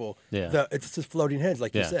sexy people. Yeah. It's just floating heads,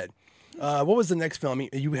 like you said. What was the next film?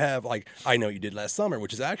 You have I Know You Did Last Summer,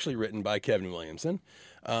 which is actually written by Kevin Williamson.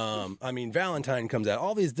 I mean, Valentine comes out.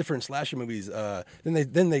 All these different slasher movies.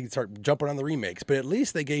 Then they start jumping on the remakes. But at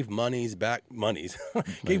least they gave gave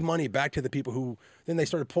money back to the people who. Then they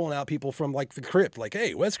started pulling out people from like the Crypt. Like,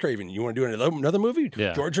 hey, Wes Craven, you want to do another movie?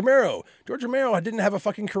 Yeah. George Romero. George Romero didn't have a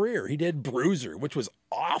fucking career. He did Bruiser, which was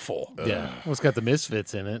awful. Yeah, well, it's got the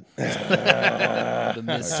Misfits in it. The I could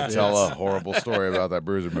Misfits. tell a horrible story about that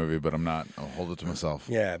Bruiser movie, but I'm not. I'll hold it to myself.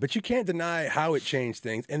 Yeah, but you can't deny how it changed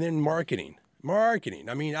things. And then marketing.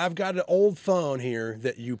 I mean, I've got an old phone here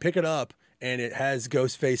that you pick it up and it has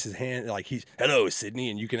Ghostface's hand, like he's hello Sydney,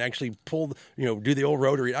 and you can actually pull, do the old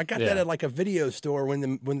rotary. I got that at like a video store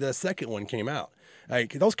when the second one came out.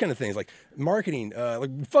 Like those kind of things, like marketing,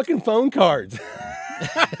 like fucking phone cards.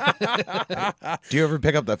 Do you ever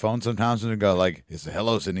pick up that phone sometimes and go like, "It's a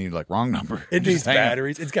hello Sydney," like wrong number? It Just needs hang up.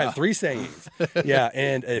 batteries. It's got 3 sayings. Yeah,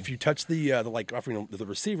 and if you touch the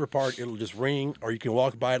receiver part, it'll just ring, or you can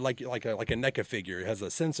walk by it like a NECA figure. It has a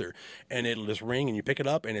sensor, and it'll just ring, and you pick it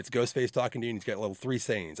up, and it's Ghostface talking to you, and it's got little 3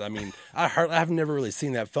 sayings. I mean, I've never really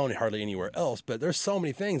seen that phone hardly anywhere else, but there's so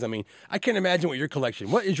many things. I mean, I can't imagine what your collection.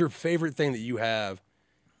 What is your favorite thing that you have?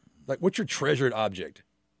 Like, what's your treasured object?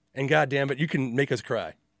 And goddamn it, you can make us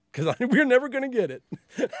cry because we're never going to get it.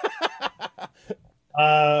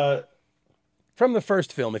 From the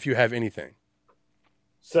first film, if you have anything.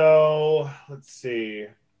 So let's see.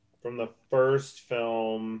 From the first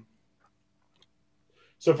film.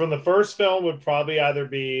 So from the first film would probably either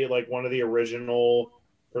be like one of the original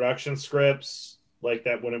production scripts, like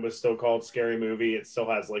that when it was still called Scary Movie. It still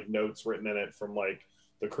has like notes written in it from like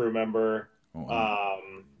the crew member. Oh, wow.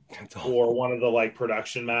 Or one of the like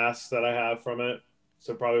production masks that I have from it.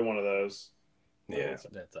 So probably one of those. Yeah.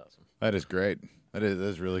 That's awesome. That is great. That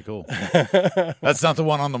is really cool. That's not the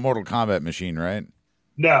one on the Mortal Kombat machine, right?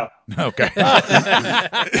 No. Okay.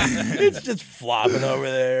 It's just flopping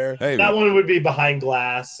over there. Hey, That one would be behind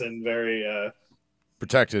glass and very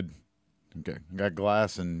protected. Okay. Got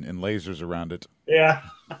glass and lasers around it. yeah.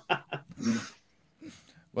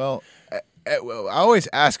 Well, I always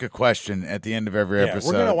ask a question at the end of every episode.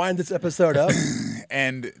 We're going to wind this episode up.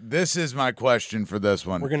 And this is my question for this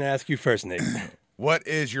one. We're going to ask you first, Nate. What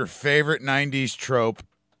is your favorite 90s trope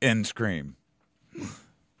in Scream?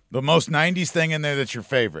 The most 90s thing in there that's your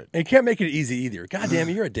favorite. And you can't make it easy either. God damn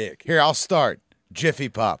it, you're a dick. Here, I'll start. Jiffy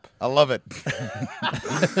Pop. I love it.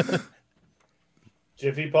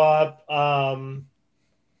 Jiffy Pop.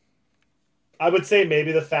 I would say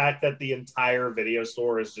maybe the fact that the entire video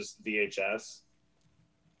store is just VHS.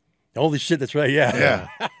 Holy shit, that's right. Yeah.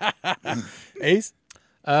 Ace?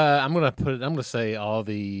 I'm gonna say all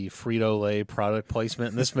the Frito-Lay product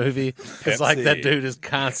placement in this movie. It's like that Pepsi. dude is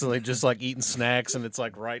constantly just like eating snacks, and it's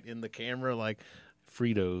like right in the camera, like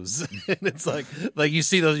Fritos, and it's like you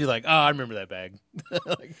see those, you're like, oh, I remember that bag.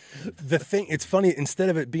 Like, The thing, it's funny, instead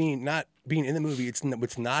of it being not being in the movie,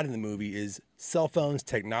 what's not in the movie is cell phones,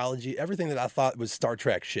 technology, everything that I thought was Star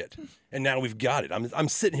Trek shit. And now we've got it. I'm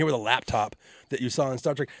sitting here with a laptop that you saw in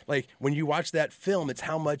Star Trek. Like, when you watch that film, it's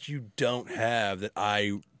how much you don't have that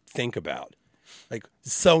I think about. Like,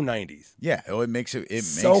 so 90s. Yeah, it makes it.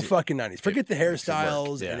 Fucking 90s. Forget the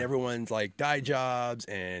hairstyles Yeah. and everyone's like dye jobs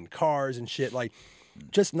and cars and shit. Like,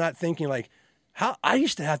 just not thinking like, how I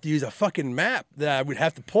used to have to use a fucking map that I would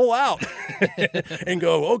have to pull out and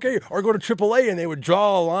go, okay, or go to AAA and they would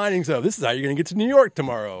draw a line and so this is how you're going to get to New York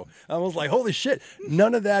tomorrow. I was like, holy shit,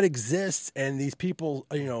 none of that exists. And these people,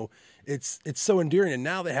 it's so endearing. And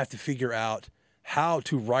now they have to figure out how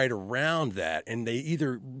to write around that. And they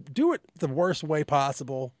either do it the worst way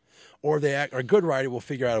possible or a good writer will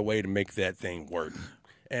figure out a way to make that thing work.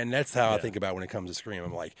 And that's how I think about when it comes to Scream.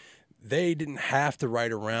 I'm like, they didn't have to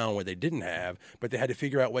write around what they didn't have, but they had to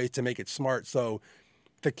figure out ways to make it smart. So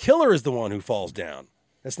the killer is the one who falls down.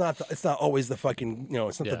 It's not always the fucking,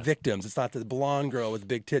 it's not the victims. It's not the blonde girl with the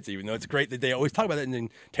big tits, even though it's great that they always talk about that. And then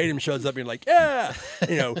Tatum shows up and you're like, yeah,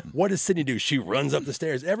 what does Sydney do? She runs up the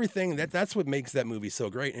stairs. Everything that's what makes that movie so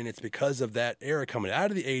great. And it's because of that era coming out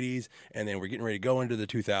of the 80s. And then we're getting ready to go into the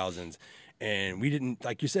 2000s. And we didn't,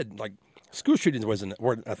 like you said, like, school shootings wasn't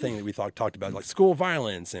a thing that we talked about, like school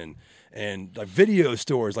violence and like video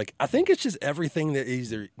stores. Like, I think it's just everything that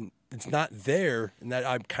it's not there and that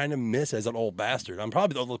I kind of miss as an old bastard. I'm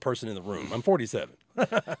probably the oldest person in the room. I'm 47.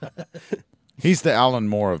 He's the Alan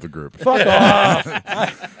Moore of the group. Fuck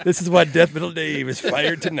off. This is why Death Metal Dave is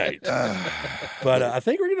fired tonight. But I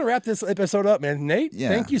think we're going to wrap this episode up, man. Nate,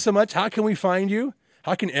 thank you so much. How can we find you?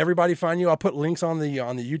 How can everybody find you? I'll put links on the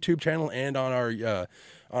YouTube channel and on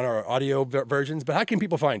our audio versions, but how can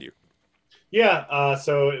people find you? Yeah,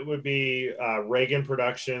 so it would be Reagan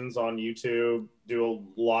Productions on YouTube. Do a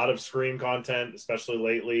lot of Scream content, especially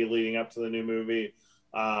lately leading up to the new movie.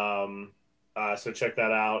 So check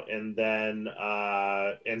that out. And then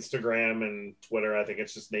Instagram and Twitter, I think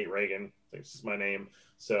it's just Nate Reagan. I think it's just my name.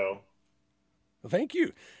 So Well, thank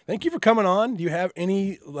you for coming on. Do you have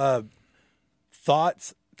any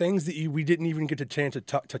thoughts, things that we didn't even get a chance to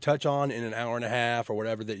touch on in an hour and a half or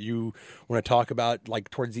whatever that you want to talk about, like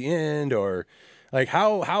towards the end, or like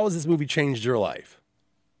how has this movie changed your life?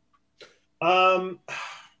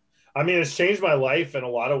 I mean, it's changed my life in a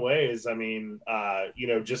lot of ways. I mean,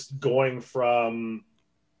 just going from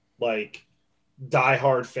like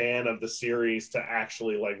diehard fan of the series to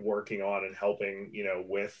actually like working on and helping,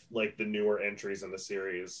 with like the newer entries in the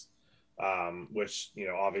series, which,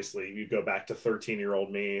 obviously you go back to 13-year-old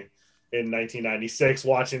me in 1996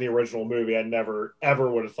 watching the original movie. I never, ever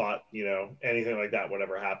would have thought, anything like that would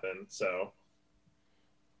ever happen. So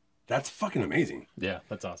That's fucking amazing. Yeah,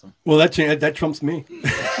 that's awesome. Well, that trumps me.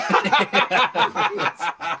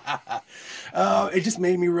 It just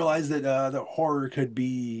made me realize that that horror could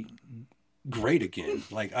be great again.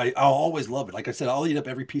 Like I'll always love it. Like I said, I'll eat up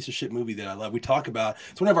every piece of shit movie that I love. We talk about,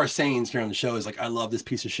 it's one of our sayings here on the show is like, I love this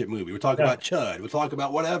piece of shit movie. We talk about Chud. We talk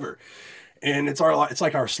about whatever. And it's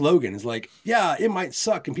like our slogan is like, yeah, it might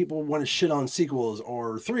suck and people want to shit on sequels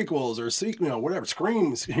or threequels or whatever,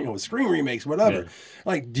 Scream remakes, whatever. Yeah.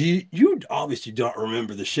 Like, you obviously don't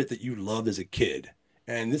remember the shit that you loved as a kid.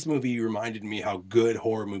 And this movie reminded me how good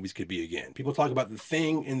horror movies could be again. People talk about The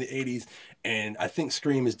Thing in the 80s, and I think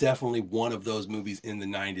Scream is definitely one of those movies in the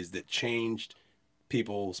 90s that changed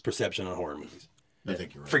people's perception on horror movies. I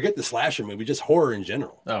think you're right. Forget the slasher movie, just horror in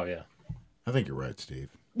general. Oh, yeah. I think you're right, Steve.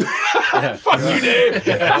 Fuck you, Dave.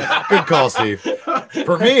 Good call, Steve.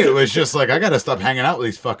 For me, it was just like, I got to stop hanging out with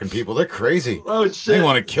these fucking people. They're crazy. Oh, shit. They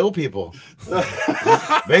want to kill people.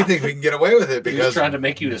 They think we can get away with it because He's trying to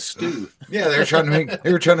make you a stew. Yeah, they were trying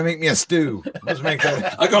to make me a stew. Let's make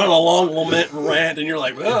that. I got on a long lament and rant, and you're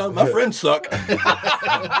like, well, my friends suck.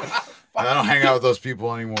 I don't hang out with those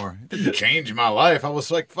people anymore. It didn't change my life. I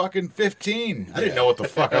was like fucking 15. I didn't know what the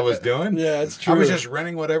fuck I was doing. Yeah, it's true. I was just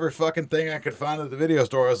renting whatever fucking thing I could find at the video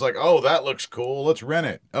store. I was like, oh, that looks cool. Let's rent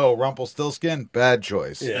it. Oh, Rumpelstiltskin? Bad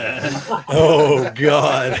choice. Yeah. Oh,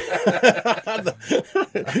 God.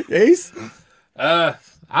 Ace? Like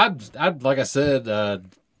I said, I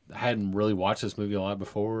hadn't really watched this movie a lot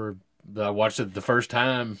before. I watched it the first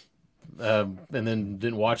time. And then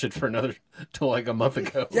didn't watch it for till like a month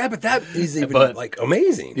ago. Yeah, but that is even like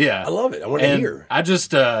amazing. Yeah, I love it. I want to hear. I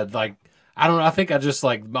just I don't know. I think I just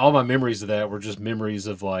like all my memories of that were just memories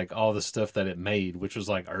of like all the stuff that it made, which was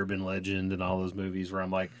like Urban Legend and all those movies where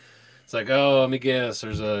I'm like, it's like, oh, let me guess,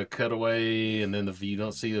 there's a cutaway and then you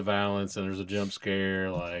don't see the violence and there's a jump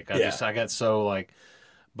scare. Like I got so like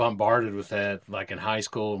bombarded with that like in high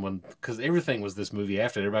school and because everything was this movie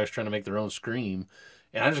after everybody was trying to make their own Scream.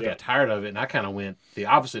 And I just got tired of it, and I kind of went the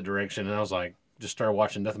opposite direction, and I was like, just started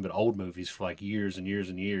watching nothing but old movies for like years and years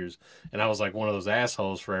and years. And I was like one of those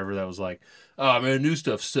assholes forever that was like, oh, man, new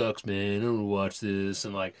stuff sucks, man. I don't want to watch this.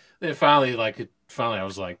 And like, then finally I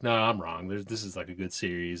was like, no, I'm wrong. This is like a good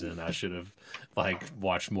series, and I should have like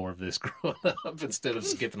watched more of this growing up instead of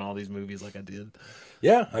skipping all these movies like I did.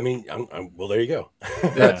 Yeah, I mean, well, there you go.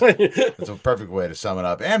 That's a perfect way to sum it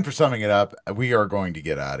up. And for summing it up, we are going to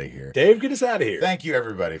get out of here. Dave, get us out of here. Thank you,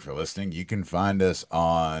 everybody, for listening. You can find us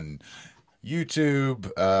on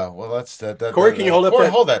YouTube. Well, that's that. Corey, can you hold up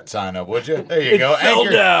hold that sign up, would you? There you go. Fell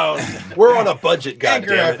down. We're on a budget, Anchor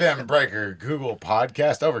goddammit. FM, Breaker, Google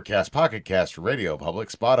Podcast, Overcast, Pocket Cast, Radio Public,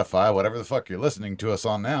 Spotify, whatever the fuck you're listening to us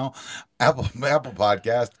on now. Apple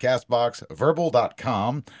Podcast, CastBox,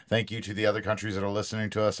 Verbal.com. Thank you to the other countries that are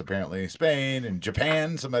listening to us. Apparently, Spain and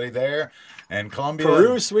Japan, somebody there, and Colombia.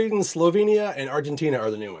 Peru, Sweden, Slovenia, and Argentina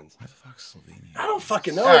are the new ones. Where the fuck's Slovenia? I don't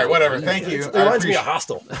fucking know. All right, whatever. Thank you. It reminds me of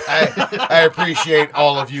Hostel. I appreciate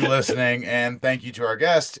all of you listening, and thank you to our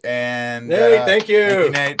guest. And Nate, thank you. Thank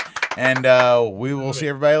you, Nate. And we will see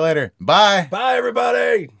everybody later. Bye. Bye,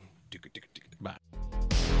 everybody.